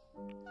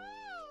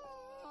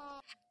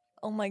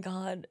 Oh my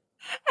God.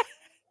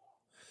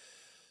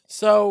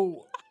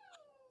 So,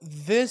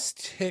 this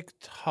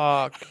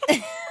TikTok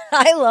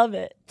I love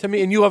it. to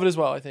me, and you love it as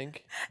well, I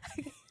think.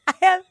 I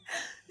have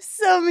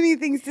so many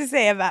things to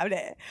say about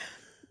it.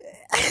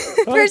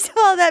 First of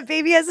all, that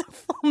baby has a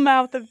full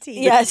mouth of teeth.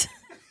 Yes.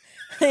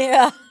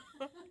 Yeah.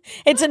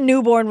 It's a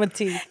newborn with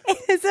teeth.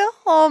 It is a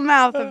whole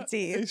mouth of It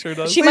teeth. sure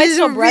does. She Which might is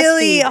still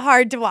really breastfeed.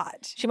 hard to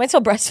watch. She might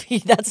still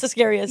breastfeed. That's the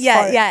scariest Yeah,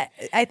 part. yeah.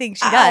 I think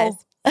she Ow.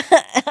 does.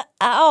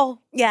 Ow.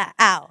 Yeah,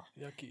 ow.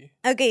 Yucky.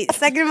 Okay,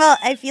 second of all,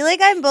 I feel like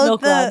I'm both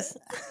Milk the rods.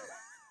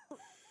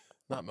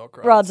 Not milk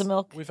rods. Rods of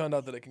milk. We found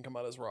out that it can come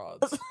out as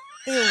rods.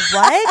 Ew,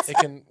 what? It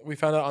can. We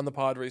found out on the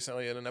pod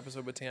recently in an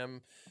episode with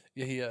Tam.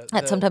 Yeah,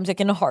 That sometimes it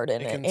can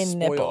harden it can in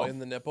spoil nipple. in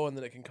the nipple, and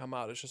then it can come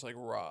out. It's just like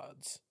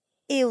rods,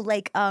 Ew,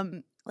 like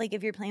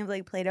if you're playing with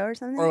like Play-Doh or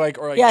something. or like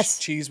Yes.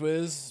 Cheese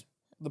Whiz.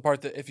 The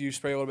part that if you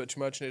spray a little bit too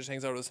much and it just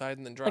hangs out to the side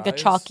and then dries. like a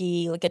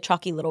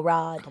chalky little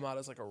rod. Come out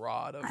as like a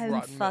rod of I'm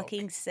rotten fucking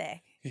milk.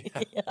 sick.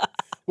 Yeah.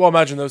 Well,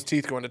 imagine those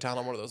teeth going to town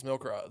on one of those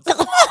milk rods.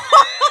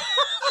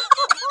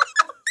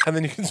 And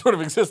then you can sort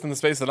of exist in the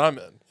space that I'm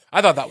in.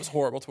 I thought that was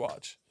horrible to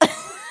watch.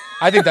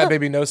 I think that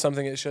baby knows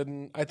something it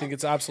shouldn't. I think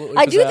it's absolutely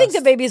I do think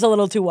possessed. the baby's a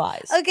little too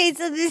wise. Okay,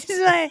 so this is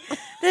why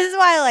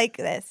I like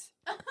this.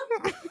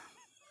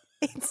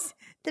 It's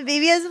the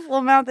baby has a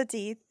full mouth of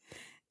teeth.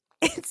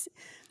 Its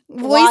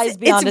Wise voice,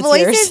 beyond its its voice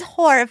years. is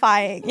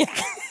horrifying.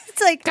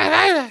 It's like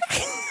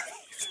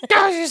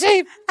Go to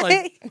sleep.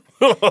 Like,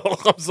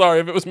 I'm sorry.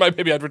 If it was my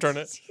baby, I'd return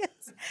it.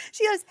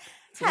 she goes,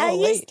 how little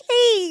you late.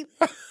 sleep?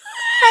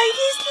 How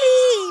you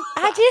sleep?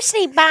 How do you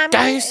sleep, mommy?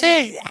 Go to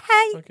sleep.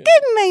 Hi, Okay.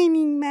 good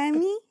morning,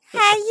 mommy.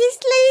 How you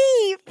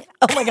sleep?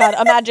 Oh my God!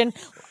 Imagine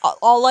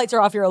all lights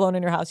are off. You're alone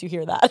in your house. You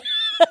hear that?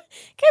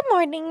 Good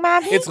morning,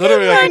 mommy. It's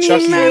literally like a morning,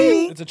 Chucky.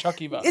 mommy. It's a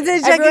Chucky vibe. It's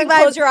a Chucky Everyone,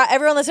 vibe. close your eye.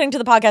 Everyone listening to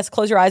the podcast,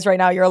 close your eyes right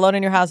now. You're alone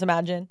in your house.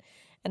 Imagine,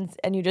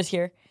 and you just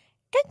hear,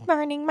 "Good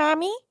morning,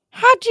 mommy.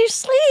 How'd you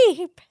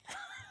sleep?"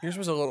 Yours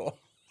was a little.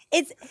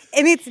 It's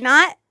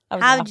not I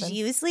was how laughing.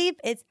 you sleep.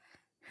 It's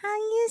how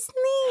you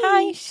sleep. How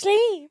you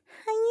sleep?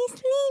 How you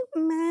sleep,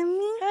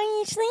 mommy? How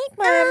you sleep,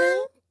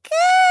 mommy?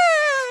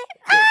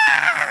 Good.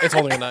 It's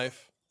holding a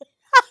knife.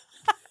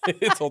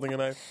 It's holding a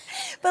knife.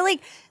 But like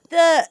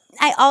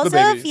I also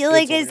baby, feel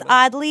it's like it's holding it.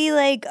 oddly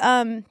like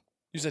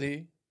You said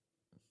he?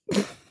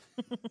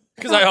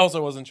 Because I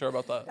also wasn't sure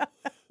about that.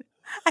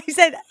 I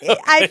said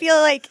I feel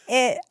like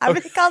it. I'm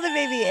gonna call the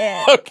baby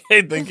it.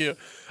 Okay, thank you.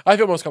 I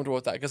feel most comfortable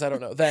with that because I don't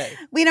know.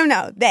 We don't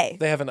know. They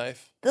have a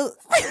knife.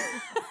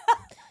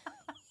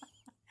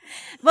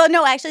 Well,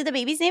 no, actually, the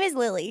baby's name is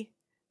Lily.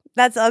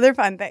 That's the other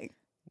fun thing.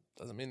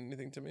 Doesn't mean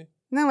anything to me.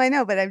 No, I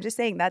know, but I'm just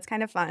saying that's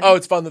kind of fun. Oh,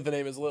 it's fun that the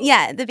name is Lily.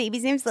 Yeah, the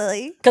baby's name's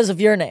Lily Because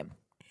of your name.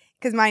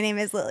 because my name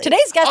is Lily.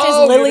 Today's guest Oh, is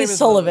your Lily name is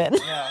Sullivan.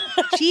 Lily. Yeah.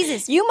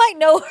 Jesus, You might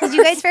know her. did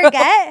you guys from-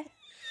 forget?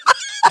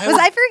 Was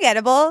I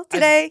forgettable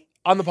today?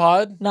 On the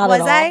pod? Not Was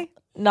at all. I?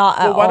 Not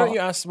at Well, why all. don't you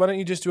ask? Why don't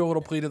you just do a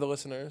little plea to the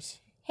listeners?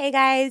 Hey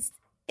guys,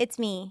 it's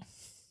me,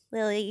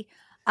 Lily.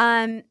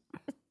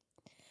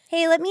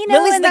 Hey, let me know.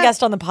 Lily's in the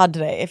guest on the pod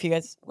today. If you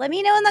guys, Let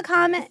me know in the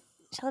comment.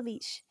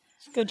 Shelby,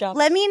 good job.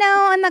 let me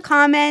know in the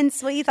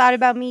comments what you thought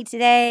about me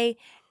today,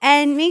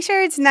 and make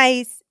sure it's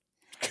nice.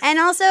 And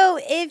also,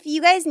 if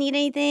you guys need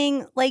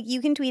anything, like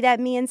you can tweet at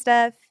me and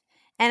stuff,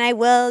 and I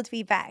will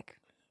tweet back.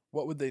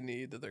 What would they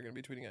need that they're going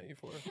to be tweeting at you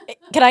for?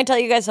 Can I tell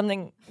you guys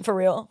something for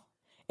real?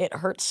 It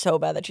hurts so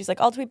bad that she's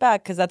like, I'll tweet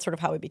back because that's sort of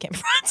how we became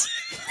friends.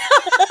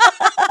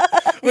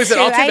 Listen,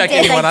 I'll tweet back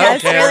did, anyone. I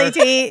don't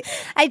care.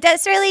 I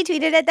desperately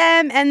tweeted at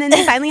them, and then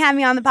they finally had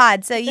me on the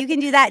pod, so you can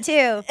do that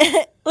too.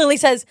 Lily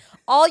says,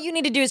 all you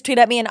need to do is tweet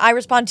at me and I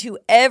respond to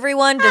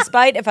everyone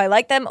despite if I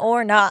like them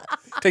or not.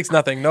 Takes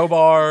nothing. No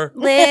bar.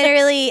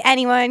 Literally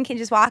anyone can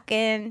just walk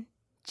in,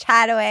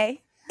 chat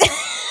away.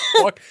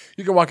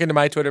 You can walk into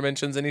my Twitter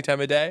mentions any time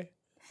of day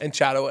and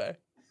chat away.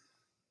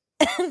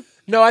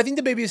 No, I think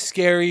the baby is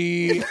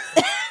scary.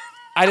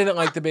 I didn't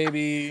like the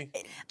baby.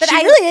 But she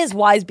really is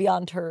wise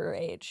beyond her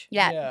age.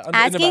 Yeah, Yeah, in a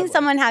bad asking way.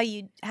 someone how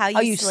you How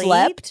you sleep.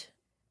 slept?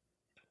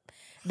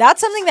 That's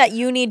something that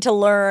you need to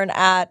learn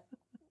at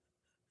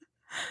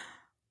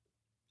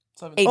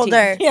 18.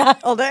 Older. Yeah,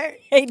 Older.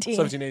 18.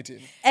 17, 18.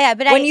 Yeah,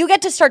 but When you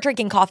get to start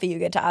drinking coffee, you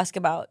get to ask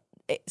about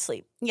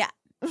sleep. yeah.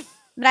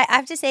 But I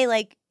have to say,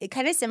 like, it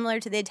kind of similar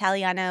to the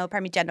Italiano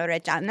Parmigiano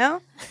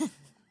Reggiano.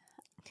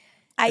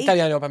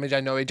 Italiano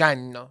Parmigiano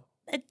Reggiano.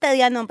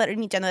 Italiano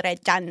Parmigiano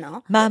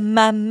Reggiano.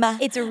 Mama.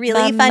 It's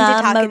really fun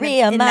to talk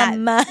Maria, in that.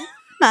 mama.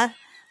 Ma,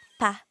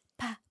 pa,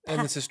 pa,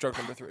 And this is stroke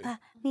number 3.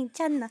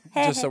 Parmigiano.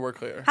 Just so we're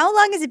clear. How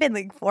long has it been?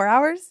 Like 4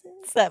 hours?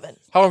 7.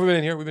 How long have we been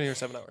in here? We've been here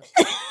 7 hours.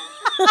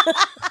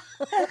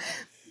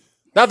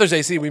 Now there's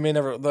AC. We may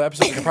never. The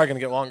episodes are probably going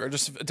to get longer.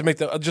 Just to make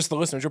the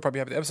listeners, you'll probably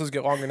have the episodes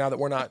get longer now that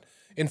we're not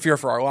in fear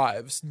for our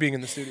lives being in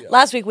the studio.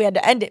 Last week we had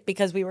to end it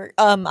because we were.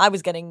 I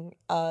was getting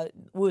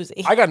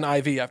woozy. I got an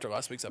IV after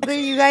last week's Were episode.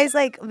 you guys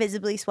like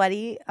visibly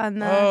sweaty on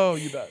the? Oh,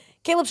 you bet.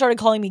 Caleb started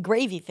calling me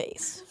gravy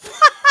face.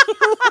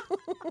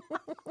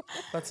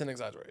 That's an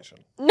exaggeration.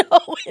 No,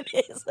 it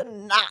is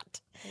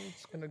not. I'm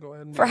just gonna go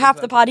ahead and For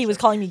half the pod, he was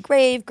calling me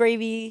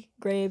gravy,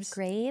 graves,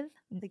 Grave?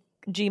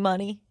 G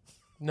money,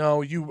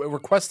 No, you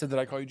requested that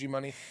I call you G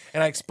Money,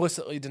 and I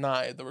explicitly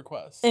denied the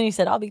request. and he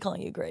said, "I'll be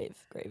calling you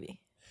gravy."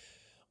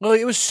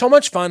 Lily, it was so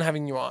much fun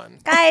having you on.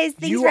 Guys,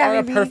 thanks You for are a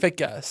having me. perfect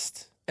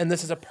guest, and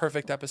this is a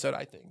perfect episode,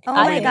 I think. Oh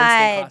my An instant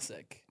God.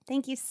 classic.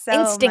 Thank you so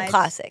Instant much.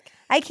 classic.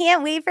 I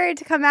can't wait for it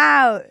to come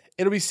out.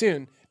 It'll be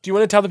soon. Do you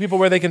want to tell the people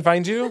where they can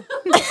find you?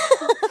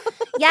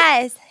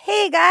 Yes.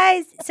 Hey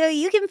guys, so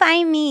you can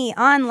find me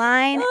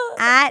online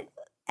at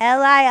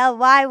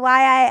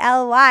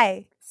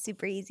LILYYILY.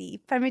 Super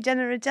easy.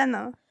 Parmigiano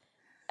Reggiano.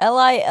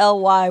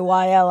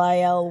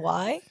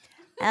 LILYYLILY.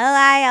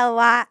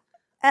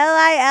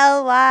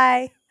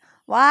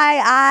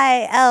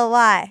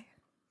 LILYYYILY.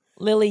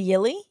 Lily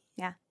Yilly.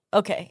 Yeah.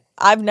 Okay,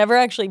 I've never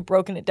actually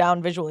broken it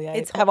down visually. I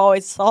It's have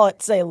always saw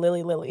it say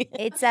Lily.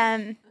 It's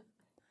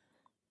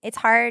It's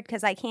hard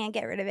because I can't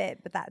get rid of it,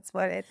 but that's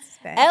what it's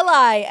been.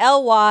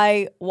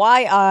 LILYYILY.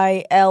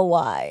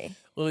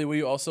 Lily, will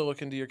you also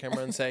look into your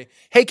camera and say,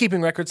 "Hey,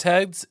 Keeping Records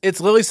heads, it's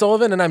Lily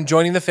Sullivan, and I'm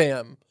joining the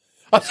fam."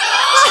 Sorry,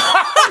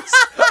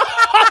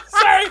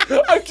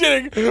 I'm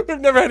kidding. We've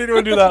never had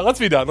anyone do that. Let's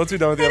be done. Let's be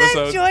done with the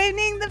episode. I'm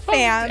joining the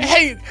fam.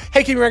 Hey,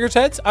 Keeping Records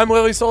heads, I'm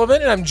Lily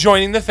Sullivan, and I'm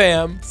joining the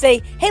fam.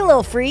 Say, hey,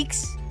 little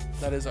freaks.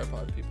 That is our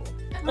pod, people.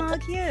 Oh,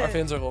 cute. Our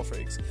fans are little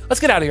freaks. Let's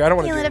get out of here. I don't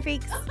want Hey, to little do.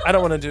 freaks. I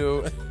don't want to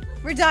do.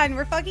 We're done.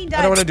 We're fucking done.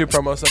 I don't want to do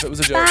promo stuff. It was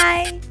a joke.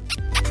 Bye.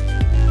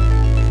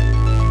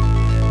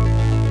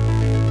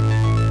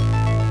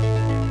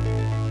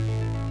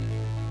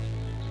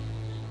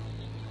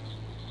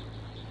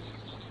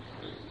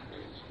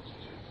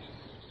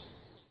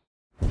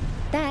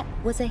 That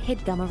was a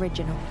HeadGum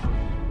original.